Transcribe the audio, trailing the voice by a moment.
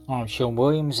I'm Sean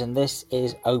Williams, and this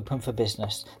is Open for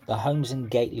Business, the Homes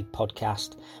and Gately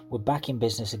podcast. We're back in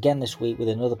business again this week with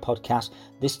another podcast,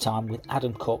 this time with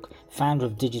Adam Cook, founder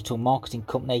of digital marketing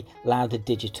company Louder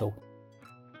Digital.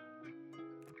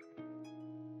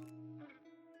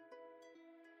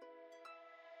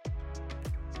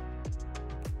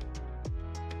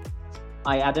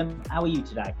 Hi Adam, how are you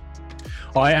today?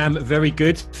 I am very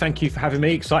good. Thank you for having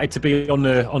me. Excited to be on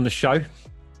the show.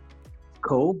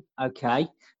 Cool. Okay.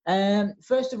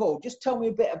 First of all, just tell me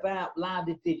a bit about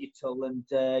Louder Digital and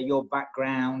your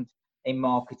background in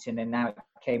marketing and how it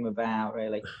came about,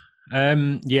 really.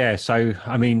 So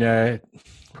I mean,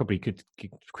 probably could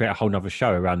create a whole nother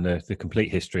show around the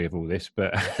complete history of all this,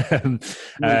 but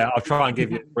I'll try and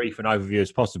give you as brief an overview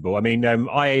as possible. I mean,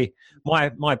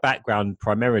 my background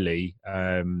primarily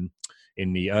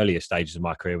in the earlier stages of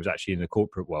my career was actually in the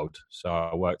corporate world. So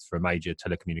I worked for a major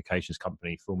telecommunications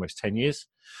company for almost 10 years.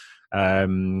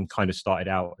 Kind of started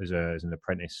out as an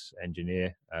apprentice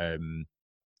engineer and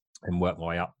worked my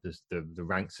way up the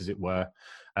ranks, as it were,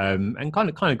 and kind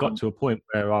of got to a point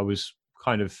where I was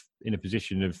kind of in a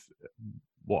position of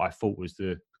what I thought was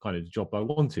the kind of job I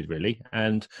wanted, really.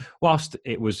 And whilst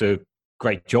it was a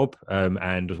great job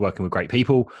and was working with great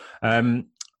people,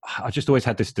 I just always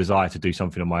had this desire to do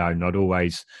something on my own. I'd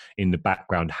always, in the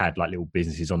background, had like little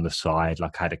businesses on the side.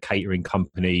 Like I had a catering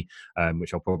company,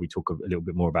 which I'll probably talk a little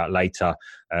bit more about later,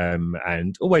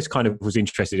 and always kind of was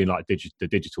interested in like the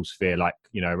digital sphere. Like,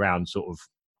 you know, around sort of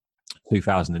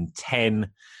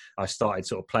 2010, I started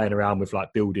sort of playing around with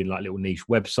like building like little niche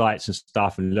websites and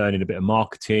stuff and learning a bit of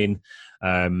marketing.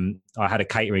 I had a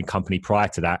catering company prior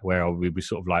to that where we were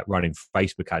sort of like running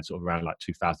Facebook ads sort of around like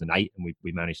 2008, and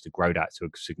we managed to grow that to a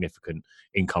significant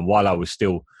income while I was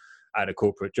still at a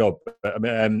corporate job. But,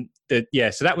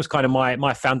 so that was kind of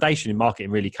my foundation in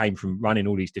marketing. Really came from running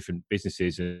all these different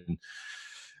businesses, and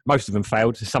most of them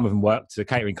failed. Some of them worked. The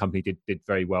catering company did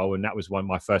very well, and that was one of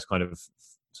my first kind of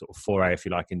sort of foray, if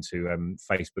you like, into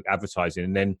Facebook advertising.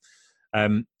 And then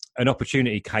an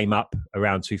opportunity came up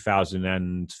around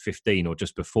 2015 or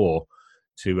just before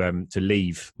to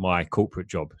leave my corporate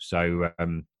job. So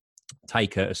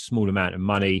take a small amount of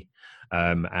money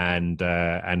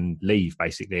and leave,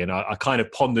 basically. And I kind of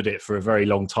pondered it for a very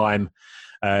long time.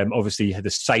 Obviously, had the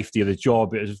safety of the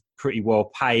job. It was pretty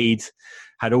well paid.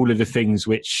 Had all of the things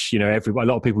which, you know, a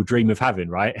lot of people dream of having,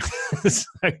 right? So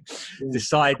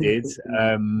decided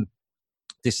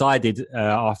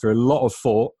after a lot of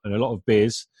thought and a lot of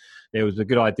beers, there was a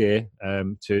good idea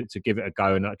to give it a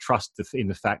go. And I trust in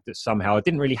the fact that somehow I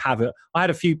didn't really have I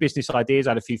had a few business ideas.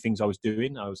 I had a few things I was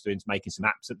doing making some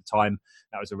apps at the time.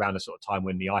 That was around the sort of time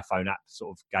when the iPhone app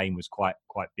sort of game was quite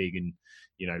big, and,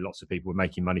 you know, lots of people were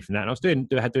making money from that. And I was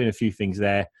doing a few things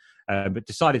there, but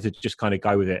decided to just kind of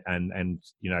go with it and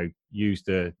you know, use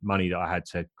the money that I had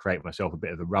to create myself a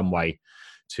bit of a runway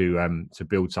to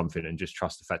build something, and just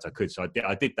trust the fact I could. So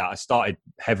I did that. I started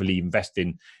heavily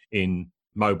investing in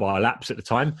mobile apps at the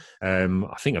time.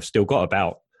 I think I've still got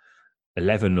about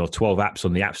 11 or 12 apps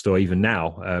on the App Store even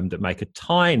now that make a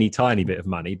tiny bit of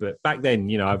money. But back then,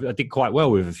 you know, I did quite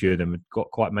well with a few of them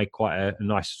and made quite a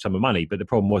nice sum of money. But the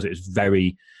problem was it was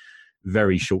very,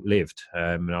 very short-lived.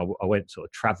 And I went sort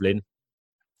of traveling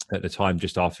at the time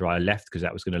just after I left, because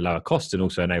that was going to lower costs and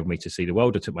also enable me to see the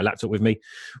world. I took my laptop with me,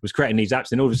 was creating these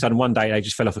apps, and all of a sudden one day they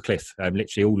just fell off a cliff.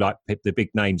 Literally all like the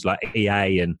big names like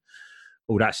EA and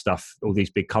all that stuff, all these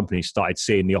big companies started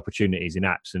seeing the opportunities in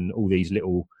apps, and all these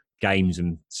little games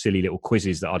and silly little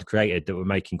quizzes that I'd created that were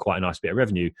making quite a nice bit of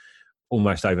revenue,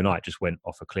 almost overnight just went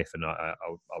off a cliff. And I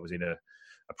was in a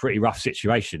pretty rough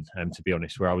situation, to be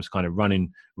honest, where I was kind of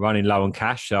running low on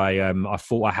cash. I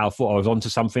thought I was onto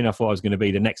something. I thought I was going to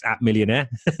be the next app millionaire.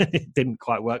 It didn't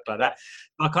quite work like that.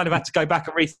 I kind of had to go back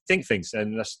and rethink things,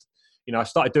 and just, you know, I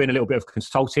started doing a little bit of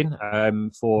consulting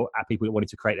for people that wanted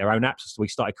to create their own apps. So we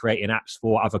started creating apps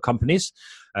for other companies.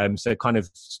 So kind of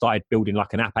started building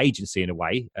like an app agency in a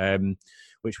way,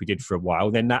 which we did for a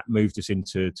while. Then that moved us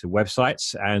into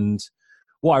websites. And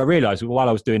what I realized while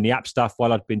I was doing the app stuff,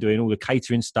 while I'd been doing all the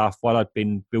catering stuff, while I'd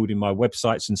been building my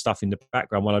websites and stuff in the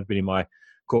background, while I'd been in my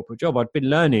corporate job, I'd been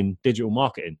learning digital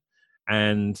marketing.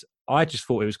 And I just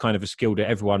thought it was kind of a skill that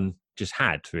everyone just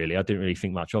had, really. I didn't really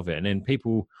think much of it. And then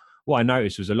what I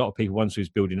noticed was a lot of people, once we was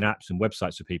building apps and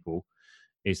websites for people,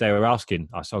 is they were asking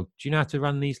us, "Oh, do you know how to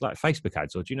run these like Facebook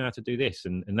ads? Or do you know how to do this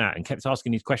and that?" And kept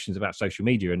asking these questions about social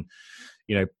media. And,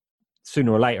 you know,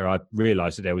 sooner or later, I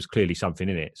realized that there was clearly something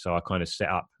in it. So I kind of set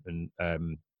up and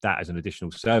that as an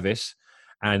additional service.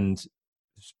 And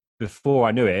before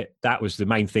I knew it, that was the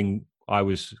main thing I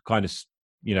was kind of,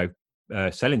 you know,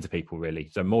 selling to people, really.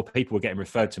 So more people were getting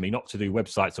referred to me, not to do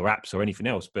websites or apps or anything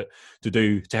else, but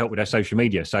to help with their social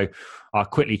media. So I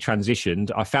quickly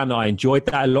transitioned. I found that I enjoyed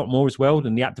that a lot more as well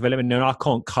than the app development. And I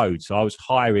can't code, so I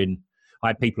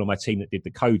had people on my team that did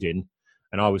the coding,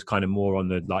 and I was kind of more on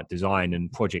the like design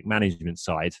and project management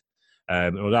side.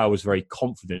 Although I was very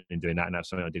confident in doing that, and that's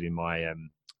something I did in my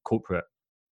corporate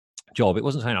job, it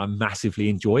wasn't something I massively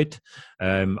enjoyed.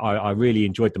 I really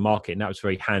enjoyed the market, and that was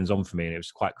very hands-on for me, and it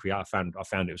was quite creative. I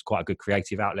found it was quite a good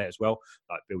creative outlet as well,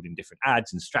 like building different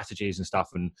ads and strategies and stuff,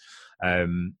 and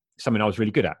something I was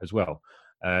really good at as well.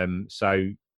 So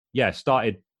yeah,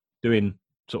 started doing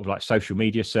sort of like social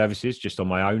media services just on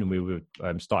my own, and we were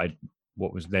started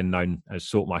what was then known as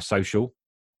Sort My Social,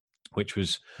 which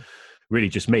was really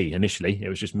just me initially. It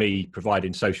was just me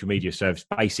providing social media service,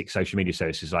 basic social media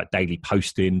services like daily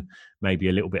posting, maybe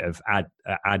a little bit of ad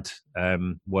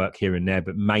work here and there,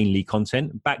 but mainly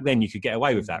content. Back then you could get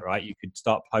away with that, right? You could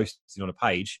start posting on a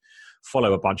page,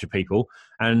 follow a bunch of people,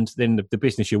 and then the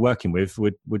business you're working with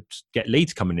would get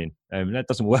leads coming in. That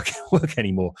doesn't work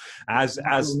anymore. As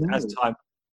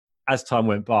time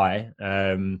went by,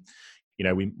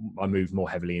 I moved more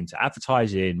heavily into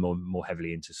advertising, more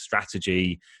heavily into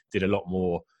strategy, did a lot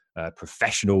more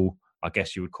professional, I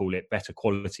guess you would call it, better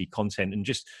quality content, and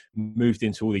just moved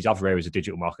into all these other areas of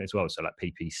digital marketing as well. So like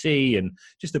PPC and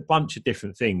just a bunch of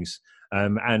different things.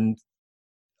 And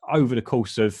over the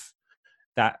course of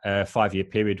that 5-year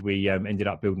period, we ended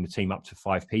up building the team up to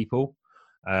 5 people.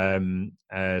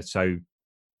 So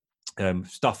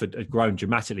stuff had grown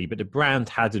dramatically, but the brand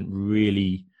hadn't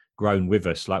really grown with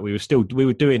us. Like we were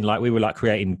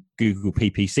creating Google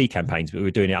PPC campaigns, but we were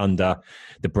doing it under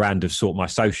the brand of Sort My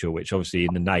Social, which obviously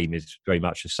in the name is very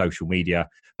much a social media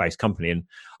based company. And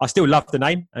I still love the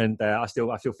name, and I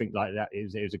still think like that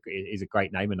is a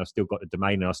great name, and I've still got the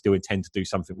domain, and I still intend to do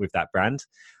something with that brand.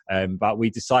 But we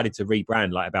decided to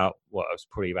rebrand like it was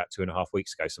probably about 2.5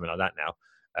 weeks ago, something like that now.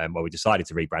 Well, we decided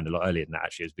to rebrand a lot earlier than that.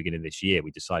 Actually, it was the beginning of this year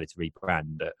we decided to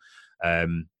rebrand.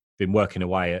 Been working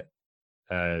away at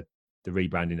the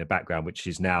rebrand in the background, which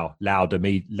is now Louder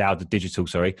Digital,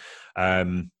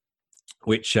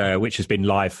 which has been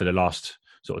live for the last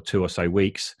sort of 2 or so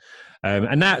weeks,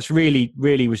 and that's really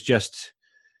was just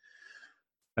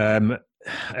it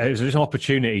was an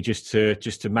opportunity just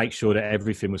to make sure that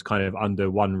everything was kind of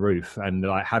under one roof, and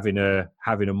like having a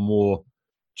more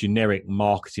generic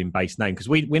marketing based name, because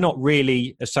we're not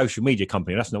really a social media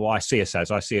company. That's not what I see us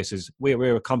as. I see us as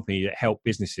we're a company that help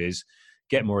businesses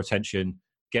get more attention,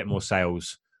 get more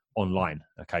sales online.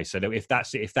 Okay, so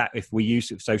if we use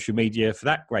social media for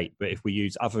that, great. But if we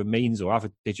use other means or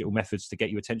other digital methods to get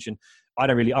you attention,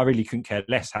 I really couldn't care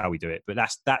less how we do it. But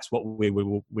that's what we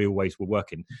always were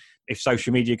working. If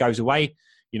social media goes away,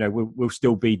 we'll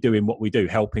still be doing what we do,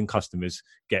 helping customers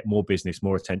get more business,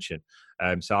 more attention.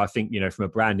 So I think, from a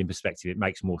branding perspective, it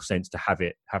makes more sense to have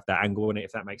that angle on it,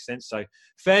 if that makes sense. So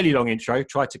fairly long intro,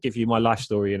 tried to give you my life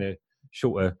story in a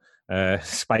shorter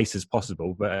space as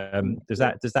possible, but does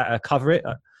that cover it?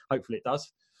 Hopefully it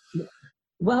does.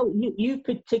 Well, you've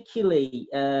particularly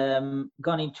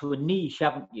gone into a niche,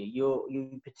 haven't you?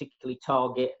 You particularly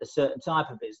target a certain type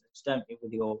of business, don't you,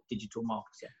 with your digital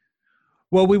marketing?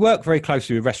 Well, we work very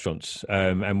closely with restaurants,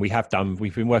 and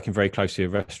we've been working very closely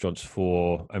with restaurants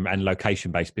and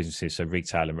location-based businesses, so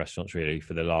retail and restaurants really,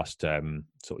 for the last sort of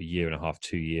 1.5,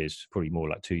 2 years, probably more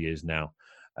like 2 years now.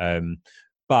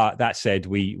 But that said,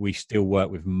 we still work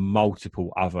with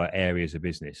multiple other areas of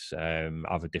business,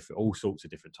 all sorts of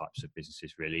different types of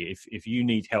businesses, really. If you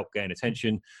need help getting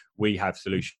attention, we have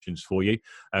solutions for you.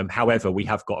 However, we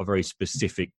have got a very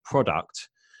specific product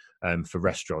for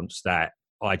restaurants that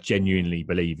I genuinely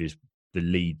believe is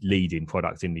the leading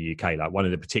product in the UK. Like one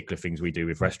of the particular things we do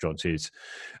with restaurants is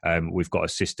we've got a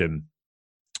system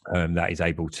that is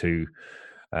able to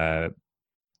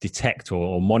detect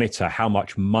or monitor how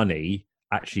much money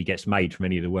actually gets made from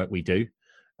any of the work we do,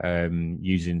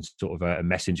 using sort of a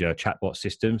messenger chatbot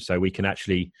system. So we can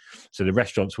so the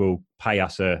restaurants will pay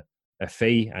us a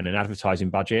fee and an advertising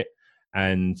budget,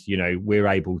 and we're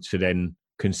able to then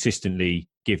consistently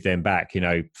give them back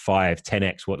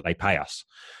 5-10x what they pay us,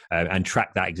 and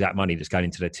track that exact money that's going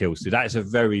into their tills. So that is a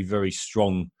very, very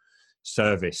strong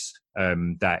service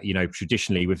that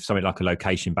traditionally with something like a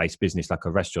location-based business like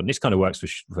a restaurant, this kind of works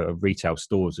for retail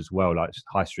stores as well, like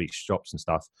high street shops and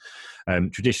stuff.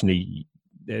 Traditionally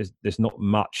there's not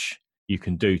much you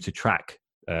can do to track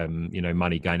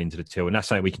money going into the till, and that's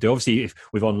something we can do. Obviously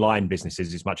with online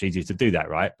businesses it's much easier to do that,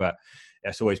 right? But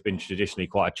that's always been traditionally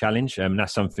quite a challenge, and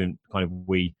that's something kind of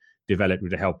we developed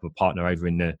with the help of a partner over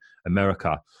in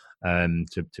America.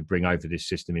 to bring over this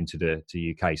system into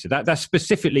the UK. So that's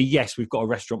specifically, yes, we've got a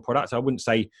restaurant product. I wouldn't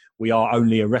say we are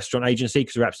only a restaurant agency,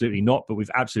 because we're absolutely not, but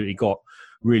we've absolutely got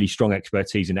really strong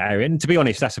expertise in that area. And to be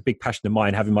honest, that's a big passion of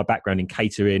mine, having my background in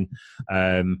catering,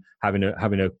 having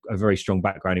a very strong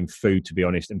background in food, to be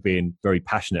honest, and being very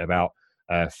passionate about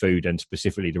food and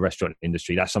specifically the restaurant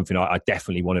industry. That's something I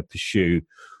definitely want to pursue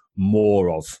more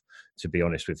of, to be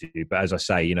honest with you. But as I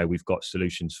say, we've got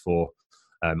solutions for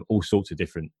all sorts of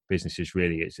different businesses.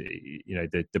 Really, it's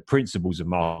the principles of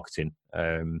marketing,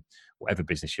 whatever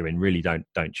business you're in, really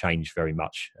don't change very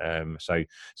much. So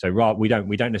we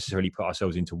don't necessarily put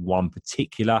ourselves into one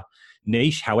particular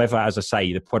niche. However, as I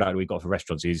say, the product we got for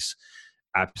restaurants is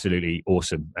absolutely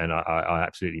awesome, and I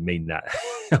absolutely mean that.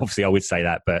 Obviously, I would say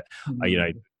that, but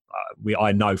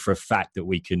I know for a fact that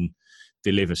we can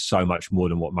deliver so much more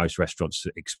than what most restaurants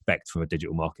expect from a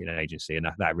digital marketing agency, and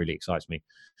that really excites me.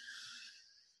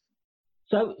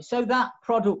 So that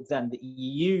product then that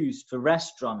you use for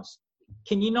restaurants,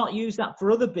 can you not use that for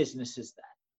other businesses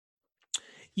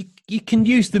then? You can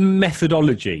use the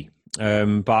methodology,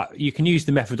 but you can use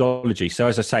the methodology. So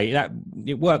as I say, that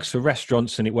it works for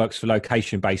restaurants and it works for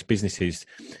location-based businesses.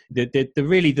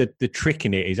 The trick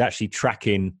in it is actually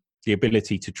tracking the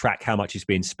ability to track how much is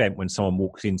being spent when someone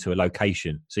walks into a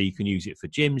location. So you can use it for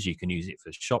gyms, you can use it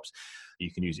for shops,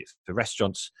 you can use it for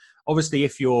restaurants. Obviously,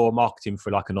 if you're marketing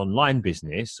for like an online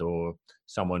business or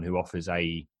someone who offers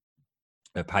a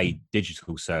paid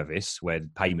digital service where the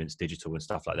payment's digital and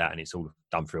stuff like that, and it's all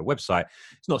done through a website,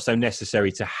 it's not so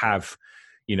necessary to have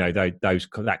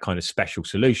that kind of special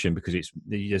solution, because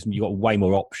you've got way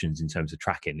more options in terms of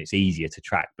tracking. It's easier to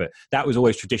track, but that was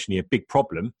always traditionally a big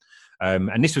problem.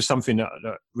 And this was something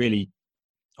that really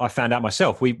I found out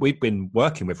myself. We've been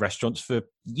working with restaurants for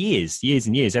years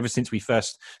and years, ever since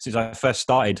I first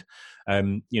started,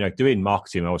 doing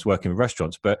marketing. I was working with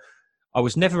restaurants, but I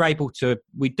was never able to.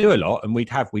 We'd do a lot, and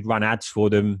we'd run ads for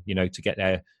them, to get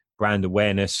their brand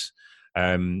awareness,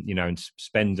 and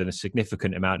spend a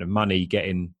significant amount of money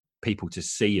getting people to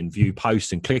see and view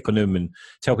posts and click on them and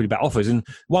tell people about offers. And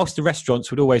whilst the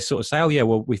restaurants would always sort of say, "Oh yeah,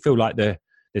 well, we feel like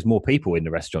there's more people in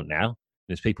the restaurant now.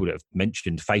 There's people that have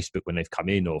mentioned Facebook when they've come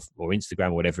in, or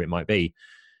Instagram, or whatever it might be."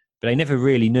 But they never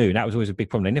really knew. That was always a big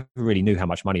problem. They never really knew how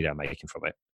much money they were making from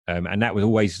it. And that was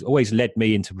always led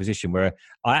me into a position where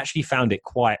I actually found it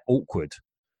quite awkward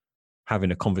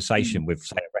having a conversation with,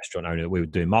 say, a restaurant owner that we were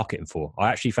doing marketing for. I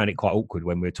actually found it quite awkward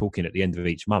when we were talking at the end of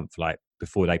each month, like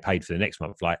before they paid for the next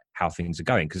month, like how things are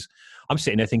going. Because I'm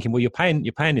sitting there thinking, well, you're paying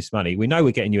this money. We know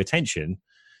we're getting your attention.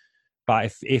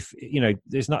 But if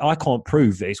I can't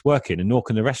prove that it's working, and nor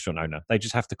can the restaurant owner. They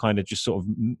just have to kind of just sort of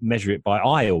measure it by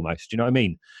eye almost. Do you know what I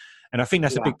mean? And I think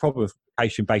that's a big problem with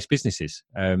location-based businesses.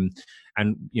 And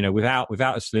without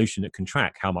a solution that can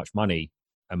track how much money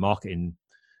a marketing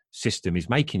system is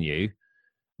making you,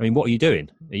 I mean, what are you doing?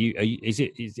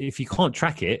 If you can't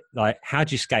track it, like, how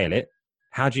do you scale it?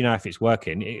 How do you know if it's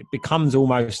working? It becomes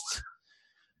almost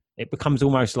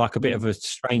like a bit of a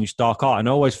strange dark art. And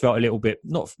I always felt a little bit,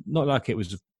 not like it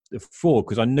was a fraud,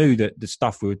 because I knew that the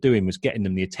stuff we were doing was getting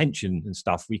them the attention and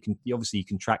stuff. You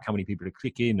can track how many people are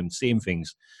clicking and seeing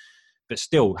things, but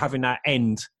still having that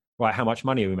end, right, how much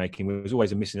money are we making, was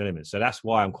always a missing element. So that's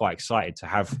why I'm quite excited to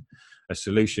have a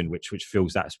solution which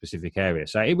fills that specific area.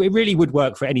 So it really would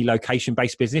work for any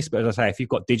location-based business. But as I say, if you've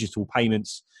got digital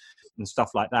payments and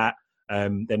stuff like that,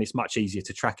 then it's much easier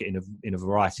to track it in a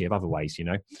variety of other ways,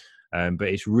 But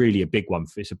it's really a big one.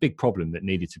 It's a big problem that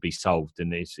needed to be solved,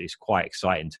 and it's quite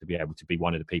exciting to be able to be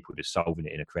one of the people that's solving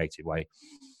it in a creative way.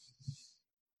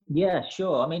 Yeah,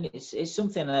 sure. I mean, it's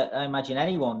something that I imagine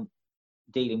anyone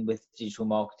dealing with digital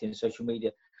marketing and social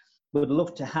media would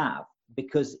love to have,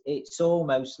 because it's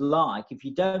almost like if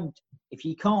you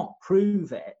can't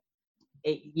prove it,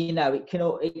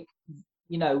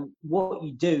 what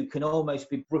you do can almost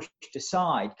be brushed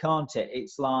aside, can't it?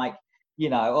 It's like,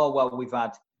 oh, well, we've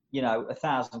had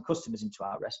 1,000 customers into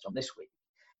our restaurant this week,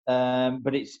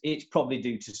 but it's probably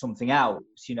due to something else.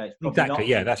 It's exactly,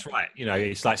 yeah, that's right.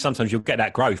 It's like sometimes you'll get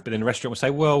that growth, but then the restaurant will say,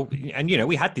 well, and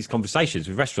we had these conversations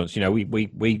with restaurants.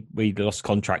 We lost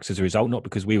contracts as a result, not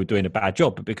because we were doing a bad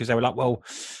job, but because they were like, well,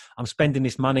 I'm spending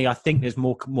this money, I think there's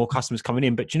more customers coming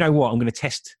in, but do you know what? I'm going to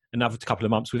test another couple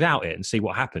of months without it and see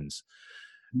what happens.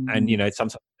 And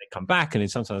sometimes they come back, and then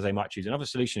sometimes they might choose another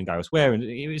solution and go elsewhere. And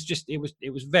it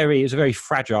was a very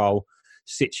fragile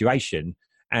situation.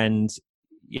 And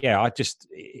yeah,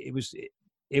 it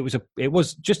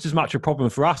was just as much a problem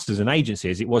for us as an agency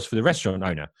as it was for the restaurant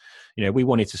owner. We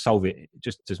wanted to solve it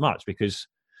just as much, because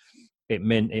it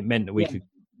meant that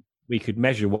we we could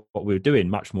measure what we were doing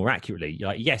much more accurately.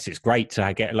 Like, yes, it's great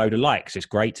to get a load of likes, it's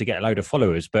great to get a load of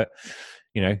followers, but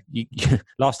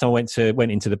last time I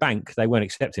went into the bank, they weren't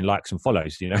accepting likes and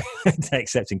follows. They're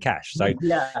accepting cash. So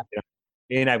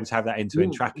being able to have that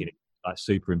end-to-end tracking is like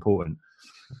super important.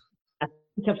 I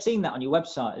think I've seen that on your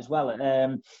website as well.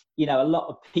 A lot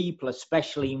of people,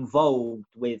 especially involved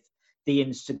with the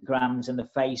Instagrams and the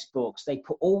Facebooks, they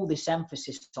put all this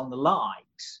emphasis on the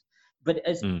likes. But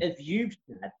as you've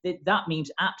said, that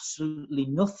means absolutely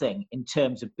nothing in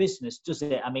terms of business, does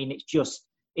it? I mean, it's just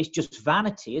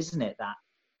vanity, isn't it? That.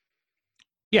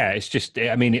 Yeah, it's just.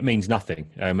 I mean, it means nothing.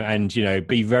 And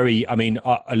be very. I mean,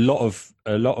 a lot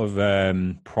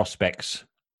of prospects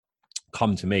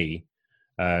come to me,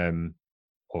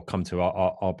 or come to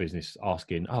our business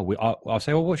asking, I'll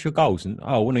say, well, what's your goals? And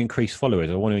I want to increase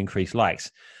followers. I want to increase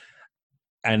likes.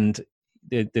 And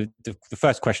the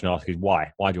first question I ask is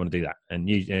why? Why do you want to do that? And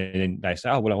then they say,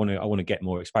 I want to get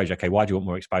more exposure. Okay, why do you want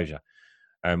more exposure?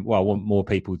 Well, I want more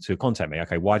people to contact me.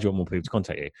 Okay, why do you want more people to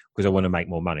contact you? Because I want to make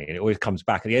more money. And it always comes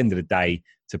back at the end of the day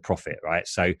to profit, right?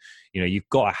 So, you've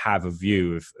got to have a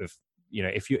view of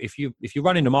if you're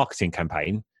running a marketing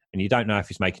campaign and you don't know if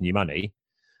it's making you money,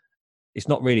 it's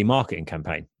not really a marketing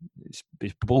campaign. It's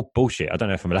bullshit. I don't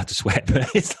know if I'm allowed to swear, but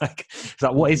it's like,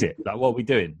 what is it? Like, what are we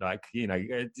doing? Like,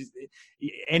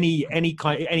 any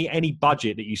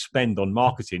budget that you spend on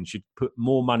marketing should put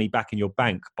more money back in your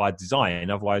bank by design.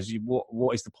 Otherwise,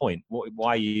 what is the point?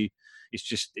 It's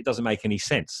just, it doesn't make any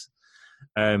sense.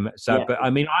 But I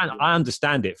mean, I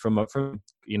understand it from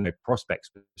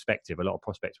prospects perspective. A lot of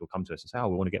prospects will come to us and say,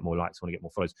 we want to get more likes, we want to get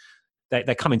more followers.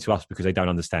 They're coming to us because they don't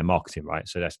understand marketing, right?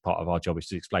 So that's part of our job, is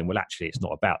to explain, well, actually, it's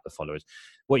not about the followers.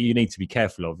 What you need to be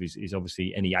careful of is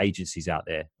obviously any agencies out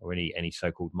there or any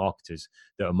so-called marketers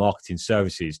that are marketing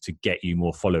services to get you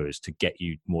more followers, to get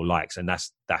you more likes. And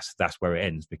that's where it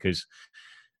ends, because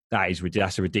that's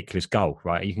a ridiculous goal,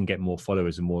 right? You can get more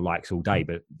followers and more likes all day,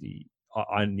 but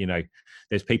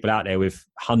there's people out there with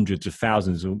hundreds of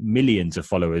thousands or millions of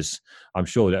followers, I'm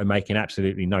sure, that are making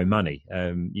absolutely no money.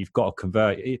 You've got to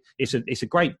convert. It's a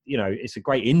great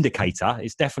indicator.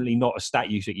 It's definitely not a stat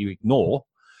that you ignore.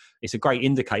 It's a great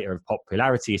indicator of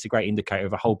popularity. It's a great indicator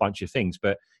of a whole bunch of things,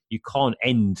 but you can't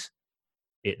end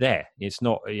it there. It's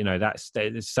not,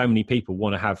 there's so many people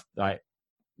want to have, like,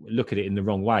 look at it in the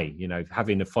wrong way.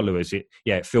 Having the followers,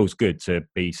 it feels good to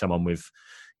be someone with,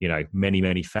 many,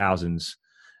 many thousands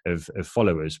of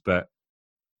followers. But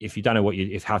if you don't know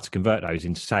how to convert those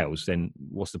into sales, then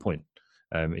what's the point?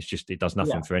 It does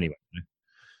nothing for anyone.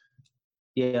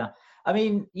 Yeah. I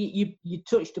mean, you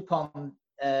touched upon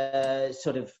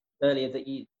sort of earlier that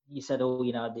you said,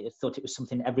 I thought it was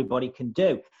something everybody can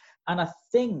do. And I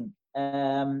think,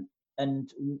 and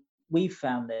we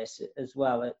found this as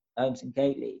well at Holmes and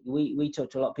Gately, we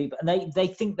talked to a lot of people, and they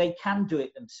think they can do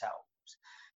it themselves.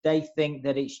 They think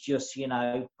that it's just,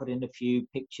 putting a few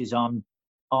pictures on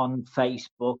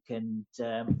Facebook and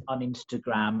on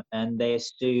Instagram, and they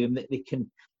assume that they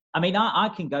can. I mean, I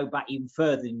can go back even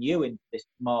further than you into this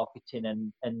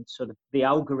marketing and sort of the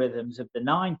algorithms of the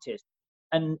 90s.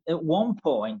 And at one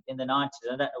point in the 90s,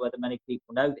 I don't know whether many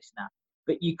people know this now,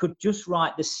 but you could just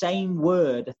write the same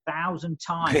word 1,000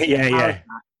 times. Yeah.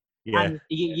 And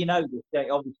you know this,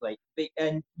 obviously,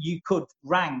 and you could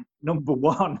rank number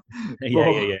one.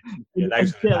 Yeah.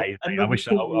 Those are the days. I wish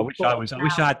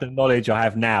I had the knowledge I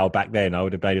have now. Back then, I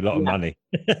would have made a lot of money.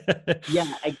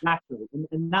 Yeah, exactly.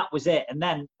 And that was it. And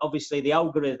then obviously the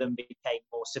algorithm became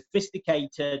more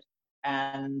sophisticated.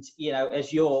 And,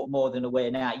 as you're more than aware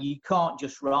now, you can't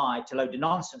just write a load of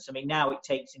nonsense. I mean, now it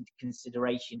takes into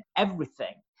consideration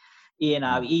everything.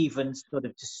 Even sort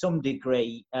of to some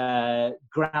degree,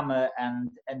 grammar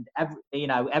and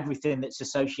everything that's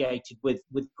associated with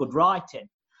good writing,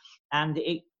 and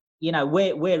it,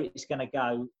 where it's going to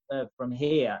go from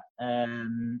here,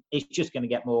 it's just going to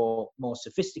get more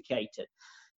sophisticated.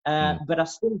 But I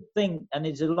still think, and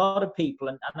there's a lot of people,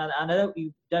 and I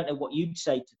don't know what you'd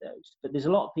say to those, but there's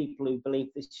a lot of people who believe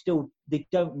they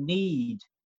don't need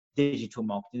digital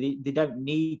marketing. They don't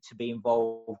need to be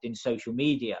involved in social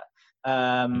media. They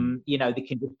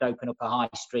can just open up a high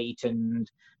street and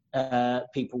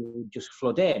people will just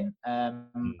flood in.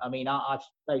 I mean, I've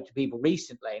spoke to people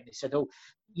recently and they said,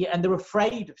 and they're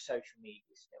afraid of social media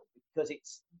still,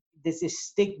 because there's this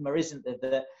stigma, isn't there,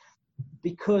 that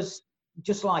because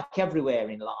just like everywhere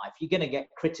in life, you're going to get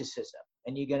criticism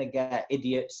and you're going to get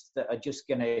idiots that are just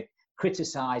going to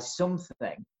criticize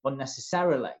something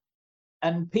unnecessarily.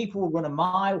 And people will run a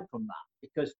mile from that,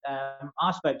 because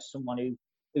I spoke to someone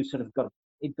who sort of got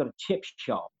a chip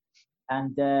shop,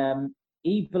 and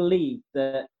he believed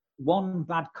that one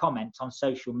bad comment on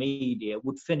social media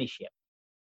would finish him.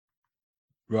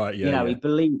 Right. Yeah. He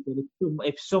believed that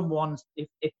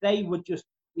if they would just,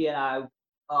 I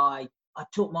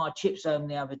took my chips home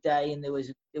the other day and there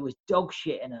was dog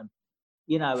shit in them,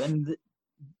 and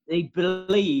they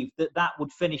believed that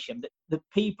would finish him. That the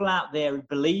people out there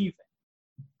believe it,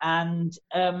 and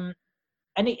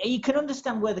you can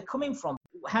understand where they're coming from.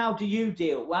 How do you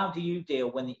deal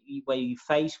when you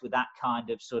face with that kind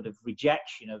of sort of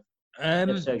rejection of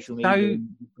social media?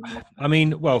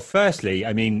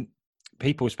 Firstly,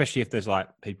 people, especially if there's like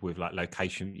people with like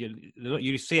location,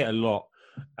 you see it a lot.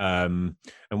 And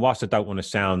whilst I don't want to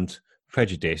sound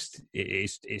prejudiced,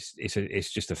 it's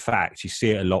just a fact. You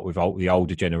see it a lot with the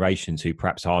older generations who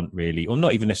perhaps aren't really, or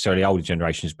not even necessarily older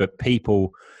generations, but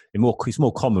people. It's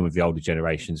more common with the older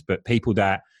generations, but people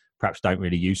that perhaps don't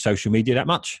really use social media that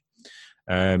much.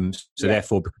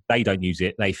 Therefore, because they don't use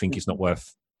it, they think it's not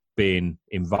worth being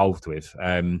involved with.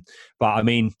 But I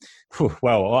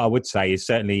would say is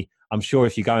certainly, I'm sure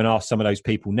if you go and ask some of those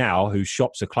people now whose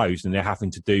shops are closed and they're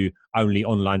having to do only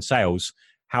online sales,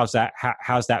 how's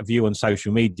that view on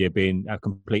social media being a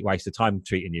complete waste of time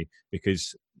treating you?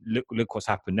 Because look what's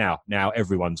happened now. Now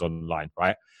everyone's online,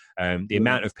 right? The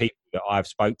amount of people that I've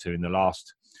spoke to in the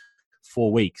last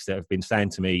 4 weeks that have been saying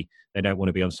to me they don't want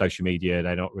to be on social media,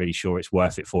 they're not really sure it's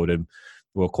worth it for them.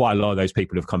 Well, quite a lot of those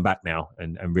people have come back now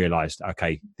and realised,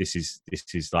 okay, this is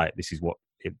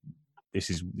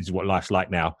what life's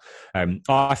like now.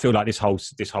 I feel like this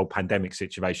whole pandemic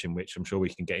situation, which I'm sure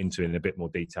we can get into in a bit more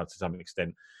detail to some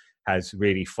extent, has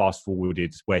really fast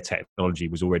forwarded where technology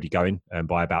was already going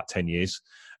by about 10 years.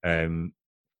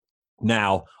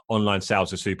 Now online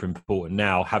sales are super important.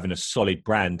 Now having a solid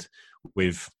brand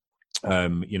with a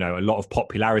lot of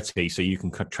popularity, so you can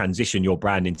transition your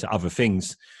brand into other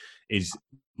things, is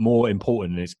more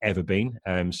important than it's ever been.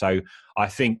 So I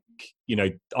think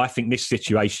this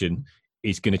situation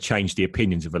is going to change the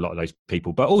opinions of a lot of those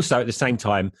people. But also at the same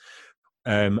time,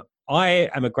 I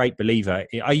am a great believer.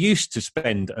 I used to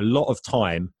spend a lot of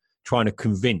time trying to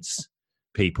convince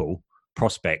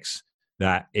prospects,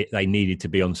 that they needed to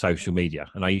be on social media.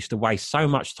 And I used to waste so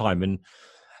much time.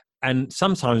 And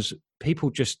sometimes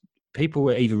people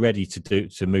were either ready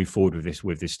to move forward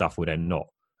with this stuff or they're not.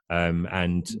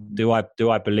 And do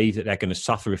I believe that they're going to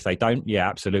suffer if they don't? Yeah,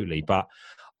 absolutely. But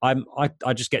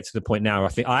I just get to the point now. I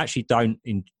think I actually don't.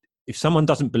 If someone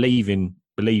doesn't believe in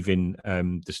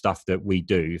the stuff that we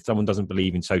do, if someone doesn't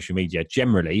believe in social media,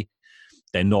 generally,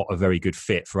 they're not a very good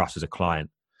fit for us as a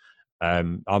client.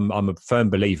 I'm a firm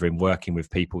believer in working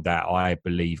with people that I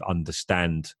believe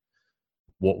understand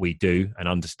what we do and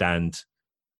understand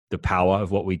the power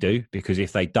of what we do. Because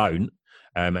if they don't,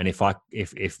 and if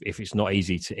it's not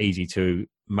easy to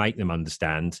make them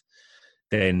understand,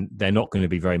 then they're not going to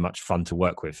be very much fun to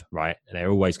work with, right?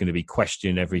 They're always going to be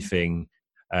questioning everything.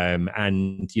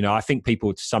 And I think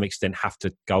people to some extent have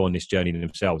to go on this journey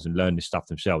themselves and learn this stuff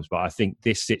themselves. But I think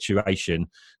this situation,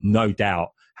 no doubt,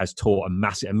 has taught a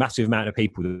massive amount of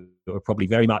people that are probably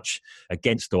very much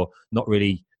against or not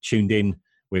really tuned in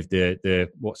with the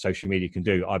what social media can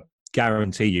do. I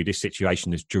guarantee you this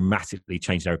situation has dramatically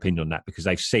changed their opinion on that, because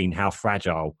they've seen how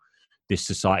fragile this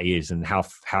society is and how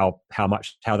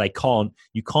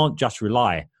you can't just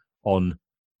rely on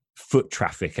foot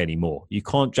traffic anymore. You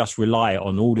can't just rely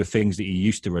on all the things that you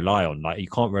used to rely on. Like, you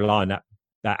can't rely on that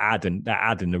ad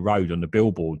in the road, on the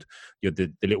billboard,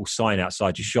 the little sign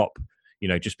outside your shop,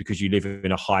 just because you live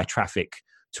in a high traffic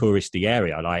touristy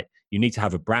area. Like, you need to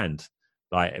have a brand,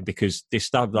 like, because this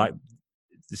stuff, like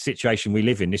the situation we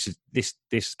live in,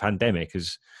 this pandemic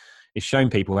has shown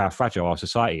people how fragile our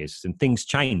society is, and things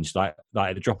change like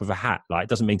at the drop of a hat. Like, it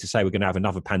doesn't mean to say we're going to have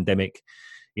another pandemic,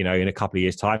 in a couple of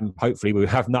years' time. Hopefully we'll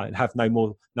have no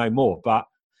more. But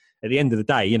at the end of the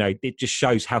day, it just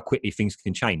shows how quickly things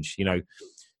can change.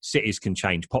 Cities can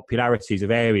change, popularities of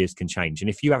areas can change. And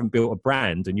if you haven't built a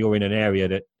brand and you're in an area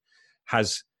that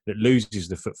loses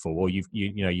the footfall, or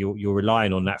you're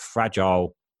relying on that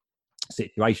fragile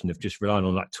situation of just relying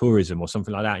on like tourism or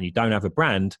something like that, and you don't have a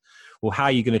brand, well, how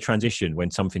are you going to transition when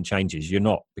something changes? You're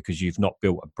not, because you've not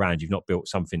built a brand, you've not built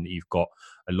something that you've got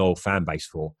a loyal fan base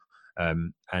for.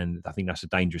 And I think that's a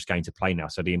dangerous game to play now.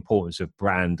 So the importance of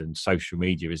brand and social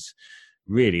media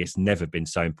it's never been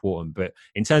so important. But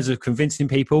in terms of convincing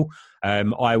people,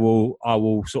 I will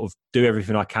sort of do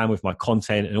everything I can with my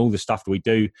content and all the stuff that we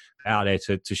do out there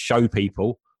to show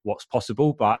people what's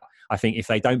possible. But I think if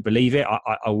they don't believe it,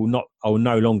 I will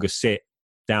no longer sit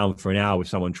down for an hour with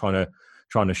someone trying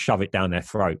to shove it down their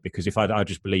throat. Because if I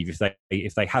just believe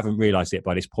if they haven't realised it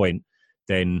by this point,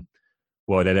 then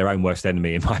well, they're their own worst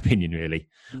enemy, in my opinion. Really,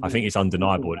 I think it's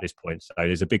undeniable at this point. So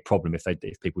there's a big problem if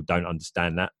people don't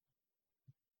understand that.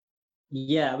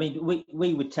 Yeah, I mean,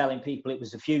 we were telling people it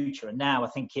was the future, and now I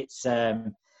think it's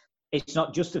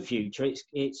not just the future;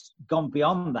 it's gone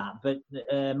beyond that. But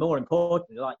more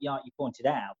importantly, like you pointed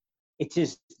out, it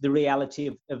is the reality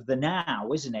of the now,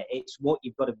 isn't it? It's what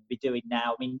you've got to be doing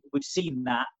now. I mean, we've seen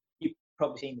that. You've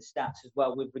probably seen the stats as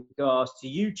well with regards to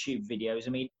YouTube videos. I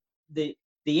mean, the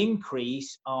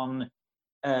increase on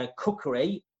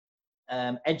cookery,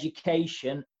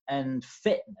 education, and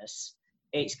fitness,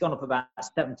 it's gone up about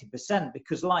 70%,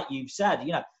 because like you've said,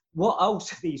 what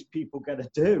else are these people going to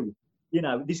do?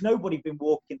 There's nobody been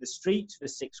walking the streets for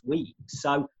 6 weeks.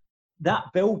 So that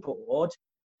billboard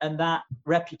and that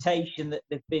reputation that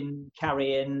they've been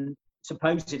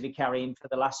supposedly carrying for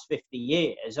the last 50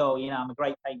 years, I'm a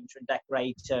great painter and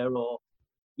decorator, or,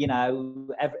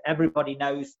 everybody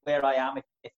knows where I am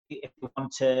if you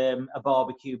want a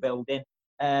barbecue building.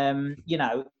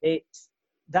 It's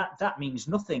that means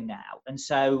nothing now, and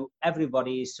so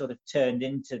everybody is sort of turned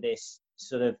into this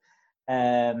sort of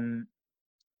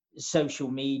social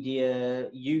media,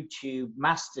 YouTube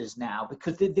masters now,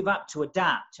 because they've had to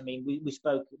adapt. I mean, we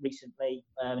spoke recently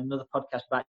in another podcast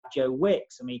about Joe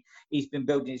Wicks. I mean, he's been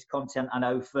building his content, I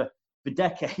know, for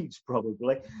decades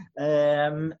probably,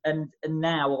 and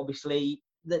now obviously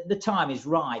the time is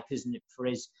ripe, isn't it, for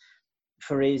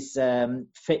his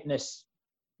fitness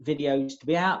videos to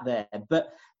be out there.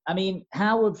 But I mean,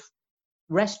 how have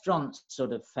restaurants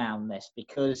sort of found this?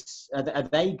 Because are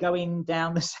they going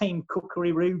down the same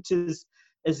cookery route as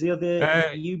the other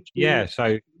YouTube? Yeah,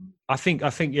 so I think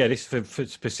yeah, this for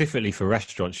specifically for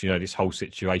restaurants, this whole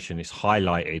situation is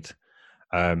highlighted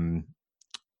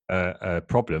a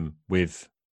problem with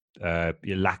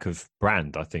your lack of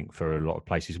brand, I think, for a lot of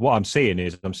places. What I'm seeing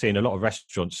a lot of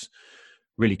restaurants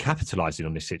really capitalizing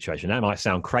on this situation. That might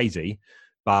sound crazy,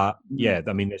 but yeah,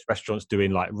 I mean, there's restaurants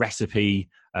doing like recipe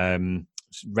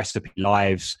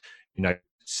lives,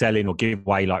 selling or giving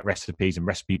away like recipes and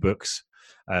recipe books.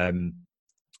 And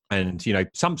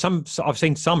some I've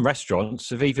seen some restaurants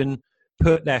have even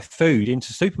put their food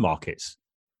into supermarkets.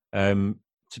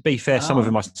 To be fair, some of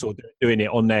them are sort of doing it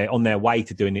on their way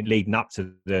to doing it leading up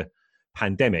to the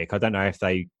pandemic. I don't know if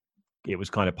it was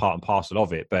kind of part and parcel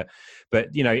of it, but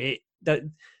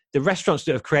the restaurants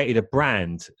that have created a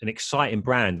brand, an exciting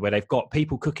brand, where they've got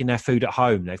people cooking their food at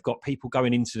home, they've got people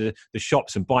going into the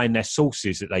shops and buying their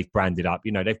sauces that they've branded up.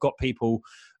 They've got people,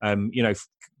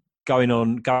 going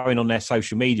on their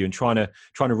social media and trying to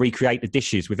recreate the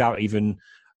dishes without even,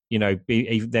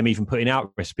 them even putting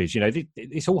out recipes.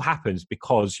 This all happens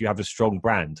because you have a strong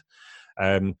brand.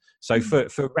 So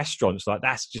for restaurants, like,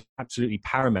 that's just absolutely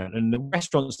paramount. And the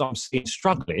restaurants that I'm seeing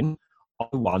struggling are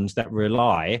the ones that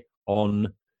rely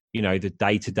on, the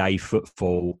day-to-day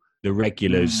footfall, the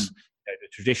regulars, the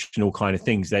traditional kind of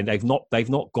things. They've not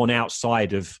gone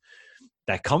outside of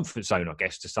their comfort zone, I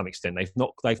guess, to some extent.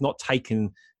 They've not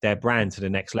taken their brand to the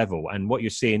next level. And what you're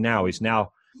seeing now is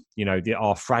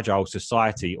our fragile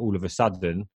society all of a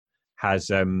sudden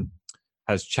has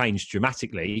changed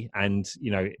dramatically. And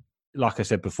like I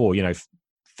said before,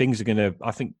 things are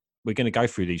I think we're going to go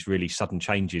through these really sudden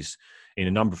changes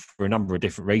for a number of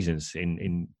different reasons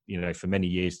in for many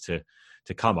years to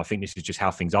come. I think this is just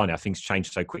how things are now. Things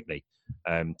change so quickly.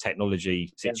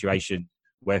 Technology, situation,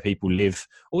 where people live,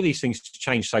 all these things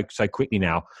change so quickly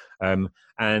now.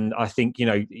 And I think,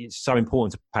 it's so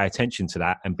important to pay attention to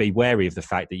that and be wary of the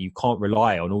fact that you can't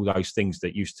rely on all those things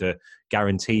that used to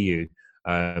guarantee you,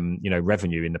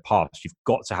 revenue in the past. You've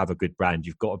got to have a good brand.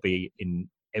 You've got to be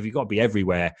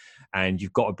everywhere, and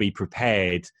you've got to be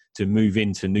prepared to move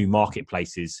into new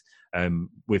marketplaces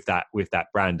with that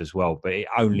brand as well. But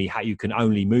you can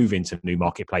only move into new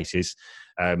marketplaces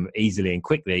easily and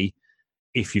quickly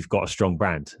if you've got a strong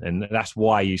brand. And that's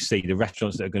why you see the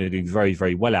restaurants that are going to do very,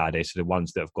 very well out of this are the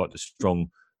ones that have got the strong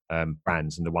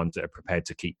brands, and the ones that are prepared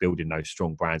to keep building those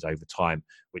strong brands over time,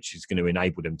 which is going to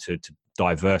enable them to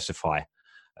diversify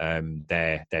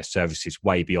their services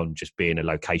way beyond just being a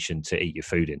location to eat your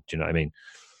food in. Do you know what I mean?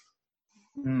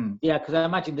 Yeah, because I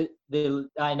imagine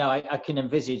I can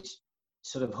envisage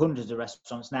sort of hundreds of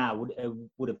restaurants now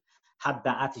would have had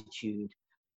that attitude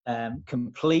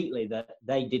completely, that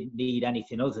they didn't need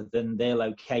anything other than their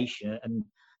location.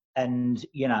 And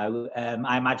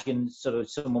I imagine sort of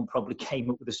someone probably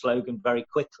came up with a slogan very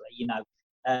quickly.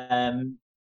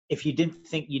 If you didn't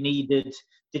think you needed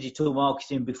digital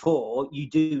marketing before, you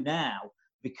do now,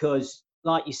 because,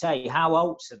 like you say, how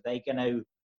else are they going to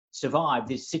survive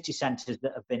these city centres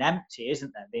that have been empty,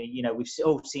 isn't there? We've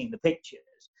all seen the pictures.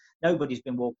 Nobody's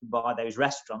been walking by those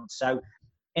restaurants. So,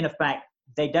 in effect,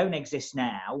 they don't exist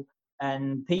now,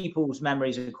 and people's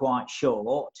memories are quite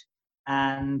short,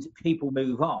 and people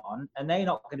move on, and they're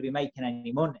not going to be making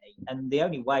any money. And the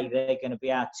only way they're going to be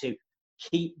able to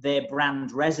keep their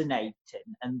brand resonating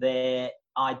and their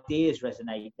ideas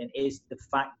resonating is the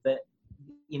fact that,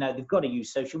 you know, they've got to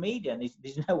use social media, and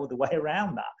there's no other way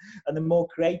around that. And the more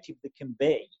creative they can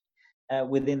be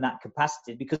within that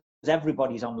capacity, because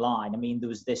everybody's online. I mean, there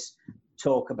was this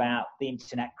talk about the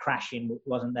internet crashing,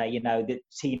 wasn't there? You know, that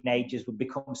teenagers would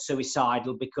become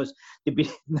suicidal because there'd be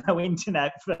no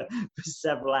internet for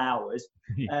several hours.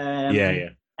 And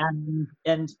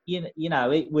you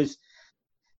know,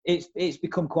 it's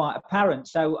become quite apparent.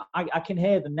 So I can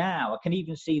hear them now. I can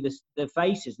even see the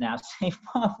faces now saying,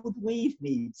 why would we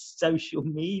need social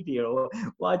media, or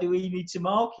why do we need to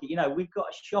market? You know, we've got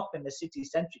a shop in the city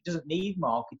centre. It doesn't need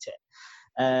marketing.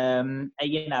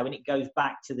 You know, and it goes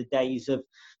back to the days of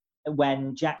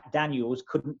when Jack Daniels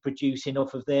couldn't produce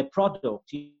enough of their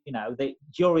product. You know,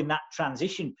 during that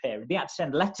transition period, they had to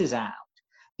send letters out,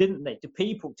 didn't they, to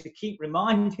people to keep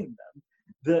reminding them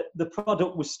that the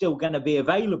product was still going to be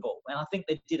available. And I think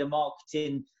they did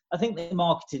I think they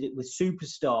marketed it with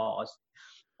superstars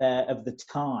of the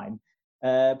time.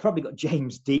 Probably got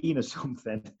James Dean or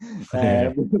something.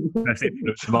 That's it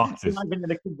for the marketers. Driving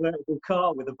in a convertible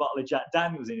car with a bottle of Jack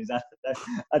Daniels in his hand.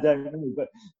 I don't know, but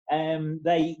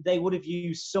they would have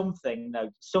used something.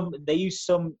 They used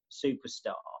some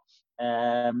superstar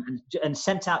and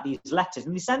sent out these letters,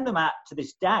 and they send them out to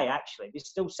this day. Actually, they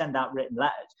still send out written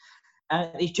letters.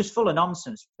 It's just full of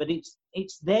nonsense, but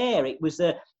it's there. It was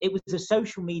a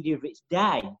social media of its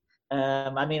day.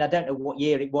 I mean, I don't know what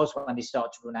year it was when they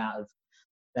started to run out of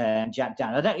Jack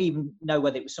Daniels. I don't even know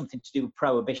whether it was something to do with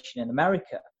prohibition in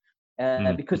America,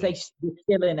 because they're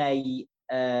still in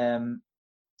an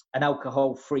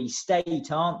alcohol-free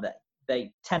state, aren't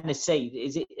they? Tennessee,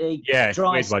 is it a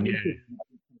dry one? Yeah.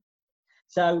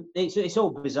 So it's all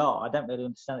bizarre. I don't really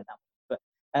understand it that much, but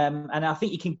and I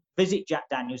think you can visit Jack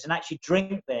Daniels and actually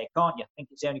drink there, can't you? I think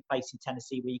it's the only place in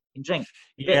Tennessee where you can drink.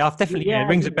 Yeah, I've definitely. Yeah, it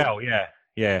rings a bell. Yeah.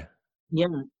 Yeah.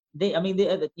 You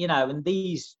know, and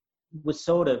these was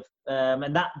sort of,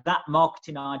 and that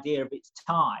marketing idea of its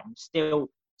time still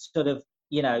sort of,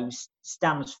 you know,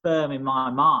 stands firm in my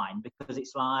mind, because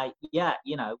it's like, yeah,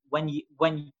 you know, when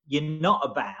you're not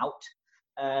about,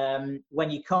 when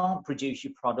you can't produce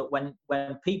your product, when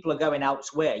people are going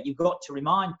elsewhere, you've got to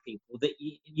remind people that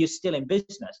you're still in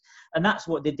business. And that's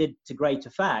what they did to great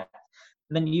effect.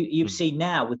 And then you've seen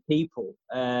now with people,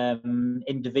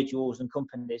 individuals and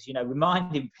companies, you know,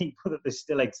 reminding people that they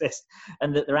still exist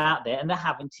and that they're out there, and they're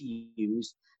having to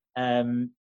use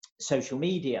social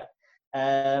media.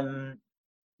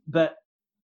 But,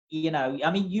 you know,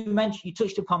 I mean, you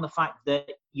touched upon the fact that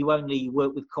you only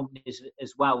work with companies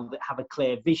as well that have a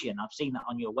clear vision. I've seen that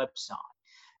on your website.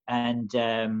 And,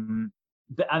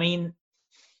 but I mean,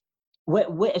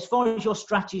 as far as your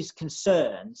strategy is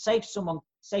concerned, say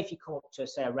if you come up to,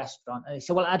 say, a restaurant and they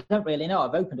say, well, I don't really know.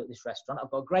 I've opened up this restaurant.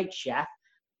 I've got a great chef.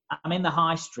 I'm in the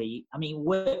high street. I mean,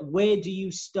 where do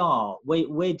you start?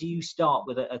 Where do you start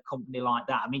with a company like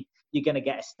that? I mean, you're going to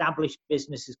get established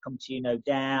businesses come to you, no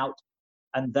doubt.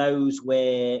 And those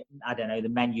where, I don't know, the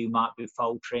menu might be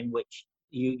faltering, which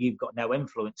you've got no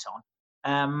influence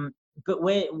on. But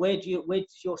where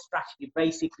does your strategy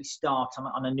basically start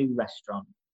on a new restaurant?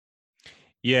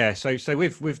 Yeah, so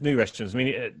with new restaurants, I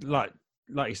mean,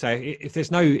 like you say, if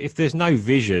there's no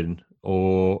vision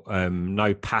or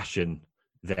no passion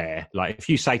there, like if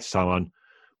you say to someone,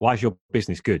 "Why is your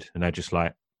business good?" and they're just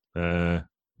like, it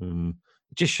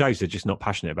just shows they're just not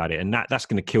passionate about it, and that's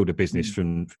going to kill the business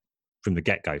from the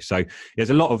get-go. So there's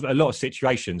a lot of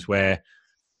situations where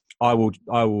I will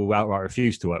outright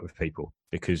refuse to work with people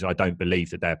because I don't believe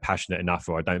that they're passionate enough,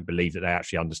 or I don't believe that they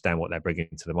actually understand what they're bringing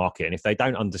to the market. And if they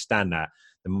don't understand that,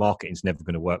 the marketing's never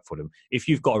going to work for them. If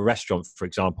you've got a restaurant, for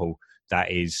example,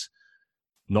 that is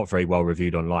not very well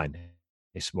reviewed online,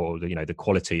 it's more, you know, the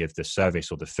quality of the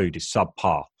service or the food is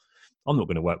subpar, I'm not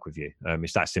going to work with you.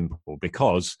 It's that simple,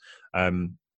 because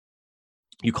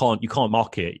you can't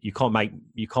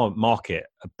market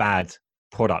a bad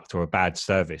product or a bad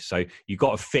service. So you've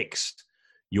got to fix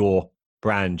your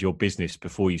brand, your business,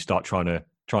 before you start trying to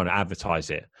advertise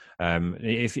it.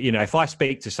 If I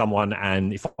speak to someone,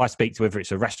 and if I speak to whether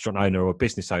it's a restaurant owner or a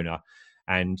business owner,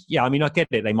 and yeah, I mean, I get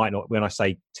it. They might not, when I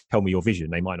say tell me your vision,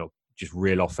 they might not just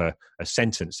reel off a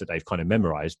sentence that they've kind of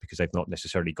memorized because they've not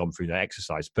necessarily gone through that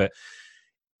exercise. But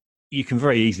you can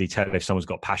very easily tell if someone's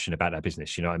got passion about their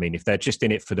business. You know what I mean? If they're just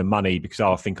in it for the money because,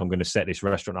 I think I'm going to set this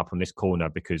restaurant up on this corner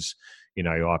because,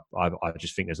 I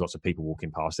just think there's lots of people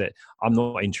walking past it. I'm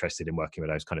not interested in working with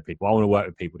those kind of people. I want to work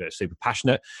with people that are super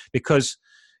passionate because,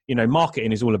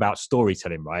 marketing is all about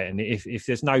storytelling, right? And if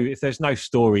there's no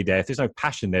story there, if there's no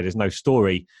passion there, there's no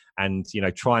story. And,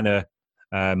 trying to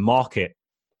market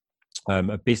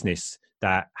a business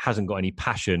that hasn't got any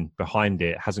passion behind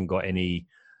it, hasn't got any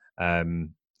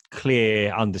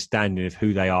clear understanding of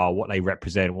who they are, what they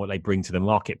represent, what they bring to the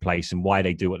marketplace, and why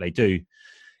they do what they do,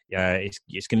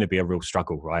 it's going to be a real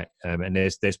struggle, right? And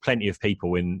there's plenty of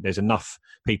people, and there's enough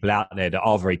people out there that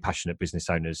are very passionate business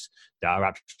owners that are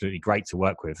absolutely great to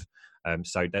work with.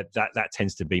 So that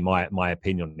tends to be my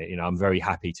opinion on it. I'm very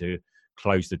happy to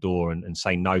close the door and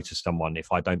say no to someone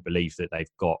if I don't believe that they've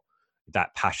got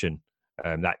that passion,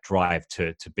 that drive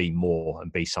to be more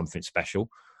and be something special.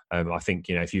 I think,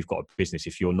 if you've got a business,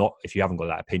 if you haven't got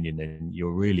that opinion, then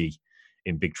you're really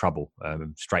in big trouble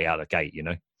straight out of the gate,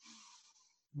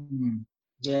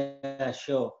 Yeah,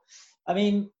 sure. I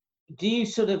mean, do you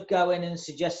sort of go in and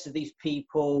suggest to these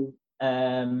people,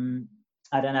 I don't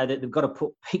know, that they've got to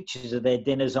put pictures of their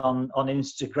dinners on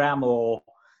Instagram, or,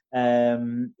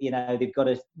 they've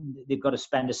got to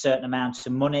spend a certain amount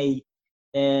of money?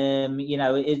 Are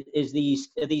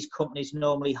these companies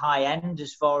normally high end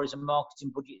as far as a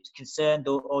marketing budget is concerned,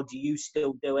 or do you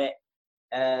still do it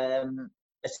at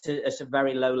a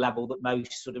very low level that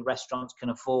most sort of restaurants can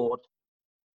afford?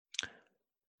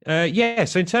 Yeah.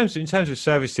 So in terms of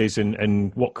services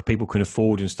and what people can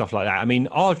afford and stuff like that, I mean,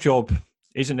 our job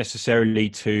isn't necessarily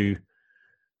to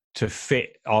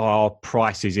fit our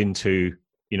prices into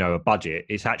a budget.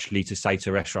 It's actually to say to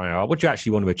a restaurant, what do you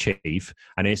actually want to achieve?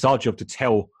 And it's our job to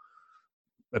tell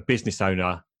a business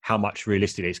owner how much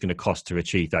realistically it's going to cost to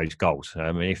achieve those goals.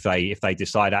 I mean, if they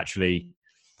decide actually,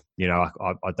 I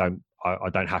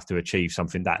don't have to achieve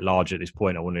something that large at this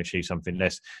point, I want to achieve something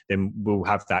less, then we'll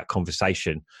have that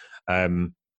conversation.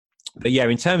 But yeah,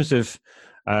 in terms of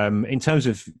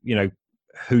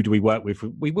who do we work with?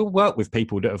 We will work with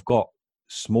people that have got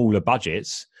smaller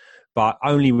budgets, but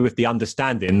only with the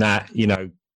understanding that you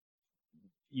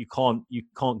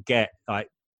can't get like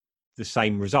the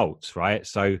same results, right?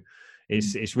 So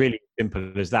it's really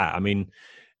simple as that. I mean,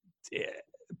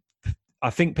 I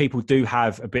think people do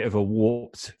have a bit of a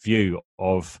warped view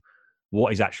of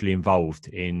what is actually involved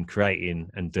in creating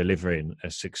and delivering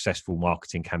a successful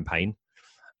marketing campaign,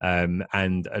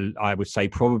 and I would say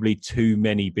probably too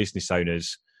many business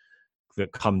owners that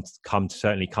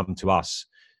certainly come to us.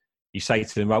 You say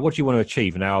to them, right, what do you want to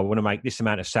achieve? Now, I want to make this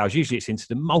amount of sales. Usually it's into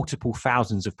the multiple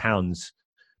thousands of pounds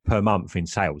per month in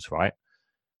sales, right?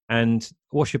 And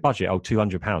what's your budget? Oh,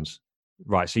 £200.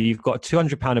 Right. So you've got a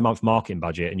 £200 a month marketing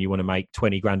budget and you want to make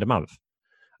 20 grand a month.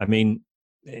 I mean,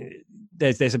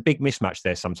 there's a big mismatch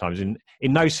there sometimes.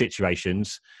 In those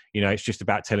situations, it's just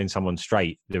about telling someone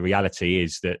straight. The reality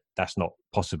is that that's not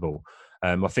possible.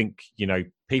 I think,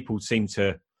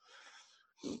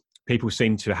 people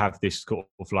seem to have this sort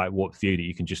of like warped view that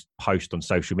you can just post on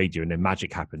social media and then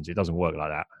magic happens. It doesn't work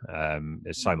like that.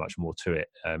 There's so much more to it.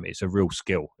 It's a real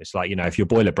skill. It's like, if your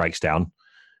boiler breaks down,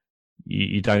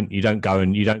 you don't go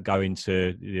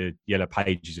into the Yellow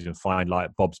Pages and find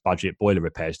like Bob's Budget boiler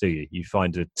repairs, do you? You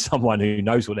find someone who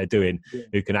knows what they're doing,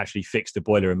 who can actually fix the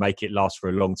boiler and make it last for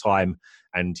a long time,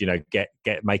 and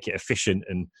make it efficient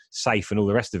and safe and all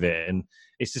the rest of it. And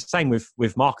it's the same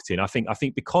with marketing. I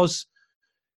think because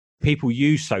people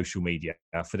use social media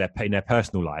in their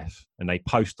personal life and they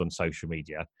post on social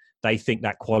media, they think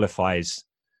that qualifies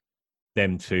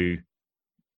them to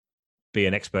be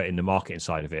an expert in the marketing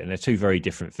side of it. And they're two very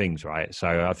different things, right?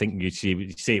 So I think you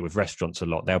see it with restaurants a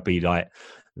lot. They'll be like,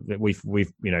 we've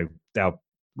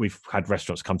had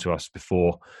restaurants come to us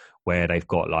before where they've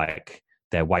got like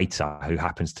their waiter who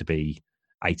happens to be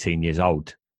 18 years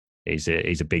old. He's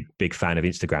a big fan of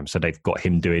Instagram. So they've got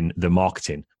him doing the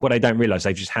marketing. What they don't realize,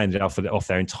 they've just handed off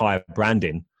their entire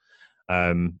branding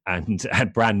and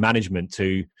brand management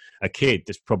to a kid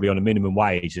that's probably on a minimum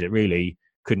wage that really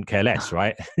couldn't care less,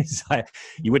 right? It's like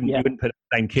you wouldn't put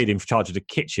the same kid in charge of the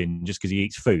kitchen just because he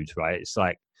eats food, right? It's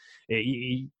like,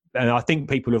 and I think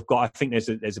there's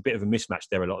a bit of a mismatch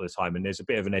there a lot of the time, and there's a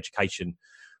bit of an education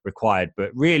required.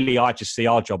 But really, I just see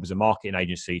our job as a marketing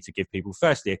agency to give people,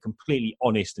 firstly, a completely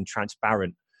honest and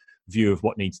transparent view of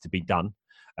what needs to be done.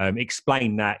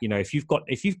 Explain that, if you've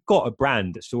got a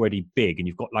brand that's already big and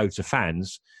you've got loads of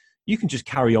fans, you can just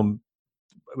carry on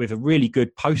with a really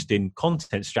good posting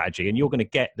content strategy, and you're going to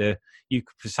get you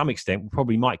to some extent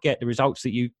probably might get the results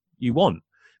that you want.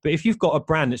 But if you've got a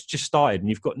brand that's just started and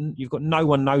you've got no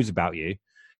one knows about you,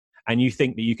 and you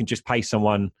think that you can just pay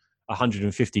someone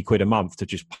 150 quid a month to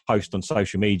just post on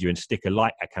social media and stick a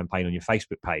like ad campaign on your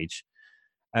Facebook page,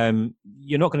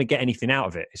 you're not going to get anything out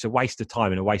of it. It's a waste of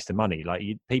time and a waste of money. Like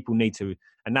people need to,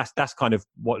 and that's kind of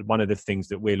what one of the things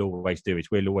that we'll always do is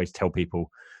we'll always tell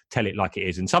people, tell it like it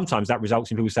is. And sometimes that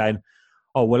results in people saying,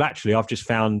 oh, well, actually, I've just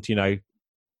found,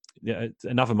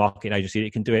 another marketing agency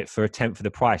that can do it for a tenth of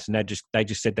the price, and they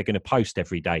just said they're going to post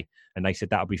every day, and they said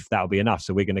that'll be enough,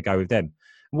 so we're going to go with them.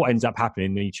 And what ends up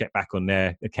happening when you check back on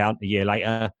their account a year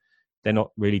later, they're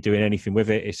not really doing anything with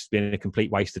it. It's been a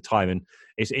complete waste of time, and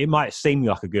it might seem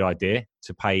like a good idea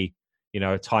to pay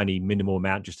a tiny minimal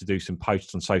amount just to do some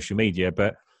posts on social media,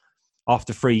 but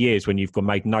after 3 years, when you've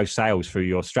made no sales through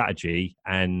your strategy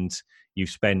and you've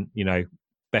spent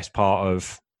best part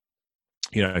of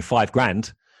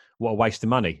 $5,000, what a waste of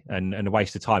money and a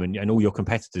waste of time, and all your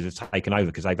competitors have taken over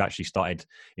because they've actually started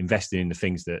investing in the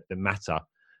things that matter.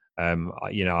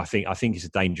 I think it's a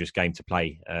dangerous game to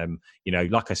play.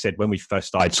 Like I said, when we first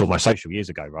started Sort My Social years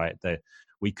ago, right,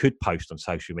 we could post on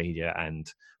social media and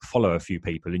follow a few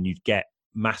people, and you'd get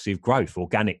massive growth,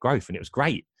 organic growth, and it was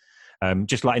great.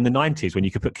 Just like in the 90s when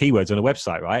you could put keywords on a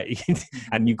website, right,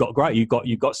 and you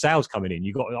got sales coming in,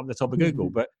 you got on the top of Google,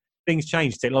 but things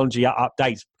change, technology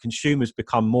updates, consumers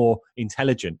become more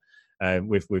intelligent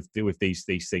with these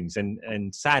things,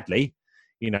 and sadly,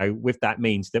 with that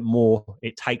means that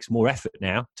it takes more effort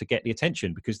now to get the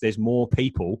attention, because there's more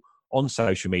people on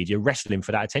social media wrestling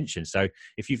for that attention. So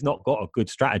if you've not got a good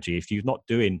strategy, if you're not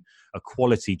doing a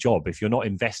quality job, if you're not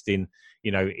investing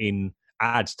in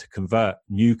ads to convert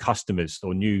new customers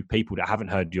or new people that haven't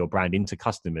heard your brand into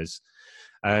customers,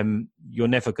 you're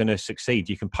never going to succeed.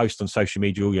 You can post on social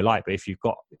media all you like, but if you're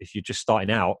just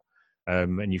starting out,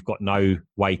 and you've got no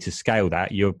way to scale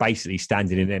that, you're basically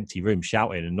standing in an empty room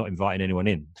shouting and not inviting anyone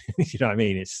in. You know what I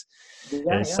mean?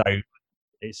 So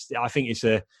I think it's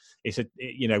a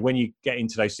when you get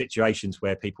into those situations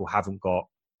where people haven't got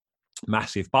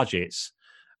massive budgets,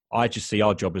 I just see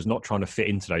our job as not trying to fit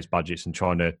into those budgets and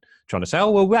trying to say,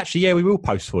 oh, well, actually, yeah, we will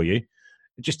post for you.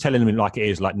 Just telling them like it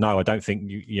is, like, no, I don't think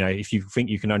if you think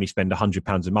you can only spend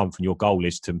 £100 a month and your goal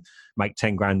is to make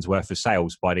 10 grand's worth of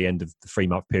sales by the end of the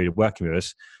 3-month period of working with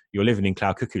us, you're living in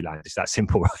cloud cuckoo land. It's that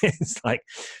simple, right? It's like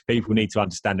people need to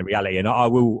understand the reality. And I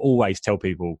will always tell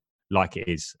people like it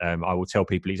is. I will tell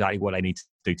people exactly what they need to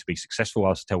do to be successful.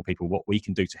 I'll tell people what we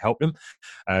can do to help them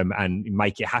and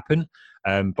make it happen.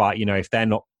 But, if they're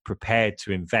not prepared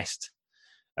to invest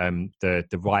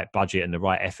the right budget and the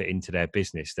right effort into their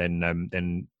business,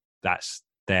 then that's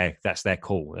their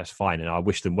call. That's fine, and I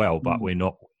wish them well. But we're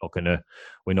not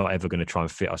ever gonna try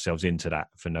and fit ourselves into that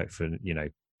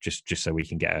just so we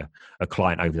can get a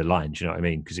client over the line. Do you know what I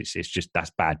mean? Because it's just,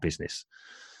 that's bad business.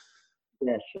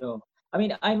 Yeah, sure. I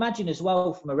mean, I imagine as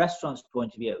well from a restaurant's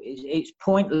point of view, it's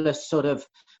pointless sort of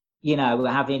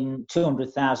having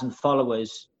 200,000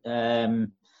 followers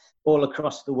all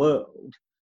across the world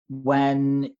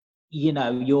when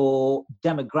your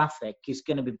demographic is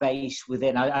going to be based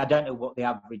within, I don't know what the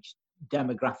average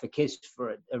demographic is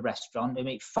for a restaurant. I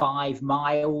mean, 5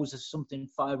 miles or something,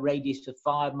 a radius of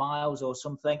 5 miles or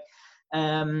something.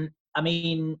 I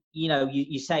mean,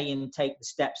 you say and take the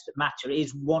steps that matter. It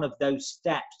is one of those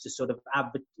steps to sort of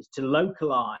to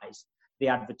localize the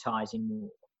advertising more.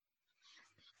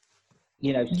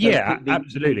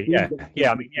 Absolutely.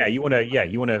 I mean, you want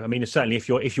to. I mean, certainly, if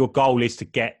your goal is to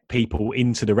get people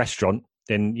into the restaurant,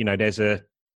 then there's a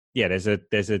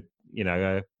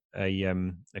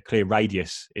clear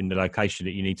radius in the location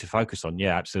that you need to focus on.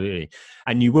 Yeah, absolutely.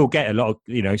 And you will get a lot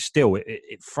of still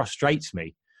it frustrates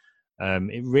me.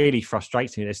 It really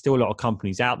frustrates me. There's still a lot of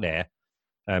companies out there,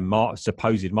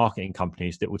 supposed marketing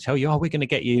companies, that will tell you, oh, we're going to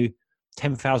get you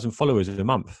 10,000 followers a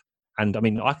month. And I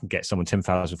mean, I can get someone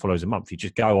 10,000 followers a month. You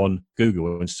just go on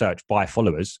Google and search by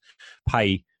followers,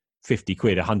 pay 50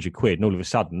 quid, 100 quid, and all of a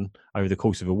sudden, over the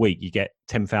course of a week, you get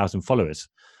 10,000 followers.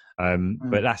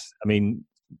 But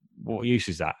what use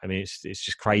is that? I mean, it's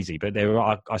just crazy. But there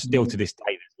are still to this day,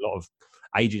 there's a lot of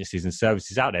agencies and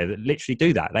services out there that literally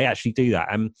do that. They actually do that.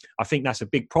 And I think that's a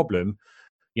big problem,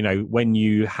 when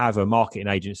you have a marketing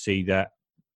agency that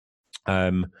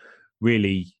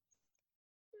really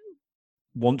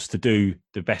wants to do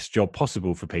the best job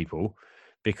possible for people,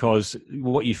 because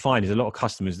what you find is a lot of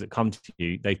customers that come to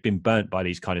you, they've been burnt by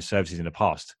these kind of services in the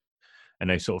past, and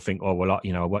they sort of think, oh, well,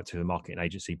 I worked with a marketing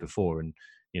agency before, and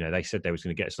they said they was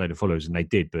going to get us a load of followers, and they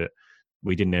did, but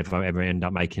we didn't ever end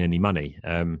up making any money.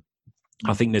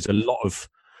 I think there's a lot of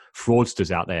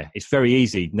fraudsters out there. It's very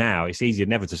easy now. It's easier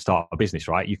never to start a business,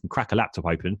 right? You can crack a laptop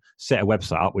open, set a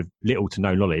website up with little to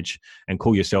no knowledge, and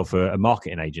call yourself a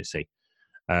marketing agency.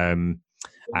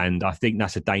 And I think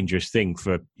that's a dangerous thing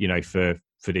for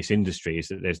this industry, is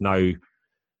that there's no.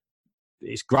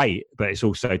 It's great, but it's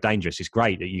also dangerous. It's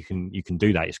great that you can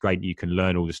do that. It's great that you can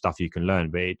learn all the stuff you can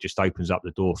learn, but it just opens up the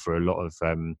door for a lot of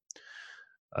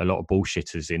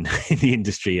bullshitters in the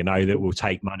industry, that will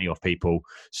take money off people,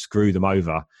 screw them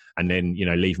over, and then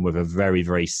leave them with a very,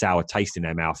 very sour taste in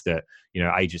their mouth. That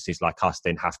agencies like us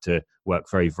then have to work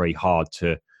very, very hard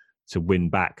to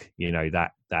win back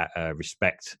that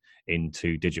respect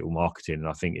into digital marketing. And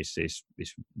I think it's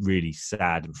really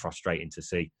sad and frustrating to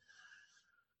see.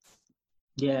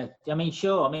 Yeah, I mean,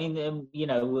 sure. I mean, and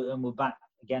we're back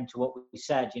again to what we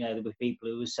said. There were people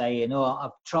who were saying, "Oh,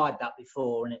 I've tried that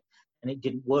before, and it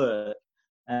didn't work."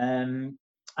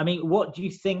 I mean, what do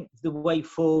you think the way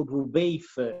forward will be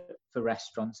for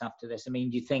restaurants after this? I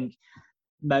mean, do you think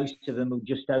most of them will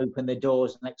just open their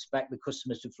doors and expect the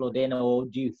customers to flood in, or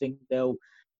do you think they'll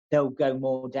go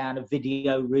more down a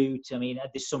video route? I mean,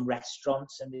 there's some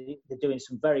restaurants, and they're doing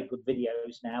some very good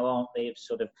videos now, aren't they? Of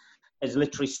sort of, there's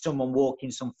literally someone walking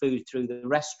some food through the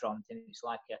restaurant, and it's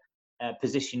like a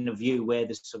position of view where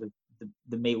there's sort of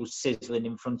the meal's sizzling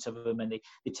in front of them, and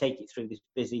they take it through this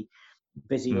busy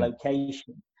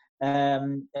location.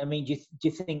 I mean, do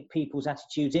you think people's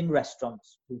attitudes in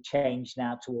restaurants will change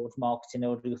now towards marketing,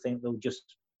 or do you think they'll just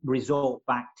resort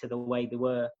back to the way they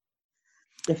were,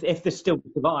 if they still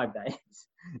survive that?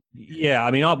 Yeah,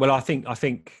 I mean, I think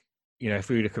if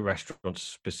we look at restaurants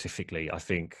specifically, I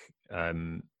think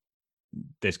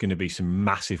there's going to be some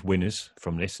massive winners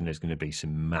from this, and there's going to be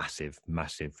some massive,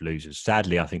 massive losers.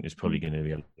 Sadly, I think there's probably going to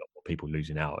be a lot more people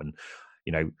losing out. And,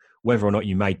 whether or not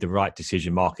you made the right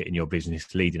decision marketing your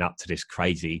business leading up to this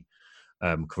crazy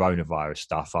coronavirus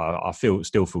stuff, I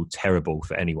still feel terrible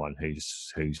for anyone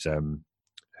who's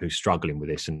struggling with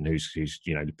this, and who's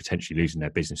potentially losing their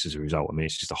business as a result. I mean,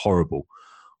 it's just a horrible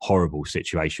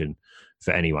situation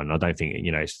for anyone. I don't think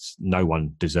no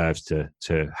one deserves to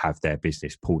have their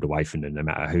business pulled away from them, no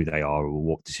matter who they are or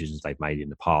what decisions they've made in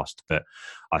the past. But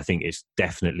I think it's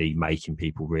definitely making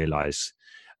people realise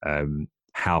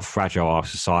how fragile our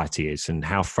society is, and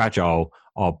how fragile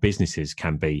our businesses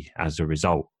can be as a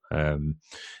result. I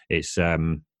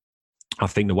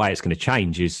think the way it's going to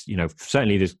change is,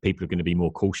 certainly there's people are going to be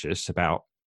more cautious about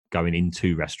going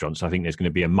into restaurants. I think there's going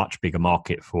to be a much bigger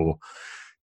market for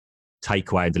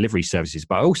takeaway and delivery services.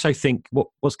 But I also think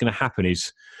what's going to happen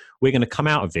is we're going to come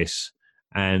out of this,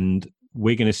 and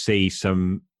we're going to see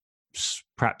some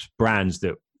perhaps brands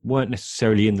that weren't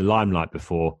necessarily in the limelight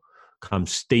before come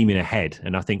steaming ahead.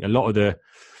 And I think a lot of the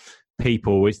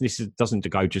people, doesn't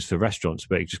go just for restaurants,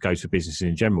 but it just goes for businesses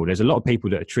in general. There's a lot of people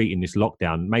that are treating this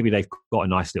lockdown, maybe they've got a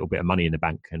nice little bit of money in the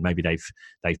bank, and maybe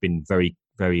they've been very,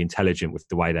 very intelligent with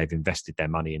the way they've invested their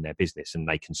money in their business, and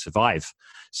they can survive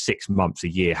 6 months, a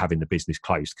year having the business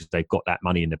closed because they've got that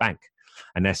money in the bank.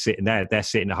 And they're sitting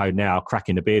at home now,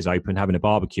 cracking the beers open, having a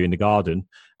barbecue in the garden,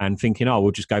 and thinking, oh,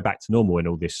 we'll just go back to normal when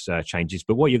all this changes.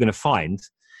 But what you're going to find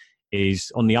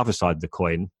is, on the other side of the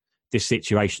coin, this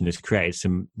situation has created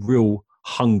some real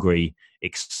hungry,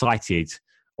 excited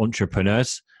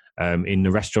entrepreneurs in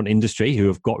the restaurant industry, who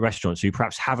have got restaurants, who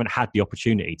perhaps haven't had the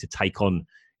opportunity to take on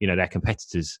their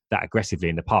competitors that aggressively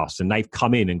in the past. And they've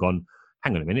come in and gone,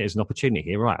 hang on a minute, there's an opportunity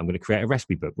here. Right, I'm going to create a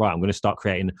recipe book. Right, I'm going to start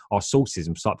creating our sauces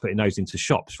and start putting those into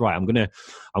shops. Right, I'm going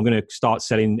to start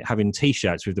having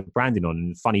T-shirts with the branding on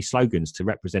and funny slogans to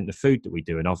represent the food that we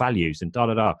do and our values and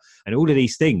and all of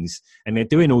these things. And they're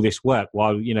doing all this work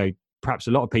while perhaps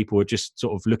a lot of people are just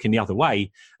sort of looking the other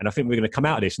way. And I think we're going to come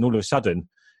out of this, and all of a sudden,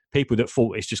 people that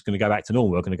thought it's just going to go back to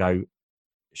normal are going to go,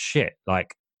 shit,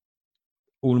 like,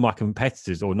 all of my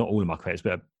competitors, or not all of my competitors,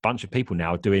 but a bunch of people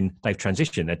now they've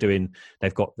transitioned.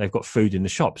 They've got food in the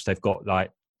shops. They've got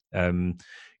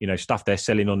stuff they're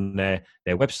selling on their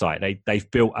website. They've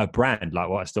built a brand, like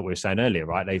what we were saying earlier,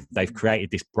 right? They've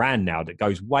created this brand now that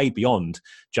goes way beyond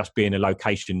just being a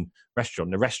location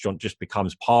restaurant. The restaurant just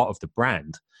becomes part of the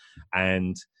brand.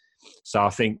 And so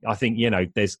I think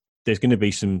there's going to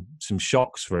be some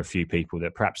shocks for a few people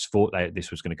that perhaps thought that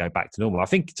this was going to go back to normal. I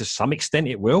think to some extent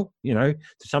it will, to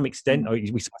some extent,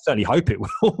 we certainly hope it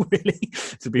will, really,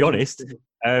 to be honest.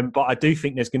 But I do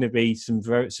think there's going to be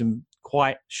some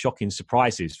quite shocking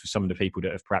surprises for some of the people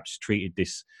that have perhaps treated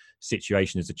this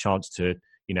situation as a chance to,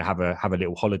 have a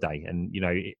little holiday. And,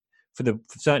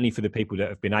 certainly for the people that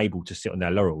have been able to sit on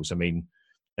their laurels, I mean,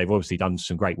 they've obviously done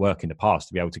some great work in the past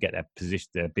to be able to get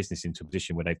their business into a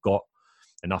position where they've got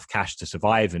enough cash to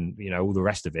survive and all the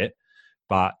rest of it.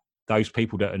 But those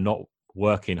people that are not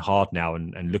working hard now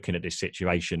and looking at this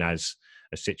situation as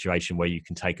a situation where you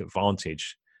can take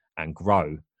advantage and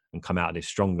grow and come out of this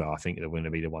stronger, I think they're going to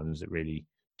be the ones that really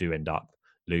do end up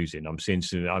losing. I'm seeing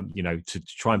some, to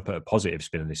try and put a positive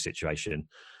spin on this situation.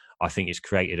 I think it's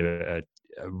created a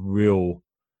real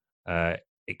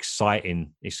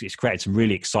exciting. It's created some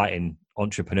really exciting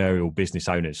entrepreneurial business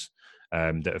owners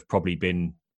that have probably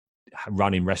been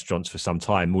running restaurants for some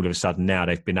time. All of a sudden now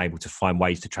they've been able to find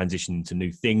ways to transition into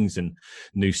new things and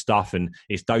new stuff, and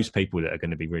it's those people that are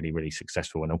going to be really, really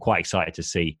successful. And I'm quite excited to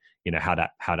see how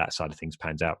that side of things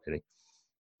pans out, really.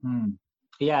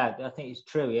 Yeah, I think it's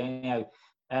true.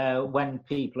 When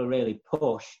people are really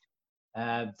pushed,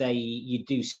 you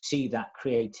do see that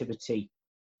creativity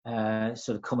sort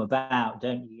of come about,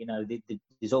 don't you?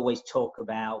 There's always talk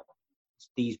about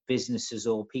these businesses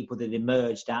or people that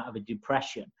emerged out of a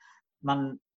depression.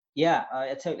 Man, yeah,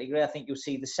 I totally agree. I think you'll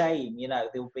see the same.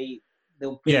 There'll be.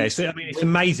 Yeah, it's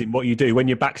amazing what you do when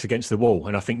your back's against the wall.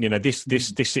 And I think this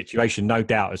situation, no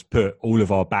doubt, has put all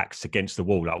of our backs against the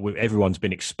wall. Like everyone's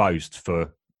been exposed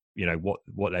for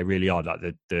what they really are. Like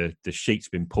the sheet's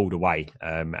been pulled away,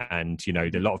 and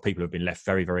a lot of people have been left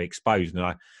very, very exposed.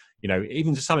 And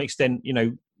even to some extent,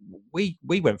 we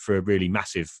went through a really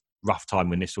massive rough time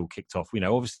when this all kicked off.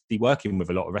 Obviously working with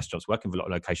a lot of restaurants, working with a lot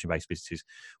of location-based businesses,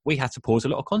 we had to pause a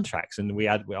lot of contracts, and we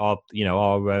had our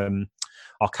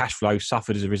cash flow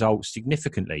suffered as a result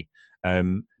significantly.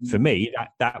 For me,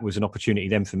 that was an opportunity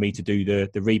then for me to do the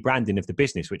rebranding of the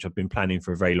business, which I've been planning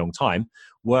for a very long time,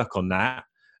 work on that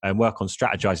and work on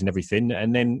strategizing everything,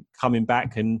 and then coming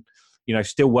back and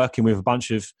still working with a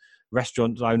bunch of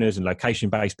restaurant owners and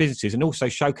location-based businesses, and also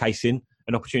showcasing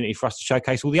an opportunity for us to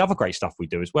showcase all the other great stuff we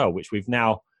do as well, which we've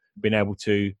now been able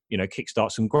to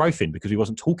kickstart some growth in, because we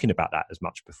wasn't talking about that as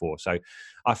much before. So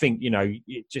I think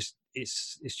it's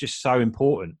just so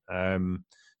important,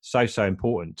 so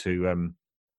important to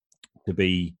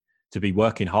be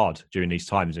working hard during these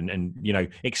times, and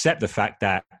accept the fact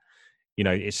that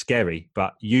it's scary,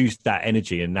 but use that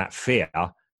energy and that fear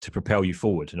to propel you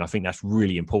forward. And I think that's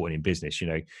really important in business.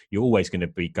 You're always going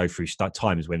to go through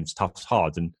times when stuff's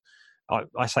hard, and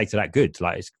I say to that, good.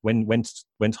 Like, it's when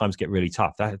times get really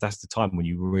tough, that's the time when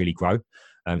you really grow.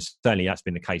 Certainly, that's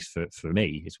been the case for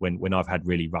me. It's when I've had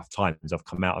really rough times,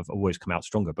 I've always come out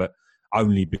stronger, but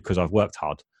only because I've worked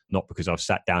hard, not because I've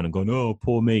sat down and gone, oh,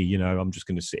 poor me. I'm just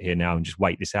going to sit here now and just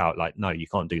wait this out. Like, no, you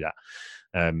can't do that.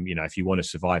 If you want to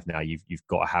survive now, you've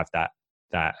got to have that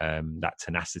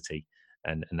tenacity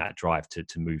and that drive to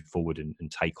move forward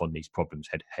and take on these problems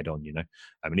head on.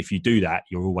 And if you do that,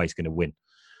 you're always going to win.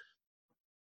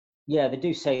 Yeah, they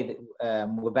do say that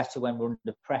we're better when we're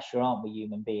under pressure, aren't we,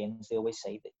 human beings? They always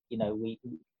say that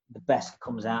the best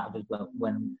comes out of us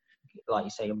when, like you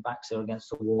say, our backs are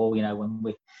against the wall.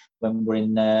 When we're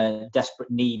in desperate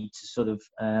need to sort of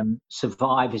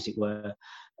survive, as it were.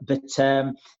 But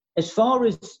as far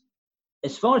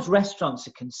as restaurants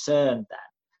are concerned, then,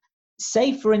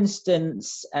 say for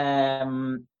instance,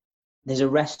 there's a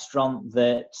restaurant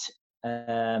that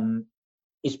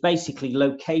is basically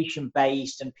location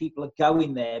based, and people are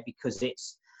going there because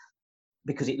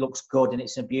it looks good and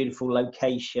it's a beautiful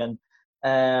location.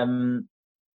 Do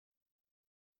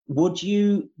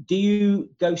you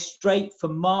go straight for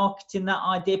marketing that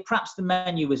idea? Perhaps the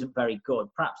menu isn't very good.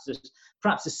 Perhaps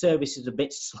the service is a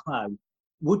bit slow.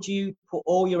 Would you put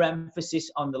all your emphasis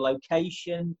on the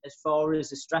location as far as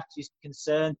the strategy is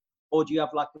concerned, or do you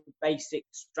have like a basic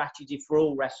strategy for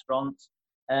all restaurants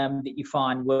that you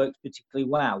find works particularly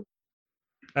well?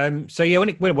 So yeah,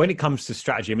 when it comes to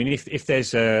strategy, I mean, if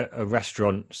there's a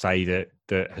restaurant, say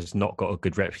that has not got a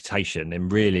good reputation, then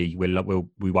really we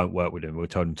won't work with them. We'll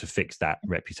tell them to fix that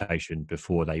reputation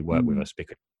before they work with us,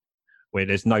 because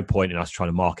there's no point in us trying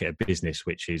to market a business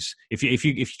which is, if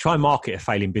you try and market a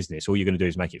failing business, all you're going to do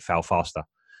is make it fail faster.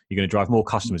 You're going to drive more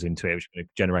customers into it, which is going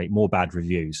to generate more bad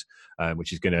reviews,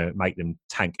 which is going to make them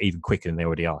tank even quicker than they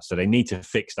already are. So they need to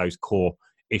fix those core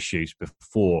issues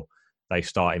before they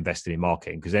start investing in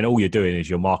marketing, because then all you're doing is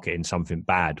you're marketing something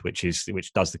bad, which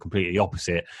does the completely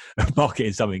opposite of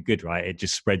marketing something good, right? It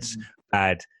just spreads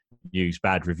bad news,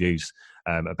 bad reviews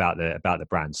about the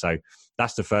brand. So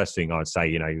that's the first thing I'd say.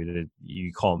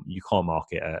 You can't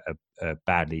market a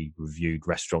badly reviewed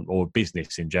restaurant or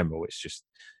business in general. It's just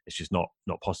not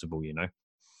possible.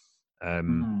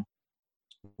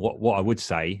 What I would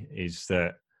say is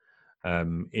that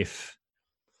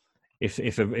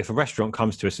if a restaurant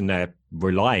comes to us and they're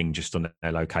relying just on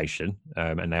their location,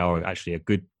 and they are actually a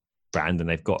good brand and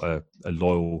they've got a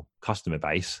loyal customer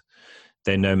base,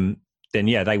 then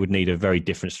yeah, they would need a very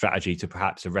different strategy to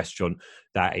perhaps a restaurant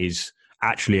that is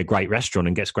actually a great restaurant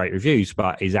and gets great reviews,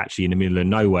 but is actually in the middle of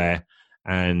nowhere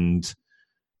and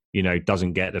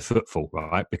doesn't get the footfall,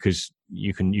 right? Because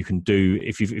you can do,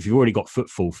 if you've already got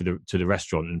footfall to the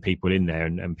restaurant and people in there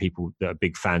and people that are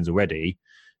big fans already,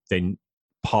 then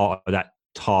part of that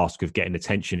task of getting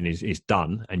attention is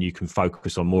done, and you can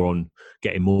focus on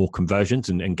getting more conversions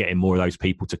and getting more of those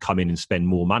people to come in and spend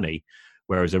more money.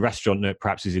 Whereas a restaurant that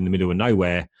perhaps is in the middle of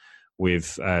nowhere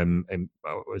with, I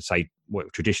would say,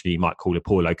 what traditionally you might call a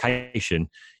poor location,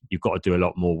 you've got to do a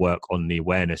lot more work on the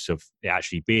awareness of it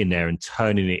actually being there and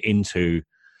turning it into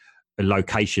a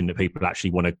location that people actually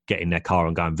want to get in their car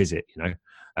and go and visit,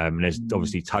 and there's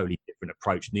obviously totally different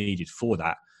approach needed for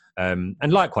that. And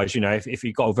likewise, if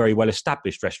you've got a very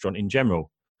well-established restaurant in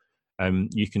general,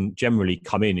 you can generally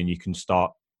come in and you can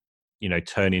start,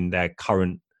 turning their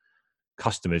current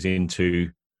customers into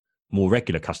more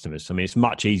regular customers. I mean, it's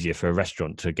much easier for a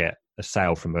restaurant to get a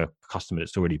sale from a customer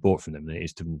that's already bought from them than it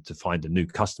is to find a new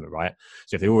customer, right?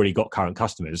 So if they've already got current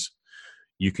customers,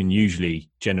 you can usually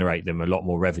generate them a lot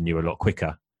more revenue a lot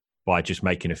quicker by just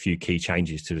making a few key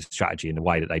changes to the strategy and the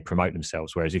way that they promote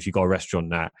themselves. Whereas if you've got a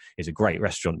restaurant that is a great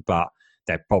restaurant, but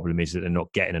their problem is that they're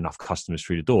not getting enough customers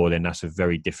through the door, then that's a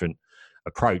very different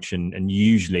approach and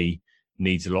usually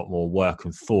needs a lot more work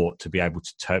and thought to be able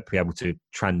to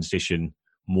transition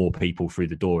more people through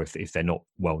the door if they're not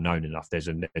well known enough. There's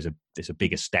a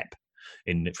bigger step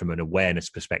from an awareness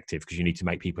perspective, because you need to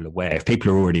make people aware. If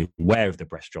people are already aware of the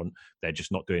restaurant, they're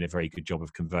just not doing a very good job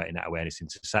of converting that awareness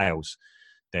into sales.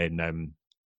 Then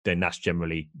that's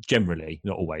generally,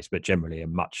 not always, but generally a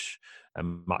much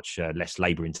less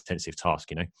labour intensive task.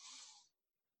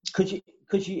 Could you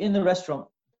in the restaurant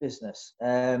business?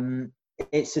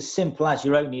 It's as simple as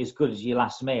you're only as good as your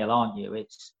last meal, aren't you?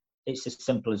 It's as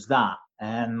simple as that.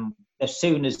 As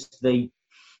soon as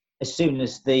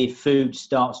the food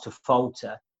starts to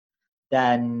falter,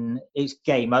 then it's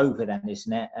game over. Then,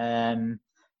 isn't it?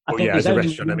 I think as a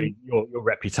restaurant, I mean, your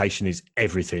reputation is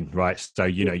everything, right? So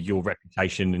your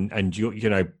reputation and your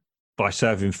by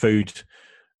serving food.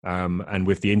 And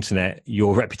with the internet,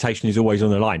 your reputation is always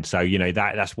on the line. So,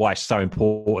 that's why it's so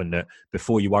important that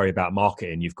before you worry about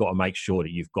marketing, you've got to make sure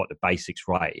that you've got the basics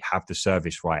right, have the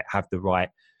service right, have the right,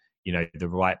 the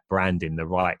right branding, the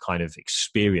right kind of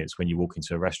experience when you walk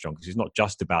into a restaurant. Because it's not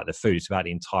just about the food, it's about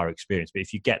the entire experience. But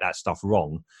if you get that stuff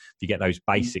wrong, if you get those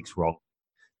basics wrong,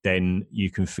 then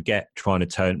you can forget trying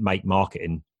to make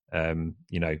marketing,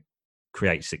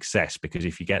 create success, because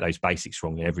if you get those basics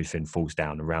wrong, everything falls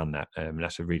down around that.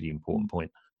 That's a really important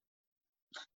point.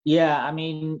 Yeah, I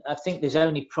mean, I think there's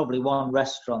only probably one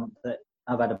restaurant that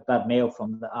I've had a bad meal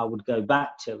from that I would go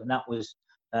back to, and that was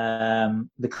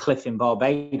the Cliff in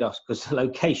Barbados, because the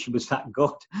location was that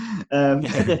good.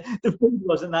 The food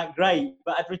wasn't that great,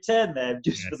 but I'd return there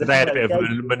just for the. They had a bit of a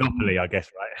monopoly, I guess,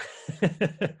 right?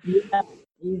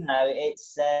 Yeah,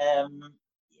 it's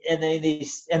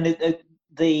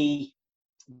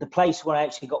the place where I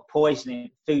actually got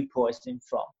food poisoning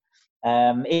from.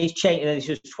 It's changed. This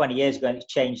was 20 years ago, and it's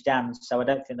changed hands, so I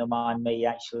don't think they'll mind me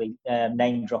actually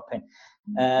name dropping.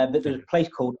 But there's a place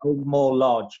called Oldmore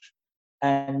Lodge,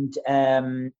 and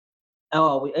it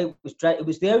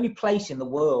was the only place in the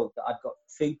world that I'd got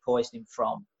food poisoning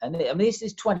from. And this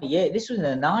is 20 years. This was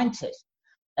in the 90s,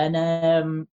 and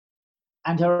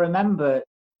I remember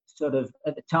sort of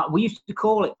at the time we used to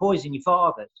call it poison your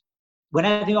fathers. When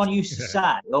everyone used to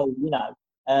say,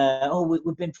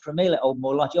 we've been for a meal at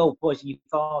Oldmore Lodge, poison your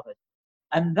fathers.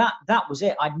 And that was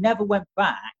it. I never went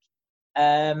back.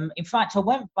 In fact, I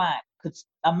went back because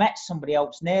I met somebody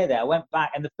else near there. I went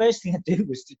back, and the first thing I did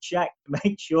was to check to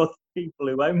make sure the people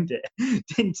who owned it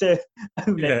didn't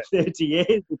own it 30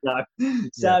 years ago.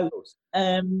 So,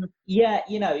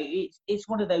 it's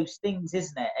one of those things,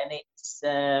 isn't it?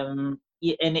 And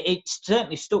and it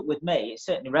certainly stuck with me. It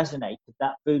certainly resonated,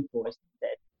 that food poisoning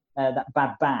did, that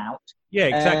bad bout. Yeah,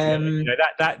 exactly.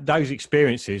 Those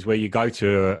experiences where you go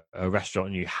to a restaurant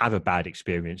and you have a bad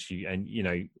experience,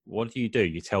 what do?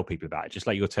 You tell people about it. Just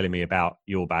like you're telling me about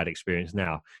your bad experience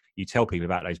now, you tell people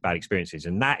about those bad experiences,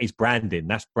 and that is branding.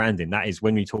 That's branding. That is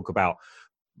when we talk about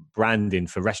branding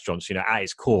for restaurants. At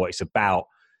its core, it's about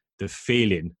the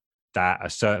feeling that a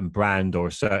certain brand or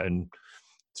a certain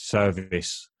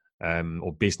service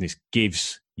or business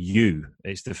gives you.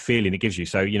 It's the feeling it gives you.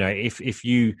 So if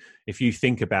you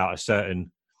think about a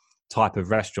certain type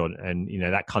of restaurant and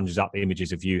that conjures up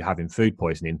images of you having food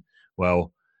poisoning,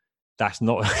 well, that's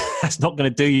not going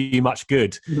to do you much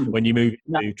good when you move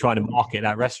to trying to market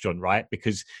that restaurant, right?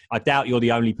 Because I doubt you're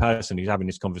the only person who's having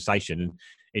this conversation, and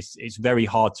it's very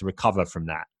hard to recover from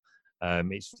that.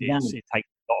 It takes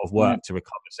a lot of work to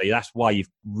recover. So that's why you've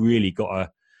really got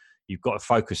to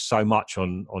focus so much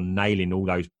on nailing all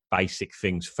those basic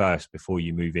things first before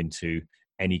you move into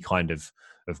any kind of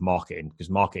marketing, because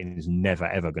marketing is never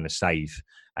ever going to save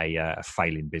a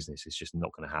failing business. It's just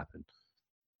not going to happen.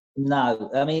 No,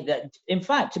 I mean, in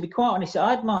fact, to be quite honest,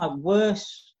 I had my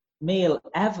worst meal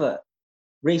ever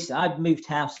recently. I moved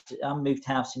house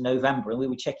in November, and we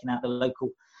were checking out the local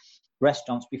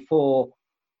restaurants before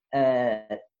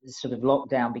sort of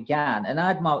lockdown began, and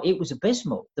it was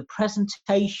abysmal. The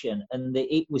presentation and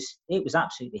it was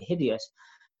absolutely hideous.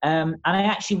 And I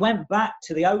actually went back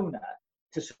to the owner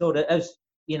to sort of, as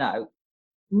you know,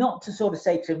 not to sort of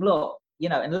say to him, look, you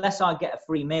know, unless I get a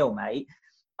free meal, mate,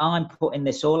 I'm putting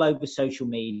this all over social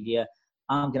media.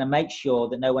 I'm going to make sure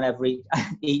that no one ever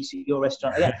eats at your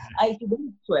restaurant again. I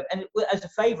went to him, and as a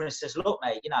favour, and says, look,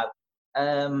 mate, you know,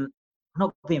 I'm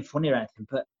not being funny or anything,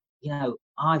 but, you know,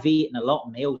 I've eaten a lot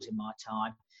of meals in my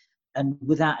time, and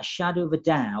without a shadow of a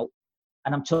doubt,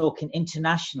 and I'm talking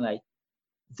internationally,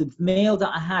 the meal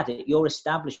that I had at your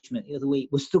establishment the other week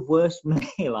was the worst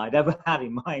meal I'd ever had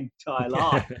in my entire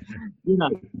life. You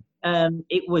know,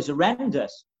 it was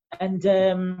horrendous. And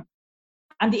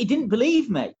he didn't believe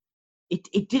me.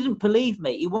 It didn't believe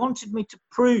me. He wanted me to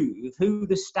prove who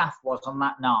the staff was on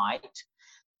that night.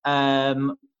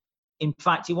 In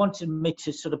fact, he wanted me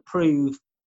to sort of prove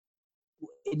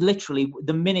literally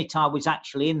the minute I was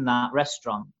actually in that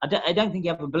restaurant. I don't think he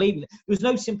ever believed it. There was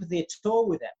no sympathy at all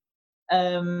with it.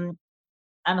 And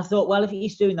I thought, well, if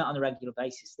he's doing that on a regular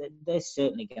basis, they're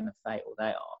certainly going to fail.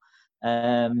 They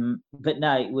are. But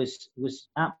no, it was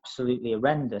absolutely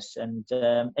horrendous. And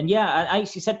yeah, I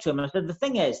actually said to him, I said, the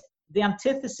thing is, the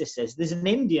antithesis is there's an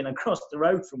Indian across the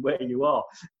road from where you are,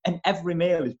 and every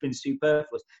meal has been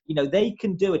superfluous. You know, they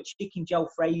can do a chicken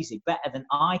jalfrezi better than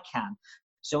I can.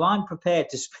 So I'm prepared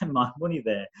to spend my money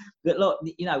there. But look,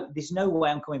 you know, there's no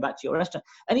way I'm coming back to your restaurant.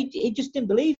 And he just didn't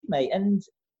believe me. And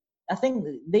I think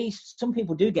some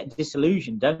people do get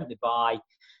disillusioned, don't they,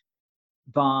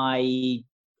 by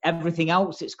everything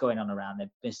else that's going on around their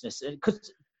business.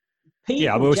 Because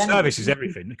service is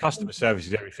everything. The customer service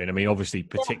is everything. I mean, obviously,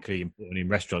 particularly important in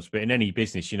restaurants, but in any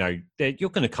business, you know, you're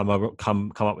going to come up.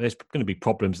 There's going to be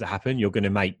problems that happen. You're going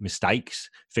to make mistakes.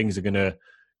 Things are going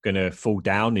to fall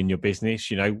down in your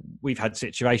business. You know, we've had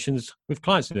situations with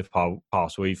clients in the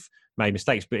past where we've made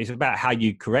mistakes, but it's about how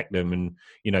you correct them, and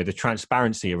you know, the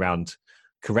transparency around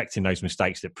correcting those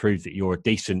mistakes that prove that you're a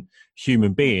decent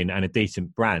human being and a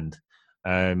decent brand.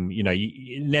 You know,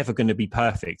 you're never going to be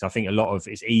perfect. I think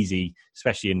it's easy,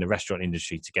 especially in the restaurant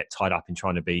industry, to get tied up in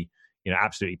trying to be, you know,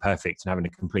 absolutely perfect and having a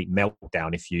complete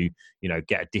meltdown if you know,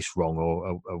 get a dish wrong,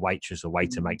 or a waitress or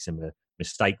waiter makes a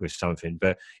mistake with something.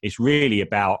 But it's really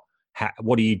about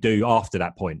what do you do after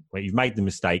that point where you've made the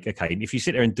mistake. Okay, if you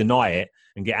sit there and deny it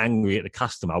and get angry at the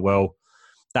customer, well,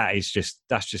 that's just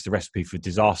a recipe for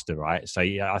disaster, right? So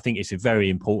yeah, I think it's very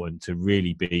important to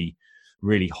really be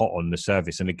really hot on the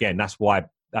service. And again, that's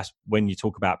when you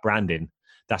talk about branding,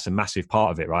 that's a massive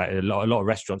part of it, right? A lot of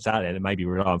restaurants out there that maybe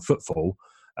rely on footfall,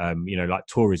 you know, like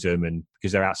tourism, and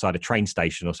because they're outside a train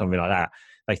station or something like that,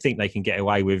 they think they can get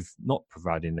away with not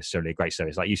providing necessarily a great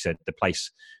service. Like you said, the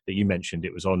place that you mentioned,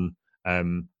 it was on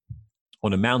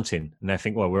a mountain, and they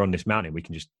think, well, we're on this mountain, we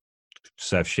can just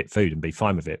serve shit food and be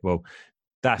fine with it. Well,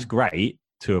 that's great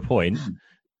to a point,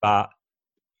 but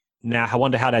now I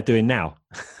wonder how they're doing now.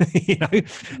 You know,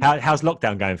 how's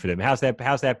lockdown going for them? How's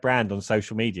their brand on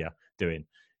social media doing?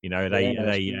 You know, are they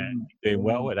doing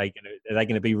well? Are they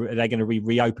going to be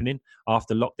reopening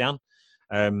after lockdown?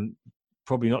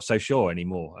 Probably not so sure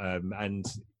anymore. And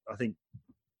I think,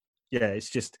 yeah,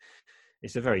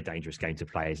 it's a very dangerous game to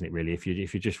play, isn't it? Really, if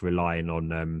you're just relying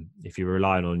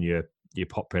on your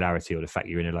popularity, or the fact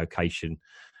you're in a location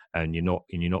and you're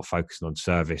not focusing on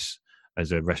service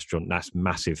as a restaurant, that's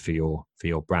massive for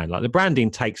your brand. Like the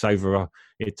branding takes over.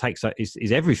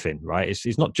 Is everything, right?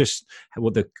 It's not just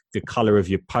what the color of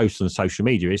your posts on social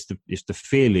media. It's the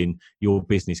feeling your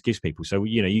business gives people. So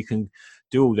you know, you can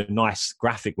do all the nice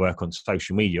graphic work on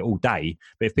social media all day,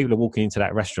 but if people are walking into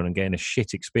that restaurant and getting a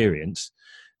shit experience,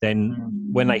 then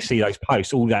when they see those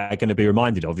posts, all they're going to be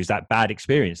reminded of is that bad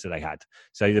experience that they had.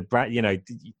 So the brand, you know,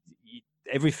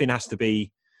 everything has to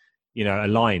be, you know,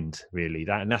 aligned really.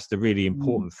 And that's the really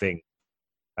important thing.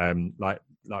 Like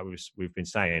we've been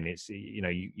saying, it's, you know,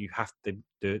 you have to,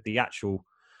 the actual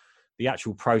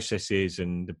processes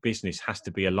and the business has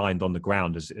to be aligned on the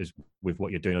ground as with what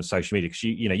you're doing on social media. Because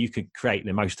you know, you could create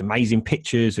the most amazing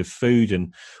pictures of food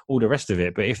and all the rest of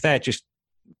it, but if they're just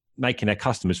making their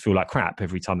customers feel like crap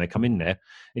every time they come in there,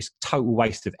 it's total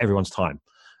waste of everyone's time,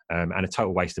 and a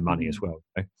total waste of money as well.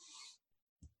 Okay?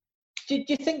 Do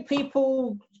you think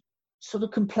people sort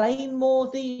of complain more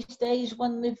these days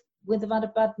when they've had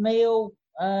a bad meal?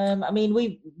 I mean,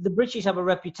 the British have a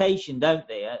reputation, don't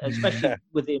they? Especially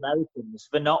with the Americans,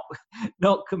 for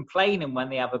not complaining when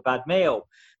they have a bad meal.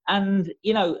 And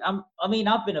I mean,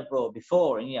 I've been abroad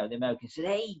before, and the Americans said,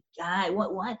 "Hey, guy,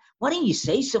 why didn't you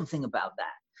say something about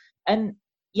that?" And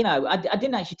I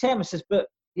didn't actually tell him. I says, but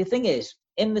the thing is,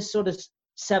 in the sort of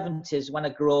 70s when I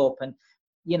grew up, and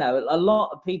a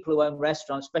lot of people who own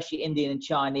restaurants, especially Indian and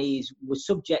Chinese, were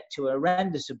subject to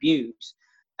horrendous abuse.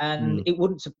 And it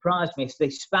wouldn't surprise me if they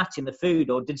spat in the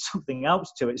food or did something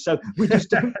else to it. So we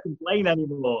just don't complain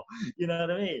anymore. You know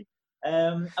what I mean?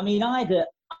 I mean, I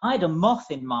had a moth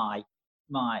in my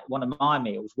one of my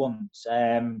meals once,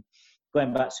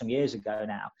 going back some years ago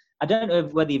now. I don't know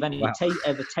whether you've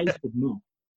ever tasted moth,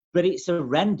 but it's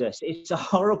horrendous. It's a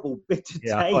horrible bitter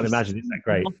taste. I can't imagine it's that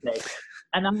great.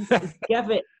 And I gave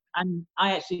it, and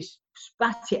I actually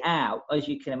spat it out, as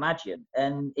you can imagine.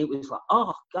 And it was like,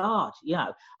 oh God,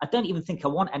 I don't even think I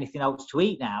want anything else to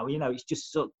eat now. It's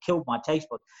just sort of killed my taste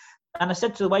buds. And I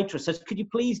said to the waitress, I said, could you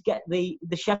please get the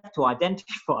chef to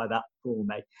identify that for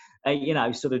me?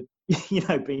 Sort of,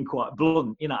 being quite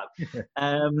blunt,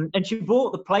 and she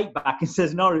brought the plate back and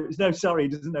says, no, sorry, he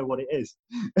doesn't know what it is.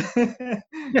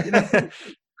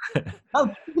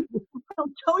 I'll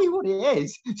tell you what it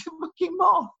is. It's a fucking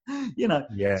moth,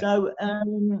 Yeah. So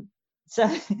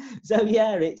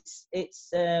yeah, it's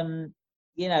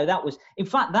that was, in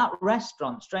fact, that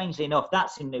restaurant, strangely enough,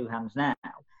 that's in New Hands now,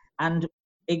 and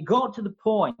it got to the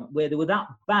point where they were that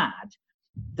bad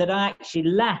that I actually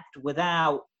left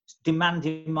without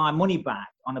demanding my money back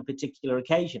on a particular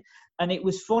occasion. And it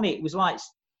was funny. It was like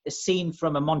a scene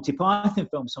from a Monty Python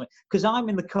film, something, because I'm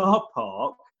in the car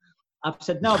park. I've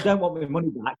said, no, I don't want my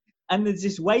money back. And there's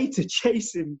this waiter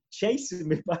chasing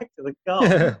me back to the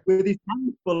car with his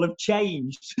hand full of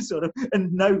change, sort of,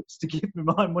 and notes to give me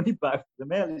my money back for the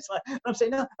meal. It's like, I'm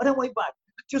saying, no, I don't want it back.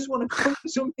 I just want to cook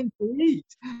something to eat.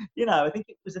 I think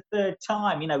it was the third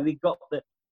time. We got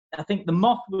I think the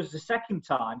moth was the second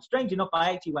time. Strange enough,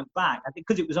 I actually went back. I think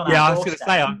because it was on our I was going to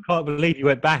say, I can't believe you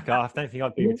went back. I don't think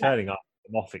I'd be returning after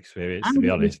the moth experience, to be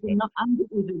honest. And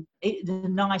it was a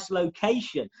nice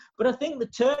location. But I think the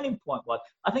turning point was,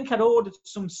 I think I'd ordered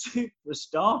some soup for a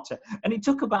starter, and it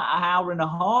took about an hour and a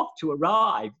half to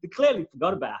arrive. They clearly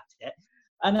forgot about it.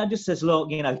 And I just says, look,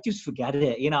 just forget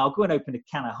it. I'll go and open a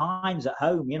can of Heinz at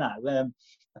home,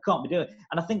 I can't be doing it.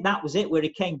 And I think that was it, where he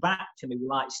came back to me with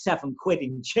like £7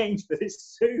 in change for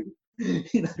this soup,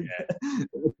 that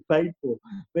was paid for.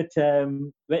 But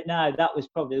no, that was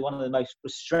probably one of the most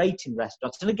frustrating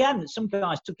restaurants. And again, some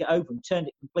guys took it over and turned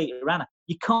it completely around.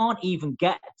 You can't even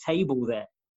get a table there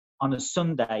on a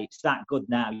Sunday. It's that good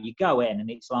now. You go in and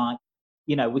it's like,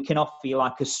 we can offer you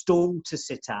like a stool to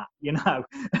sit at,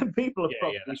 and people are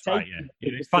probably taking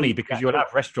it. It's funny because you'll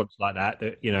have restaurants like that,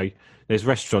 there's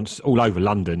restaurants all over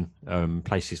London,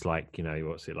 places like,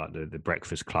 what's it like, the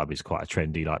Breakfast Club is quite a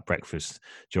trendy, like, breakfast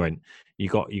joint. You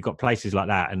got places like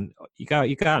that, and you go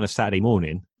on a Saturday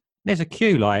morning, there's a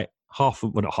queue like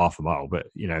not half a mile, but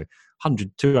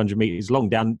 100, 200 meters long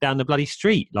down the bloody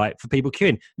street, like, for people queuing,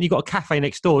 and you've got a cafe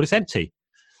next door that's empty.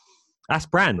 That's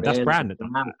brand. Really? That's brand.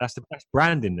 That's the best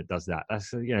branding that does that.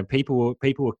 That's people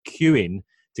are queuing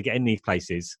to get in these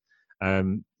places,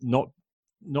 not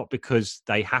because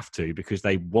they have to, because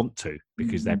they want to,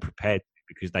 because they're prepared,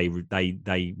 because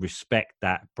they respect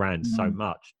that brand so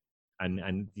much, and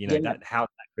that how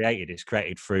that created. It's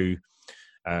created through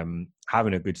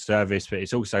having a good service, but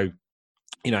it's also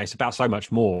it's about so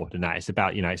much more than that. It's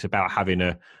about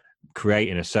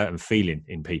creating a certain feeling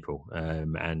in people,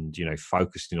 and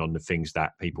focusing on the things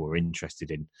that people are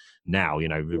interested in now.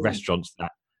 The restaurants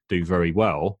that do very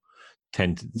well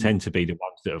tend to be the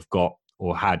ones that have got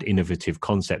or had innovative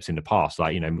concepts in the past.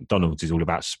 Like, McDonald's is all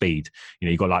about speed.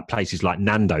 You've got like places like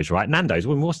Nando's, right? Nando's,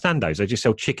 what's Nando's? They just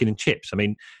sell chicken and chips. I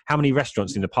mean, how many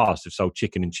restaurants in the past have sold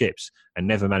chicken and chips and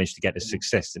never managed to get the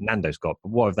success that Nando's got? But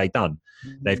what have they done?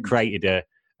 They've created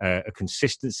a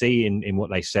consistency in what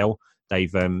they sell.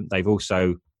 They've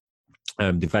also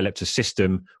developed a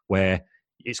system where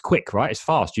it's quick, right? It's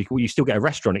fast. You still get a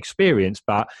restaurant experience,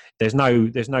 but there's no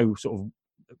sort of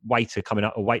waiter coming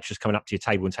up or waitress coming up to your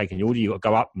table and taking your order. You've got to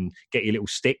go up and get your little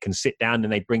stick and sit down,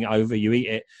 and they bring it over, you eat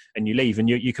it, and you leave, and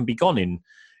you can be gone in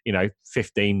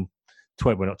 15,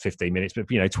 20, well, not 15 minutes, but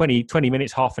 20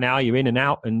 minutes, half an hour. You're in and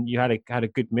out, and you had a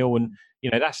good meal, and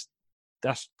that's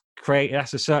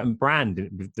a certain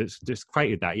brand that's just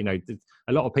created that.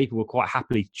 A lot of people will quite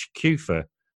happily queue for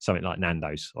something like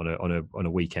Nando's on a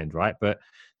weekend, right? But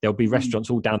there'll be restaurants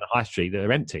all down the high street that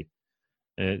are empty.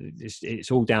 It's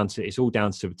all down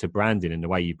to branding and the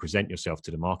way you present yourself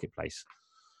to the marketplace.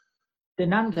 The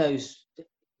Nando's,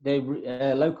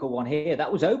 the local one here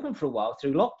that was open for a while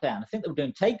through lockdown. I think they were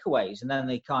doing takeaways, and then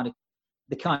they kind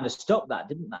of stopped that,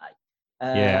 didn't they?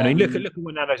 Yeah, and I mean, look at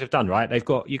what Nando's have done, right? They've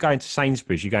got, you go into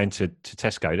Sainsbury's, you go into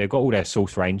Tesco, they've got all their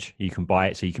sauce range. You can buy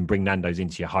it, so you can bring Nando's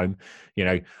into your home. You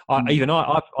know,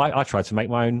 I tried to make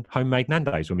my own homemade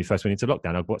Nando's when we first went into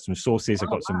lockdown. I've got some sauces,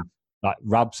 I've got some like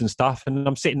rubs and stuff, and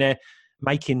I'm sitting there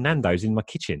making Nando's in my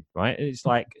kitchen, right? It's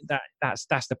like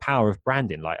that's the power of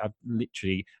branding. Like I've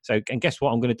literally, and guess what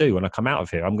I'm going to do when I come out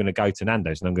of here? I'm going to go to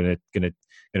Nando's and I'm going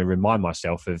to remind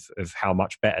myself of how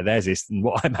much better theirs is than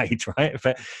what I made, right?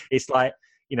 But it's like,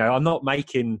 you know, I'm not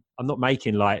making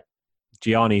like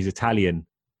Gianni's Italian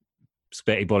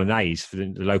spaghetti bolognese for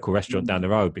the local restaurant down the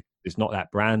road, because there's not that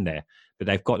brand there. But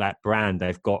they've got that brand.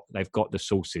 They've got the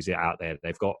sauces out there.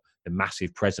 They've got the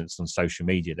massive presence on social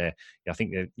media. I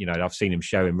think that, you know, I've seen them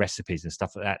showing recipes and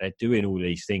stuff like that. They're doing all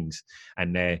these things,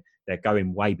 and they're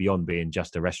going way beyond being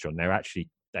just a restaurant.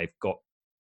 They've got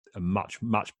a much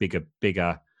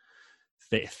bigger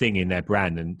thing in their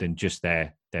brand than just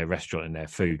their restaurant and their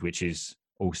food, which is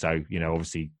also, you know,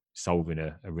 obviously solving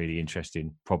a really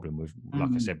interesting problem with, like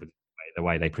I said, with the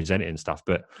way they present it and stuff.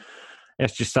 But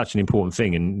it's just such an important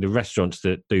thing. And the restaurants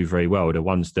that do very well are the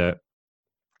ones that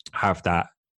have that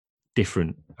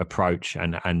different approach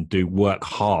and do work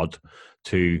hard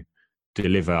to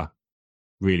deliver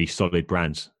really solid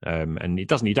brands. And you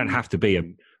don't have to be a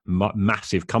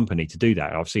massive company to do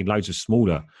that. I've seen loads of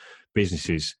smaller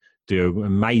businesses do an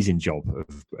amazing job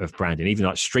of branding, even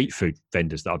like street food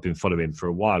vendors that I've been following for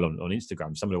a while on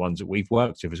Instagram. Some of the ones that we've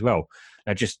worked with as well,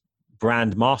 they're just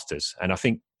brand masters. And I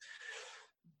think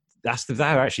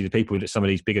they're actually the people that some of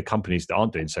these bigger companies that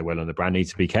aren't doing so well on the brand need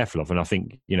to be careful of. And I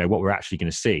think, you know, what we're actually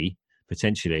going to see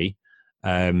potentially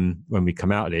when we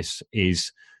come out of this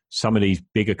is some of these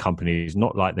bigger companies,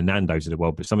 not like the Nando's of the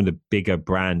world, but some of the bigger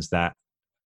brands that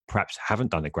perhaps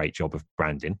haven't done a great job of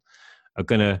branding are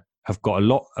going to have got a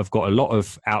lot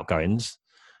of outgoings,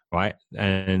 right?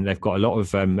 And they've got a lot of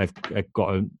they've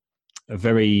got a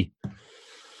very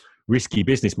risky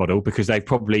business model, because they've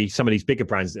probably, some of these bigger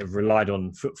brands that have relied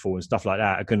on footfall and stuff like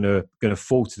that are going to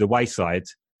fall to the wayside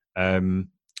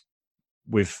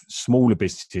with smaller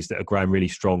businesses that are growing really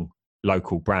strong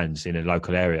local brands in a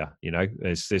local area. You know,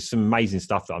 there's some amazing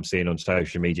stuff that I'm seeing on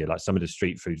social media, like some of the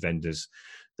street food vendors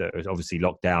that are obviously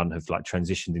locked down have like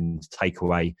transitioned into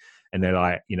takeaway, and they're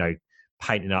like, you know,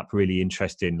 painting up really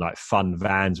interesting, like fun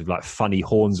vans with like funny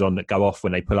horns on that go off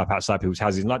when they pull up outside people's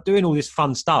houses, and like doing all this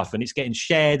fun stuff, and it's getting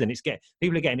shared, and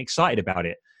people are getting excited about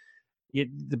it.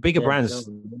 The bigger brands,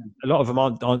 a lot of them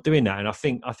aren't doing that, and I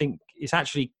think it's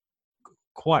actually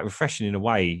quite refreshing in a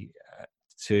way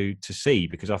to see,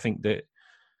 because I think that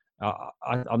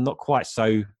I'm not quite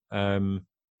so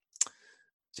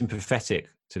sympathetic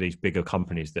to these bigger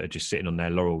companies that are just sitting on their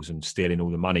laurels and stealing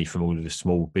all the money from all of the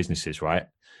small businesses, right?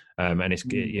 And it's,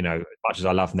 you know, as much as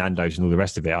I love Nando's and all the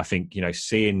rest of it, I think, you know,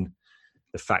 seeing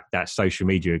the fact that social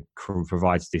media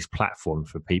provides this platform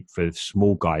for people, for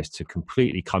small guys to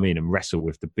completely come in and wrestle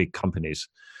with the big companies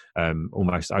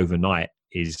almost overnight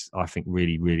is, I think,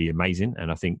 really, really amazing.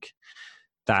 And I think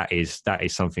that is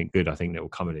something good. I think that will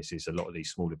come of this is a lot of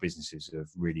these smaller businesses have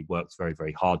really worked very,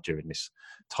 very hard during this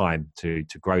time to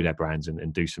grow their brands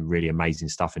and do some really amazing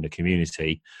stuff in the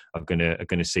community. Are going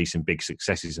to see some big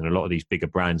successes, and a lot of these bigger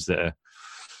brands that are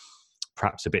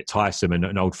perhaps a bit tiresome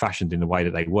and old-fashioned in the way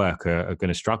that they work are going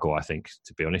to struggle. I think,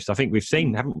 to be honest, I think we've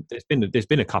seen there's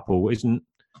been a couple.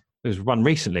 There's one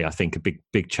recently, I think, a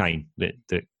big chain that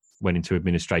went into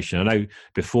administration. I know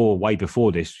way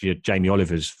before this, Jamie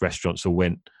Oliver's restaurants all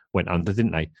went under,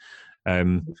 didn't they?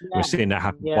 We're seeing that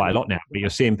happen quite a lot now. But you're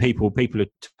seeing people are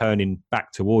turning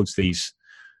back towards these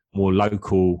more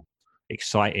local,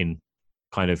 exciting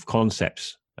kind of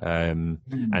concepts. And,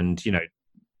 you know,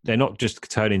 they're not just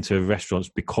turning to restaurants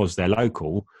because they're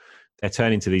local. They're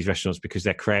turning to these restaurants because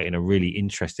they're creating a really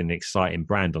interesting, exciting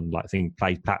brand on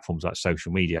platforms like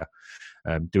social media,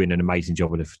 doing an amazing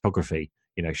job of the photography,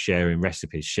 you know, sharing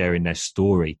recipes, sharing their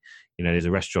story. You know, there's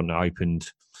a restaurant that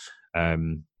opened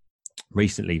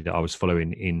recently that I was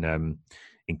following in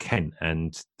Kent,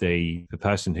 and the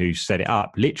person who set it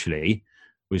up literally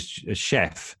was a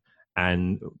chef,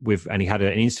 and he had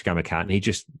an Instagram account,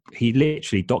 and he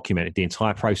literally documented the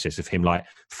entire process of him like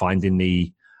finding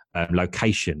the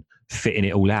location, fitting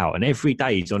it all out, and every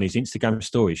day he's on his Instagram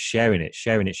stories sharing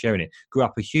it. Grew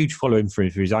up a huge following for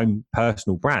his own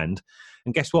personal brand.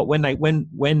 And guess what? When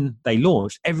they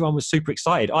launched, everyone was super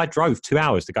excited. I drove 2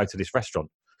 hours to go to this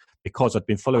restaurant because I'd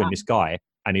been following this guy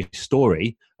and his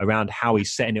story around how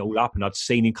he's setting it all up. And I'd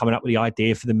seen him coming up with the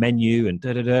idea for the menu and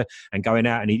and going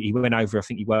out. And he went over, I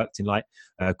think he worked in like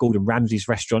Gordon Ramsay's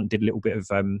restaurant, did a little bit of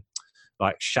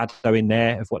like shadow in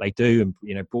there of what they do, and,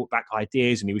 you know, brought back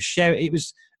ideas, and he was sharing. It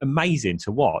was amazing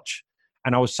to watch.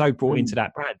 And I was so brought into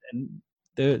that brand, and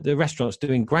the restaurant's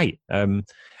doing great. And,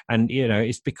 you know,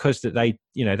 it's because that they,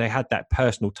 you know, they had that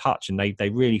personal touch, and they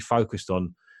really focused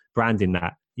on branding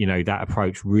that, you know, that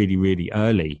approach really, really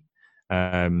early.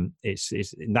 And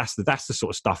that's the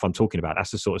sort of stuff I'm talking about. That's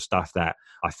the sort of stuff that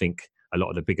I think a lot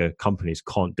of the bigger companies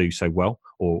can't do so well,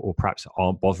 or perhaps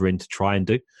aren't bothering to try and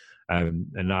do.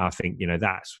 And I think, you know,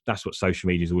 that's what social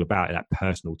media is all about, that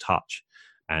personal touch.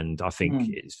 And I think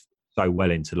it's so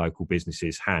well into local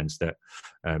businesses' hands that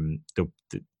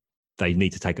they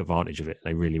need to take advantage of it.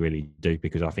 They really, really do,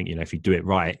 because I think, you know, if you do it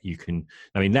right, you can.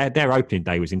 I mean, their opening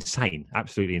day was insane,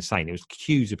 absolutely insane. It was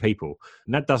queues of people,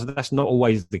 and that's not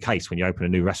always the case when you open a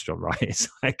new restaurant, right? It's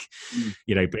like,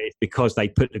 you know, but it's because they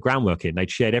put the groundwork in.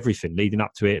 They'd shared everything leading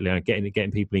up to it, you know,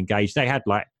 getting people engaged. They had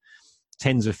like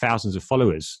tens of thousands of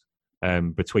followers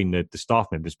between the staff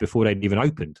members before they'd even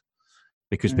opened,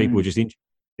 because people were just interested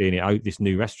in it. This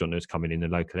new restaurant that's coming in the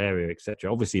local area,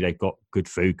 etc. Obviously, they've got good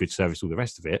food, good service, all the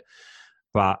rest of it.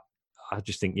 But I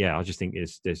just think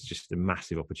there's just a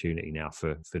massive opportunity now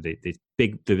for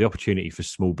the opportunity for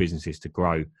small businesses to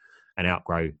grow and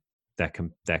outgrow their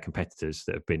competitors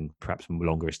that have been perhaps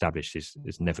longer established.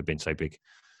 Has never been so big.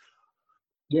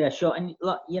 Yeah, sure. And,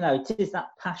 like, you know, it is that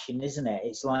passion, isn't it?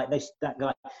 It's like that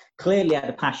guy clearly had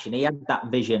a passion. He had that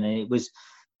vision, and it was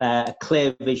a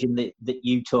clear vision that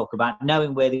you talk about,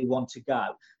 knowing where they want to go.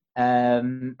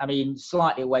 I mean,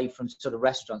 slightly away from sort of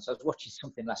restaurants. I was watching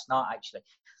something last night, actually.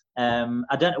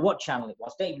 I don't know what channel it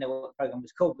was. I don't even know what the program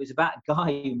was called. But it was about a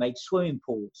guy who made swimming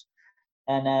pools.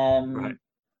 And Right.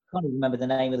 I can't even remember the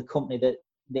name of the company that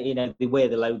you know, they wear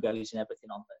the logos and everything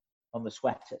on the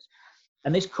sweaters.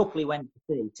 And this couple he went to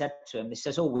see said to him, they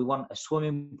says, "Oh, we want a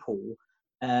swimming pool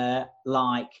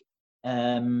like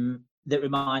that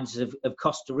reminds us of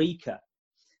Costa Rica."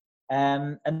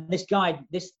 And this guy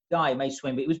made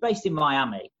swim, but it was based in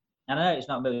Miami. And I know it's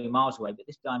not a million miles away, but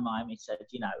this guy in Miami said,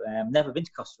 you know, never been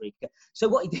to Costa Rica. So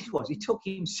what he did was he took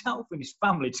himself and his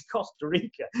family to Costa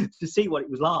Rica to see what it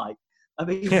was like. I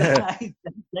mean, that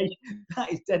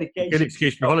is dedication. Good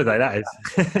excuse for holiday, that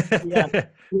is. Yeah.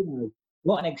 You know,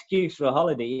 what an excuse for a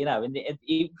holiday, you know. And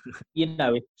you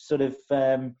know, if sort of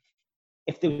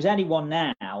if there was anyone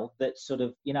now that sort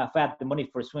of, you know, if I had the money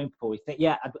for a swimming pool, you think,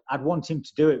 yeah, I'd want him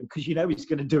to do it, because you know he's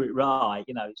going to do it right.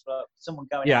 You know, it's like someone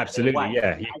going. Yeah, absolutely.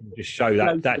 Yeah, you can just show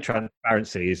that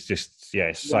transparency is just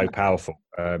it's so powerful.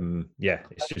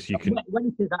 It's just you can.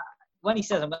 When he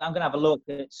says I'm going to have a look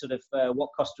at sort of what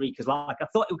Costa Rica's like, I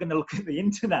thought you were going to look at the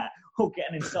internet or get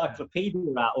an encyclopedia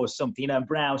out or something, you know, and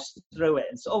browse through it.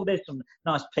 And so, there's some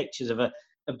nice pictures of a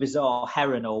bizarre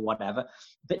heron or whatever.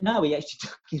 But no, he actually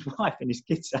took his wife and his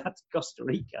kids out to Costa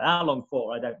Rica. How long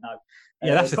for? I don't know.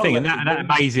 Yeah, that's the thing. And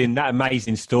that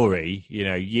amazing story, you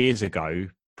know, years ago,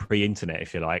 pre-internet,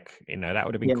 if you like, you know, that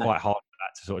would have been quite hard for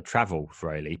that to sort of travel,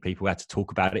 really. People had to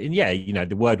talk about it. And you know,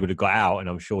 the word would have got out, and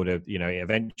I'm sure that, you know,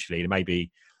 eventually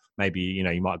maybe, you know,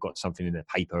 you might have got something in the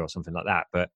paper or something like that.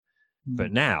 But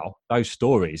now those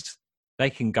stories,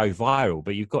 they can go viral,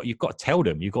 but you've got to tell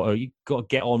them. You've got to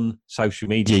get on social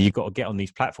media. You've got to get on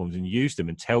these platforms and use them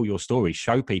and tell your story.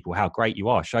 Show people how great you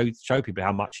are. Show people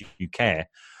how much you care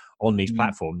on these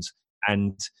platforms.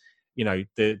 And, you know,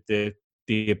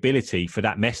 the ability for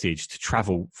that message to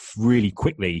travel really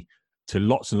quickly to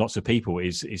lots and lots of people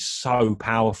is so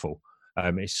powerful.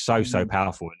 It's so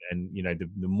powerful. And you know,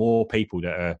 the more people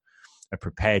that are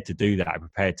prepared to do that, are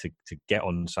prepared to get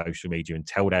on social media and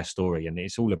tell their story, and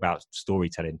it's all about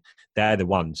storytelling, they're the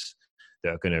ones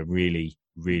that are going to really,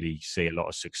 really see a lot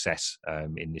of success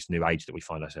in this new age that we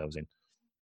find ourselves in.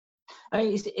 I mean,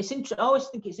 I always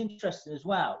think it's interesting as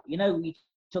well. You know, we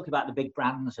talk about the big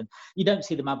brands, and you don't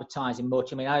see them advertising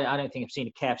much. I mean, I don't think I've seen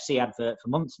a KFC advert for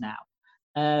months now.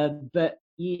 But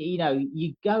you know,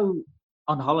 you go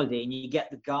on holiday and you get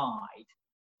the guide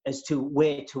as to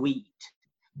where to eat,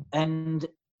 and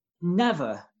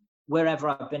never, wherever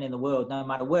I've been in the world, no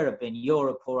matter where I've been,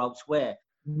 Europe or elsewhere,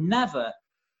 never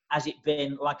has it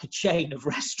been like a chain of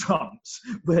restaurants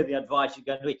where the advice you're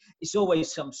going to eat. It's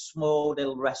always some small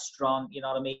little restaurant, you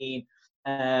know what I mean,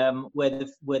 where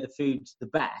the food's the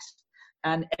best.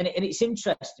 And it's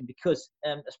interesting because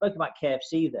I spoke about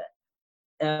KFC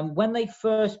there. When they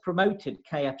first promoted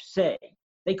KFC,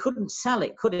 they couldn't sell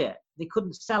it, could it? They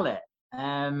couldn't sell it.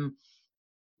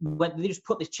 When they just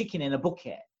put this chicken in a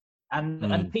bucket,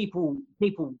 and people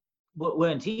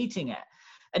weren't eating it.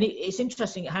 And it's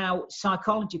interesting how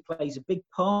psychology plays a big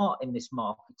part in this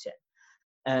marketing.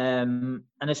 And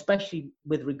especially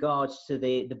with regards to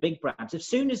the big brands, as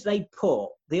soon as they put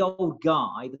the old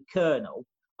guy, the colonel,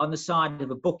 on the side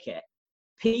of a bucket,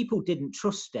 people didn't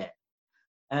trust it.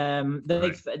 For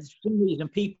some reason,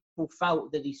 people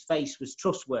felt that his face was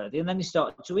trustworthy, and then they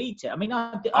started to eat it. I mean,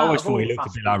 I always thought he looked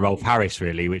a bit like Rolf Harris,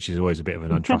 really, which is always a bit of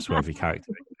an untrustworthy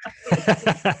character.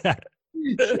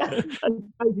 Yeah,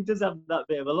 he does have that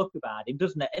bit of a look about him,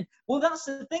 doesn't it? And well, that's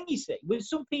the thing, you see, with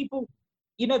some people.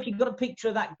 You know, if you've got a picture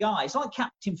of that guy, it's like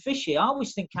Captain Fishy. I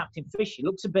always think Captain Fishy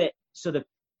looks a bit sort of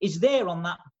is there on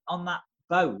that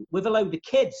boat with a load of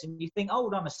kids, and you think,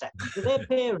 hold on a second, do their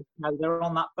parents know they're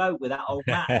on that boat with that old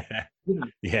man? You know?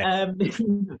 Yeah.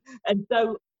 And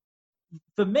so,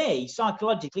 for me,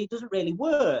 psychologically, it doesn't really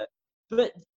work.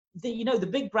 But the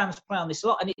big brands play on this a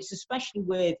lot, and it's especially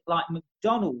with like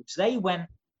McDonald's. They went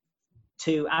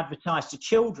to advertise to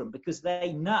children because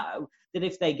they know that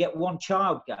if they get one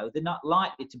child go, they're not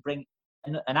likely to bring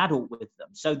an adult with them.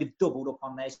 So they've doubled up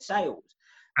on their sales.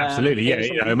 Absolutely,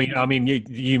 yeah. I mean,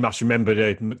 you must remember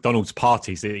the McDonald's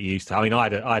parties that you used to. I mean, I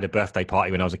had a birthday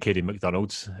party when I was a kid in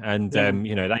McDonald's, and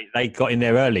they got in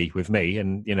there early with me,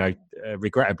 and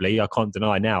regrettably, I can't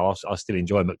deny now I still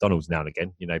enjoy McDonald's now and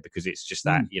again, because it's just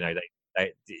that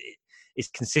it's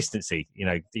consistency.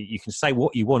 You can say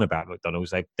what you want about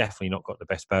McDonald's. They've definitely not got the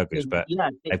best burgers, but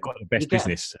they've got the best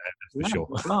business, for sure.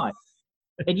 Right.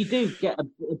 And you do get a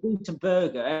decent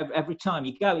burger every time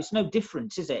you go. It's no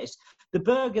difference, is it? It's the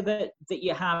burger that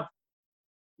you have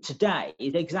today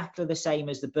is exactly the same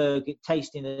as the burger,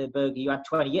 tasting the burger you had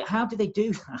 20 years. How do they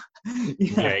do that?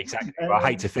 Yeah, exactly. I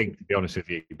hate to think, to be honest with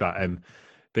you,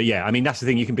 but yeah, I mean, that's the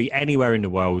thing. You can be anywhere in the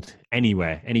world,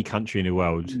 anywhere, any country in the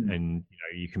world, and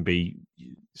you can be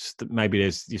maybe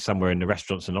you're somewhere and the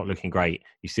restaurants are not looking great.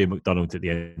 You see a McDonald's at the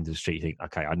end of the street, you think,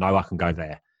 okay, I know I can go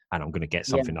there and I'm going to get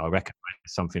something that I recommend,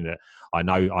 something that I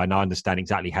understand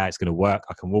exactly how it's going to work.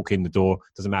 I can walk in the door,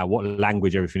 doesn't matter what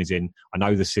language everything is in. I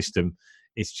know the system.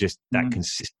 It's just that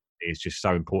consistency is just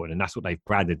so important, and that's what they've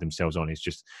branded themselves on. Is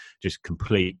just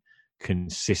complete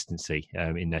consistency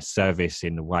in their service,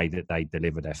 in the way that they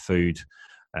deliver their food,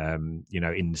 in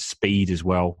the speed as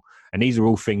well. And these are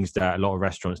all things that a lot of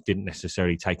restaurants didn't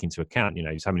necessarily take into account.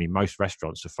 Most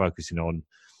restaurants are focusing on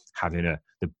having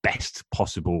the best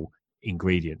possible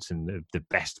ingredients and the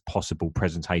best possible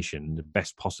presentation, the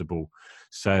best possible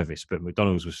service. But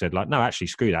McDonald's was said, like, no, actually,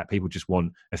 screw that. People just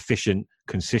want efficient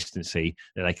consistency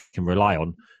that they can rely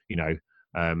on,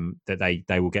 that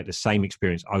they will get the same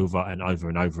experience over and over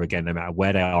and over again, no matter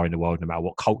where they are in the world, no matter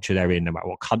what culture they're in, no matter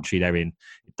what country they're in.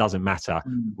 It doesn't matter.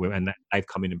 And they've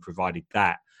come in and provided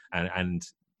that. And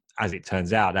as it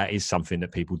turns out, that is something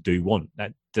that people do want.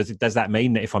 Does that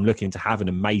mean that if I'm looking to have an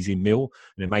amazing meal,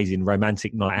 an amazing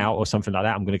romantic night out or something like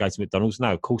that, I'm going to go to McDonald's?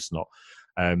 No, of course not.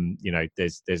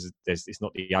 There's it's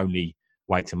not the only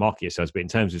way to market yourselves, but in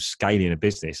terms of scaling a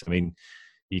business, I mean,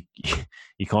 you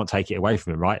can't take it away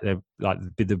from them, right? They're like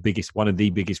one of the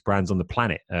biggest brands on the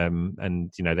planet,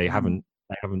 and they haven't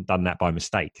done that by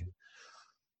mistake.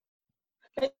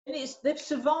 And they've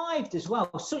survived as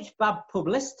well. Such bad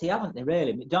publicity, haven't they,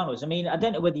 really, McDonald's? I mean, I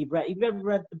don't know whether have you ever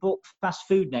read the book Fast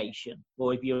Food Nation,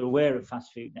 or if you're aware of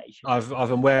Fast Food Nation?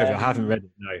 I'm aware of it. I haven't read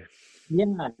it, no.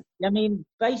 Yeah. I mean,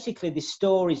 basically, the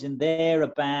stories in there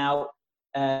about,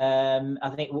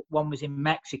 I think one was in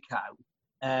Mexico.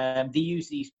 They use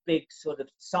these big sort of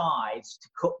scythes to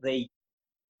cut the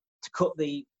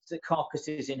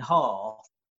carcasses in half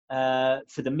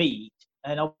for the meat.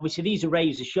 And obviously these are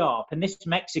razor sharp, and this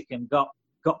Mexican got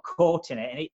caught in it,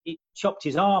 and it chopped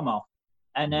his arm off.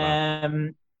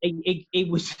 And he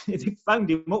was they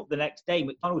phoned him up the next day,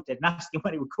 McDonald's did, and asked him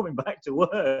when he was coming back to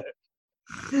work.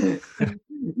 As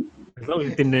long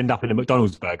as it didn't end up in a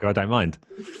McDonald's burger, I don't mind.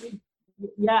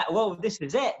 Yeah, well, this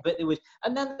is it. But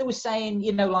then they were saying,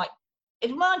 like, it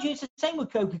reminds you, it's the same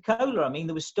with Coca-Cola. I mean,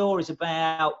 there were stories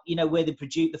about, where they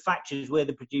produce, the factories where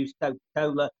they produce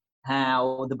Coca-Cola,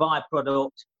 how the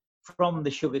byproduct from the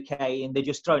sugar cane, they're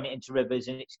just throwing it into rivers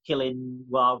and it's killing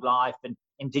wildlife, and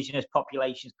indigenous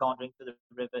populations can't drink the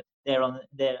river. And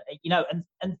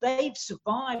they've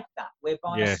survived that,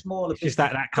 whereby a smaller. It's just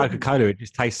that Coca-Cola, it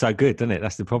just tastes so good, doesn't it?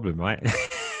 That's the problem, right?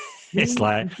 It's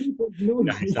like,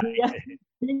 it's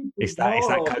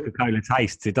that Coca-Cola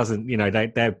taste. It doesn't,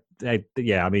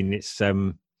 I mean, it's,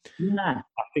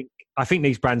 I think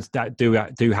these brands do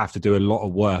have to do a lot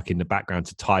of work in the background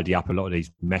to tidy up a lot of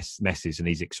these messes and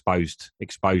these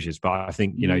exposures. But I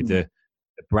think, the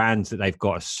brands that they've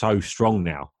got are so strong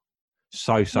now,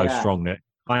 so strong that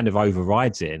kind of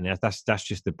overrides it. And that's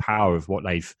just the power of what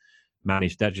they've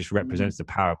managed. That just represents the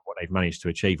power of what they've managed to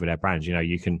achieve with their brands. You know,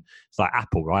 it's like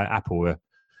Apple, right? Apple,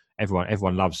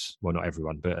 everyone loves, well, not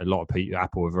everyone, but a lot of people,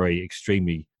 Apple are a very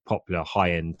extremely popular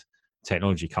high-end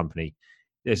technology company.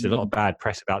 There's a lot of bad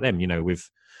press about them, you know, with,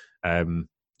 you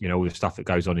know, all the stuff that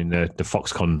goes on in the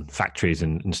Foxconn factories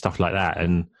and stuff like that.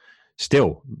 And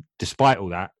still, despite all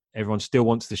that, everyone still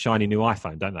wants the shiny new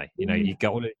iPhone, don't they? You know, you get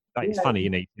all it. It's funny, you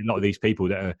know, a lot of these people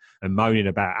that are moaning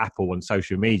about Apple on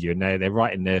social media, and they're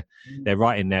writing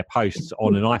their posts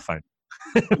on an iPhone.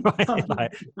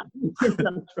 Right?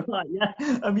 That's right.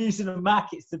 Yeah, I'm using a Mac.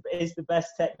 It's the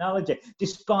best technology,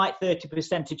 despite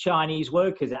 30% of Chinese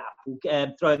workers at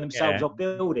Apple throwing themselves off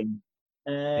buildings.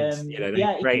 You know,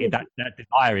 that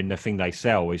desire in the thing they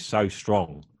sell is so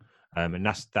strong. And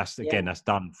that's again, that's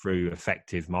done through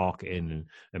effective marketing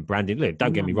and branding. Look,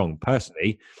 don't get me wrong.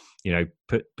 Personally, you know,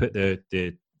 put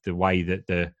the way that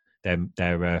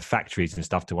their factories and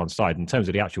stuff to one side. In terms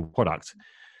of the actual product,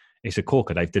 it's a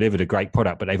corker. They've delivered a great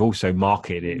product, but they've also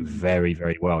marketed it very,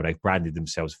 very well. They've branded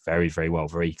themselves very, very well,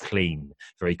 very clean,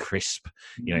 very crisp.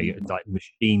 You know, like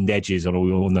machined edges on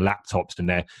the laptops, and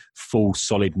their full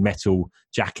solid metal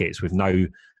jackets with no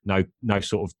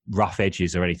sort of rough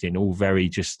edges or anything. All very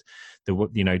just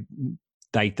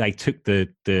they took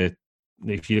the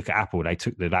if you look at Apple, they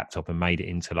took the laptop and made it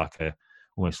into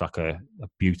almost like a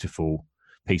beautiful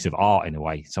piece of art in a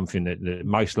way. Something that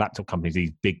most laptop companies,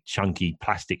 these big chunky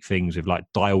plastic things with like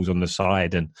dials on the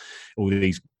side and all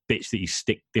these bits that you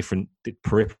stick different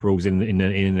peripherals in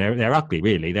there, they're ugly.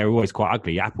 Really, they're always quite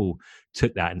ugly. Apple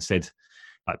took that and said,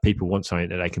 like, people want something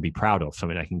that they can be proud of,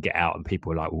 something they can get out, and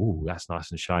people are like, "Ooh, that's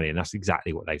nice and shiny," and that's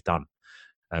exactly what they've done.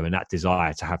 And that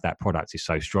desire to have that product is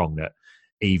so strong that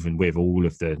even with all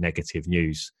of the negative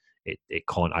news, it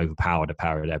can't overpower the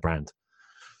power of their brand.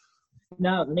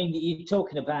 No, I mean, you're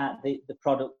talking about the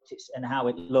product and how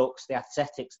it looks, the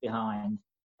aesthetics behind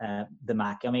the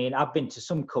Mac. I mean, I've been to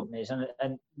some companies,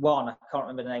 and one, I can't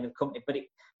remember the name of the company, but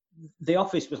the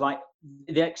office was like,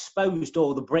 they exposed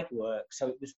all the brickwork, so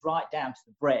it was right down to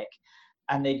the brick,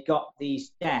 and they'd got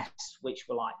these desks which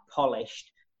were like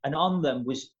polished, and on them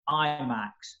was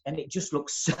iMacs, and it just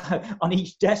looks so, on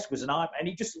each desk was an iMac, and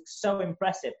it just looks so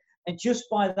impressive. And just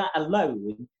by that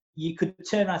alone, you could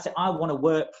turn around and say, I want to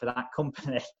work for that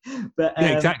company. But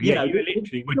yeah, exactly. You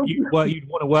literally you'd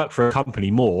want to work for a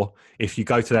company more if you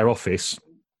go to their office,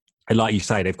 and like you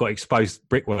say, they've got exposed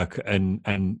brickwork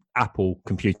and Apple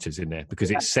computers in there, because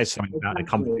it says something about the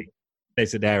company. It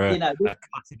says that they're a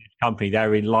cutting-edge company.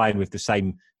 They're in line with the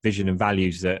same vision and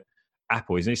values that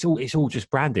Apple is. And it's all just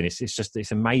branding.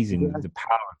 It's amazing the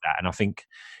power of that. And I think,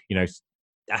 you know,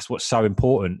 that's what's so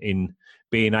important in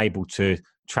being able to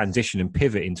transition and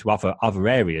pivot into other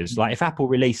areas. Like if Apple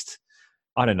released,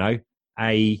 I don't know,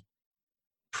 they're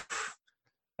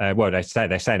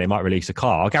saying they might release a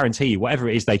car. I guarantee you, whatever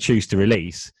it is they choose to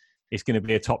release, it's going to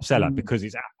be a top seller because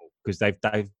it's Apple, because they've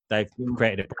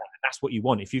created a brand. That's what you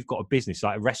want. If you've got a business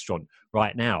like a restaurant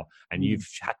right now, and you've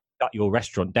had to shut your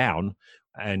restaurant down,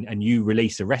 and you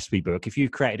release a recipe book, if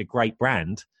you've created a great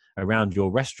brand around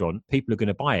your restaurant, people are going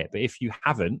to buy it. But if you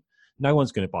haven't, no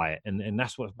one's going to buy it. And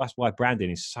that's why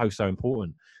branding is so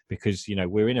important, because, you know,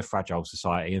 we're in a fragile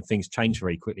society and things change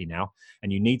very quickly now,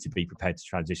 and you need to be prepared to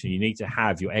transition. You need to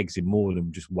have your eggs in more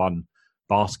than just one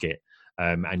basket.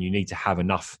 And you need to have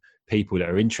enough people that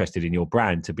are interested in your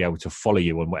brand to be able to follow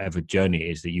you on whatever journey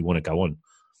it is that you want to go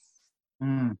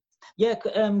on. Yeah,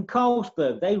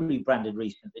 Carlsberg, they rebranded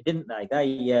recently, didn't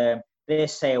they? Their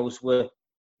sales were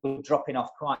dropping off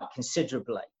quite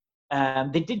considerably.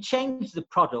 They did change the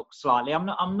product slightly. I'm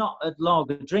not a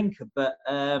lager drinker, but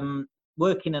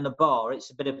working in a bar,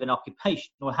 it's a bit of an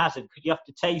occupational hazard because you have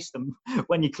to taste them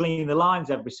when you clean the lines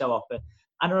every so often.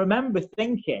 And I remember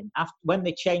thinking, after when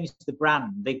they changed the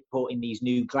brand, they put in these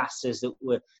new glasses that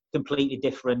were completely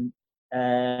different.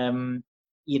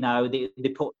 You know, they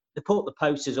put the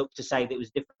posters up to say that it was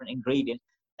different ingredients,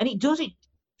 and it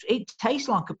tastes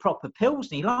like a proper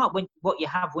Pilsner, like what you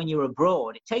have when you're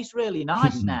abroad. It tastes really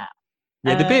nice now.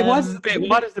 Yeah, why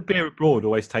does the beer abroad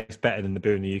always taste better than the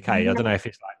beer in the UK? I don't know if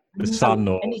it's like the sun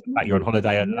or like you're on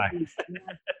holiday. I don't know.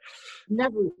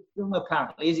 Never strong,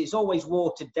 apparently, it's always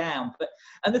watered down.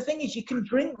 And the thing is, you can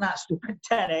drink that stuff at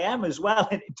 10 a.m. as well,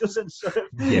 and it doesn't sort of,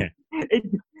 you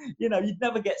know, you'd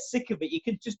never get sick of it. You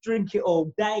could just drink it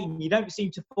all day, and you don't seem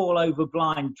to fall over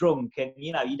blind drunk, and,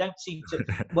 you know, you don't seem to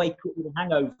wake up with a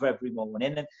hangover every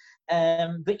morning.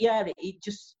 And but yeah, it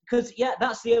just, because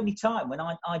that's the only time when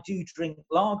I do drink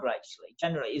lager, actually,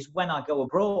 generally, is when I go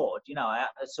abroad. You know, I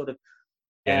sort of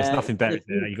Yeah, there's nothing better.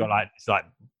 You got like it's like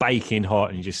baking hot,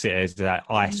 and you just sit there, there's that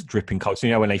ice dripping cold.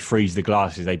 So when they freeze the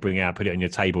glasses, they bring it out, put it on your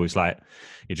table. It's like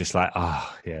you're just like,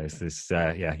 oh yeah,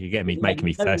 yeah, you get me making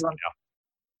me thirsty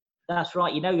now. That's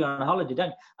right. You're on a holiday, don't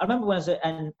you? I remember when I was at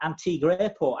an Antigua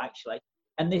airport actually,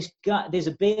 and this guy, there's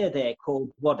a beer there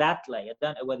called Wadadley. I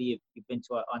don't know whether you've been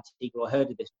to Antigua or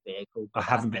heard of this beer called Wadadley. I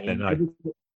haven't been there, no.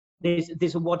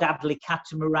 There's a Wadadley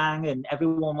catamaran, and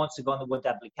everyone wants to go on the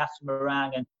Wadadley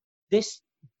catamaran. And this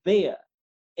beer,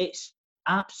 it's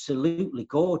absolutely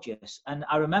gorgeous. And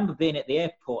I remember being at the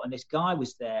airport, and this guy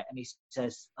was there, and he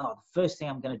says, "Oh, the first thing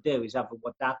I'm going to do is have a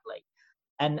Wadadley."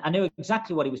 And I knew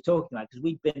exactly what he was talking about because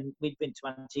we'd been to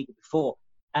Antigua before,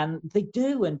 and they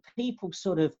do, and people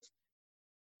sort of,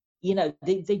 they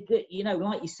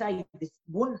like you say,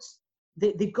 once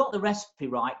they've got the recipe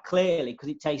right, clearly, because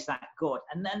it tastes that good.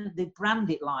 And then they brand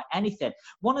it like anything.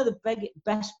 One of the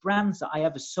best brands that I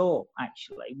ever saw,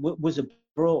 actually, was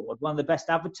abroad, one of the best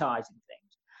advertising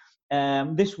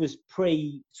things. This was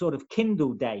sort of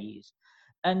Kindle days.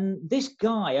 And this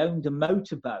guy owned a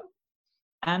motorboat.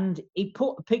 And he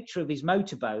put a picture of his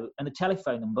motorboat and a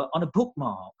telephone number on a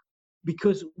bookmark.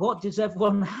 Because what does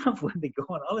everyone have when they go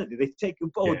on holiday? They take a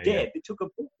book, they took a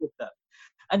book with them.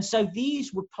 And so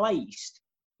these were placed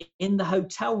in the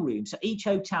hotel room. So each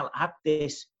hotel had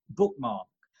this bookmark.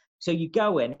 So you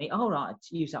go in, and all right,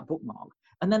 use that bookmark.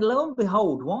 And then lo and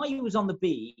behold, while you was on the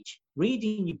beach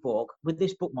reading your book with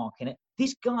this bookmark in it,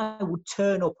 this guy would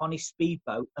turn up on his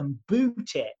speedboat and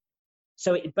boot it.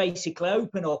 So it'd basically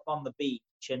open up on the beach,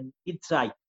 and you'd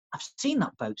say, "I've seen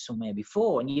that boat somewhere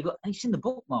before," and you've seen the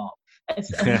bookmark. And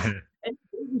it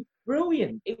was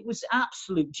brilliant. It was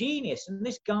absolute genius. And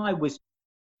this guy was,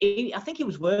 I think he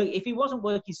was working, if he wasn't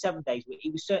working 7 days a week,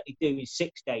 he was certainly doing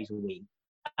 6 days a week.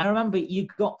 I remember you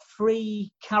got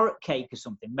free carrot cake or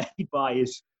something made by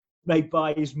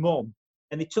his mum.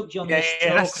 And they took you on this.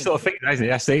 Yeah, that's the sort of thing, isn't it?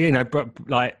 That's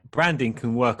like branding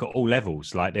can work at all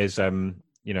levels. Like there's, I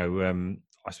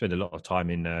spend a lot of time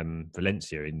in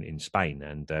Valencia in Spain,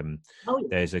 and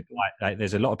there's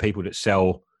a lot of people that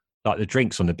sell like the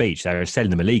drinks on the beach. They're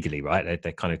selling them illegally, right?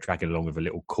 They're kind of dragging along with a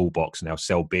little cool box, and they'll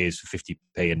sell beers for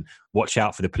 50p and watch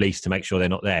out for the police to make sure they're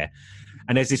not there.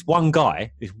 And there's this one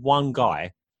guy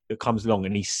that comes along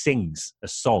and he sings a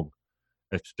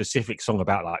specific song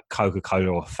about like Coca-Cola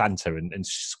or Fanta, and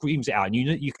screams it out, and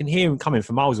you can hear him coming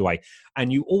from miles away,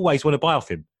 and you always want to buy off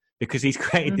him because he's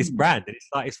created this brand, and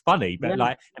it's funny, but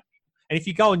and if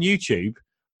you go on YouTube,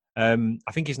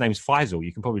 I think his name's Faisal.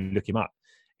 You can probably look him up.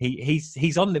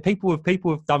 He's on the people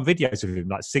have done videos of him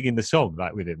like singing the song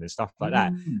like with him and stuff like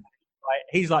that. Like,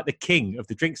 he's like the king of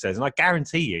the drink sales, and I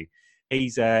guarantee you,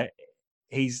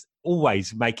 he's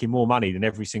always making more money than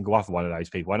every single other one of those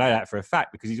people. I know that for a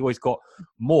fact because he's always got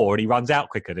more, and he runs out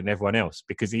quicker than everyone else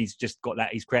because he's just got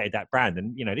that. He's created that brand,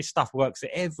 and this stuff works at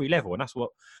every level, and that's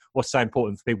what's so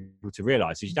important for people to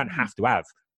realise is you don't have to have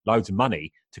loads of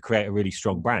money to create a really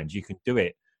strong brand. You can do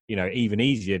it, even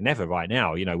easier than ever right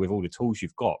now, with all the tools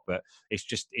you've got. But it's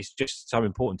just so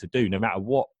important to do, no matter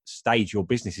what stage your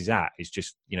business is at. It's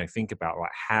just, think about,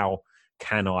 right, how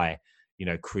can I,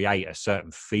 create a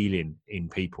certain feeling in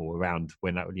people around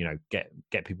when that,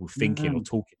 get people thinking or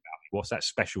talking about me. What's that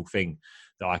special thing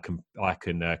that I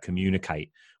can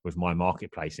communicate with my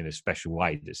marketplace in a special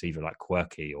way that's either like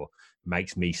quirky or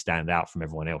makes me stand out from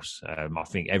everyone else. I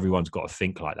think everyone's got to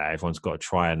think like that. Everyone's got to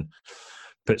try and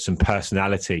put some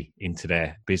personality into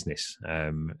their business.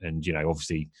 And,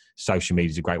 obviously social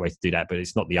media is a great way to do that, but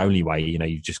it's not the only way.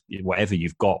 You just, whatever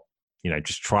you've got,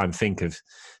 just try and think of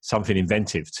something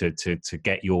inventive to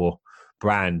get your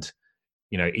brand,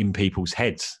 in people's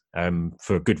heads,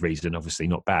 for a good reason, obviously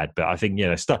not bad. But I think,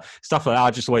 stuff like that, I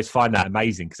just always find that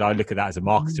amazing because I look at that as a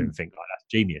marketer and think, like, that's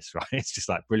genius, right? It's just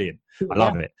like brilliant. I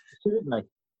love it. Absolutely.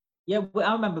 Yeah, well,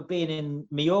 I remember being in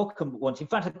Mallorca once. In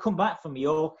fact, I'd come back from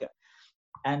Mallorca,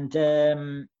 and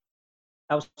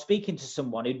I was speaking to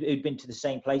someone who'd been to the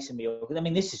same place in Mallorca. I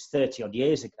mean, this is 30 odd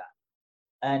years ago.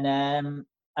 And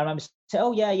I remember saying,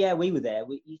 "Oh yeah, we were there.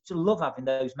 We used to love having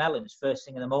those melons first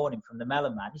thing in the morning from the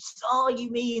melon man." He says, "Oh, you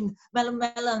mean melon,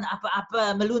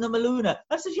 apa, maluna?"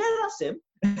 I said, "Yeah, that's him."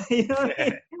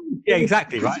 Yeah,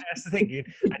 exactly, right. That's the thing.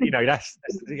 And that's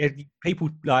people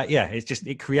like, it's just,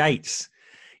 it creates.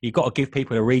 You've got to give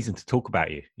people a reason to talk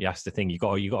about you. Yeah, that's the thing. You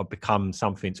got to become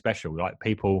something special. Like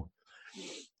people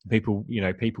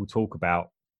talk about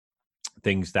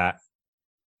things that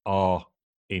are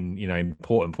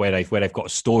important where they've got a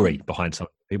story behind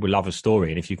something. People love a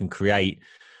story, and if you can create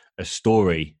a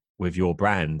story with your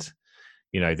brand,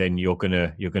 then you're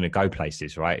gonna go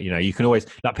places, right? You can always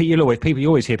you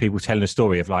always hear people telling a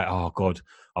story of like, oh God,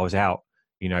 I was out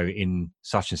you know, in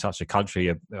such and such a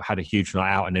country had a huge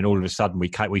night out, and then all of a sudden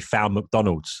we found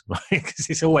McDonald's, because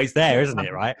it's always there, isn't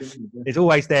it? Right? It's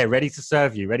always there, ready to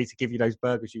serve you, ready to give you those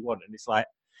burgers you want, and it's like,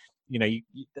 you know,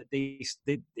 it's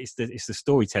the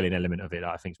storytelling element of it that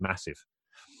I think is massive.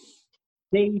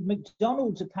 The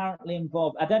McDonald's apparently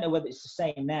involved. I don't know whether it's the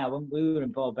same now. When we were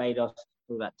in Barbados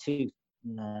for about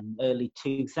early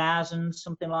 2000s,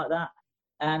 something like that,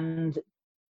 and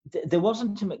there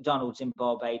wasn't a McDonald's in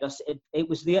Barbados. It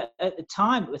was at the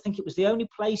time, I think it was the only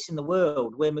place in the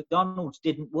world where McDonald's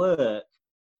didn't work,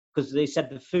 because they said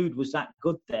the food was that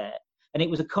good there. And it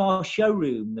was a car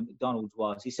showroom, the McDonald's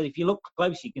was. He said, if you look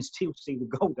close, you can still see the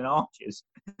golden arches.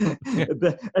 And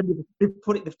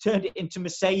they've turned it into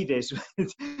Mercedes.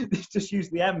 They've just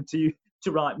used the M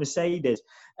to write Mercedes.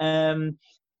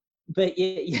 But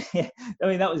yeah, I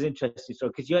mean, that was interesting,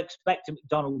 because you expect a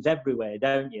McDonald's everywhere,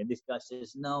 don't you? And this guy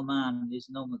says, no, man, there's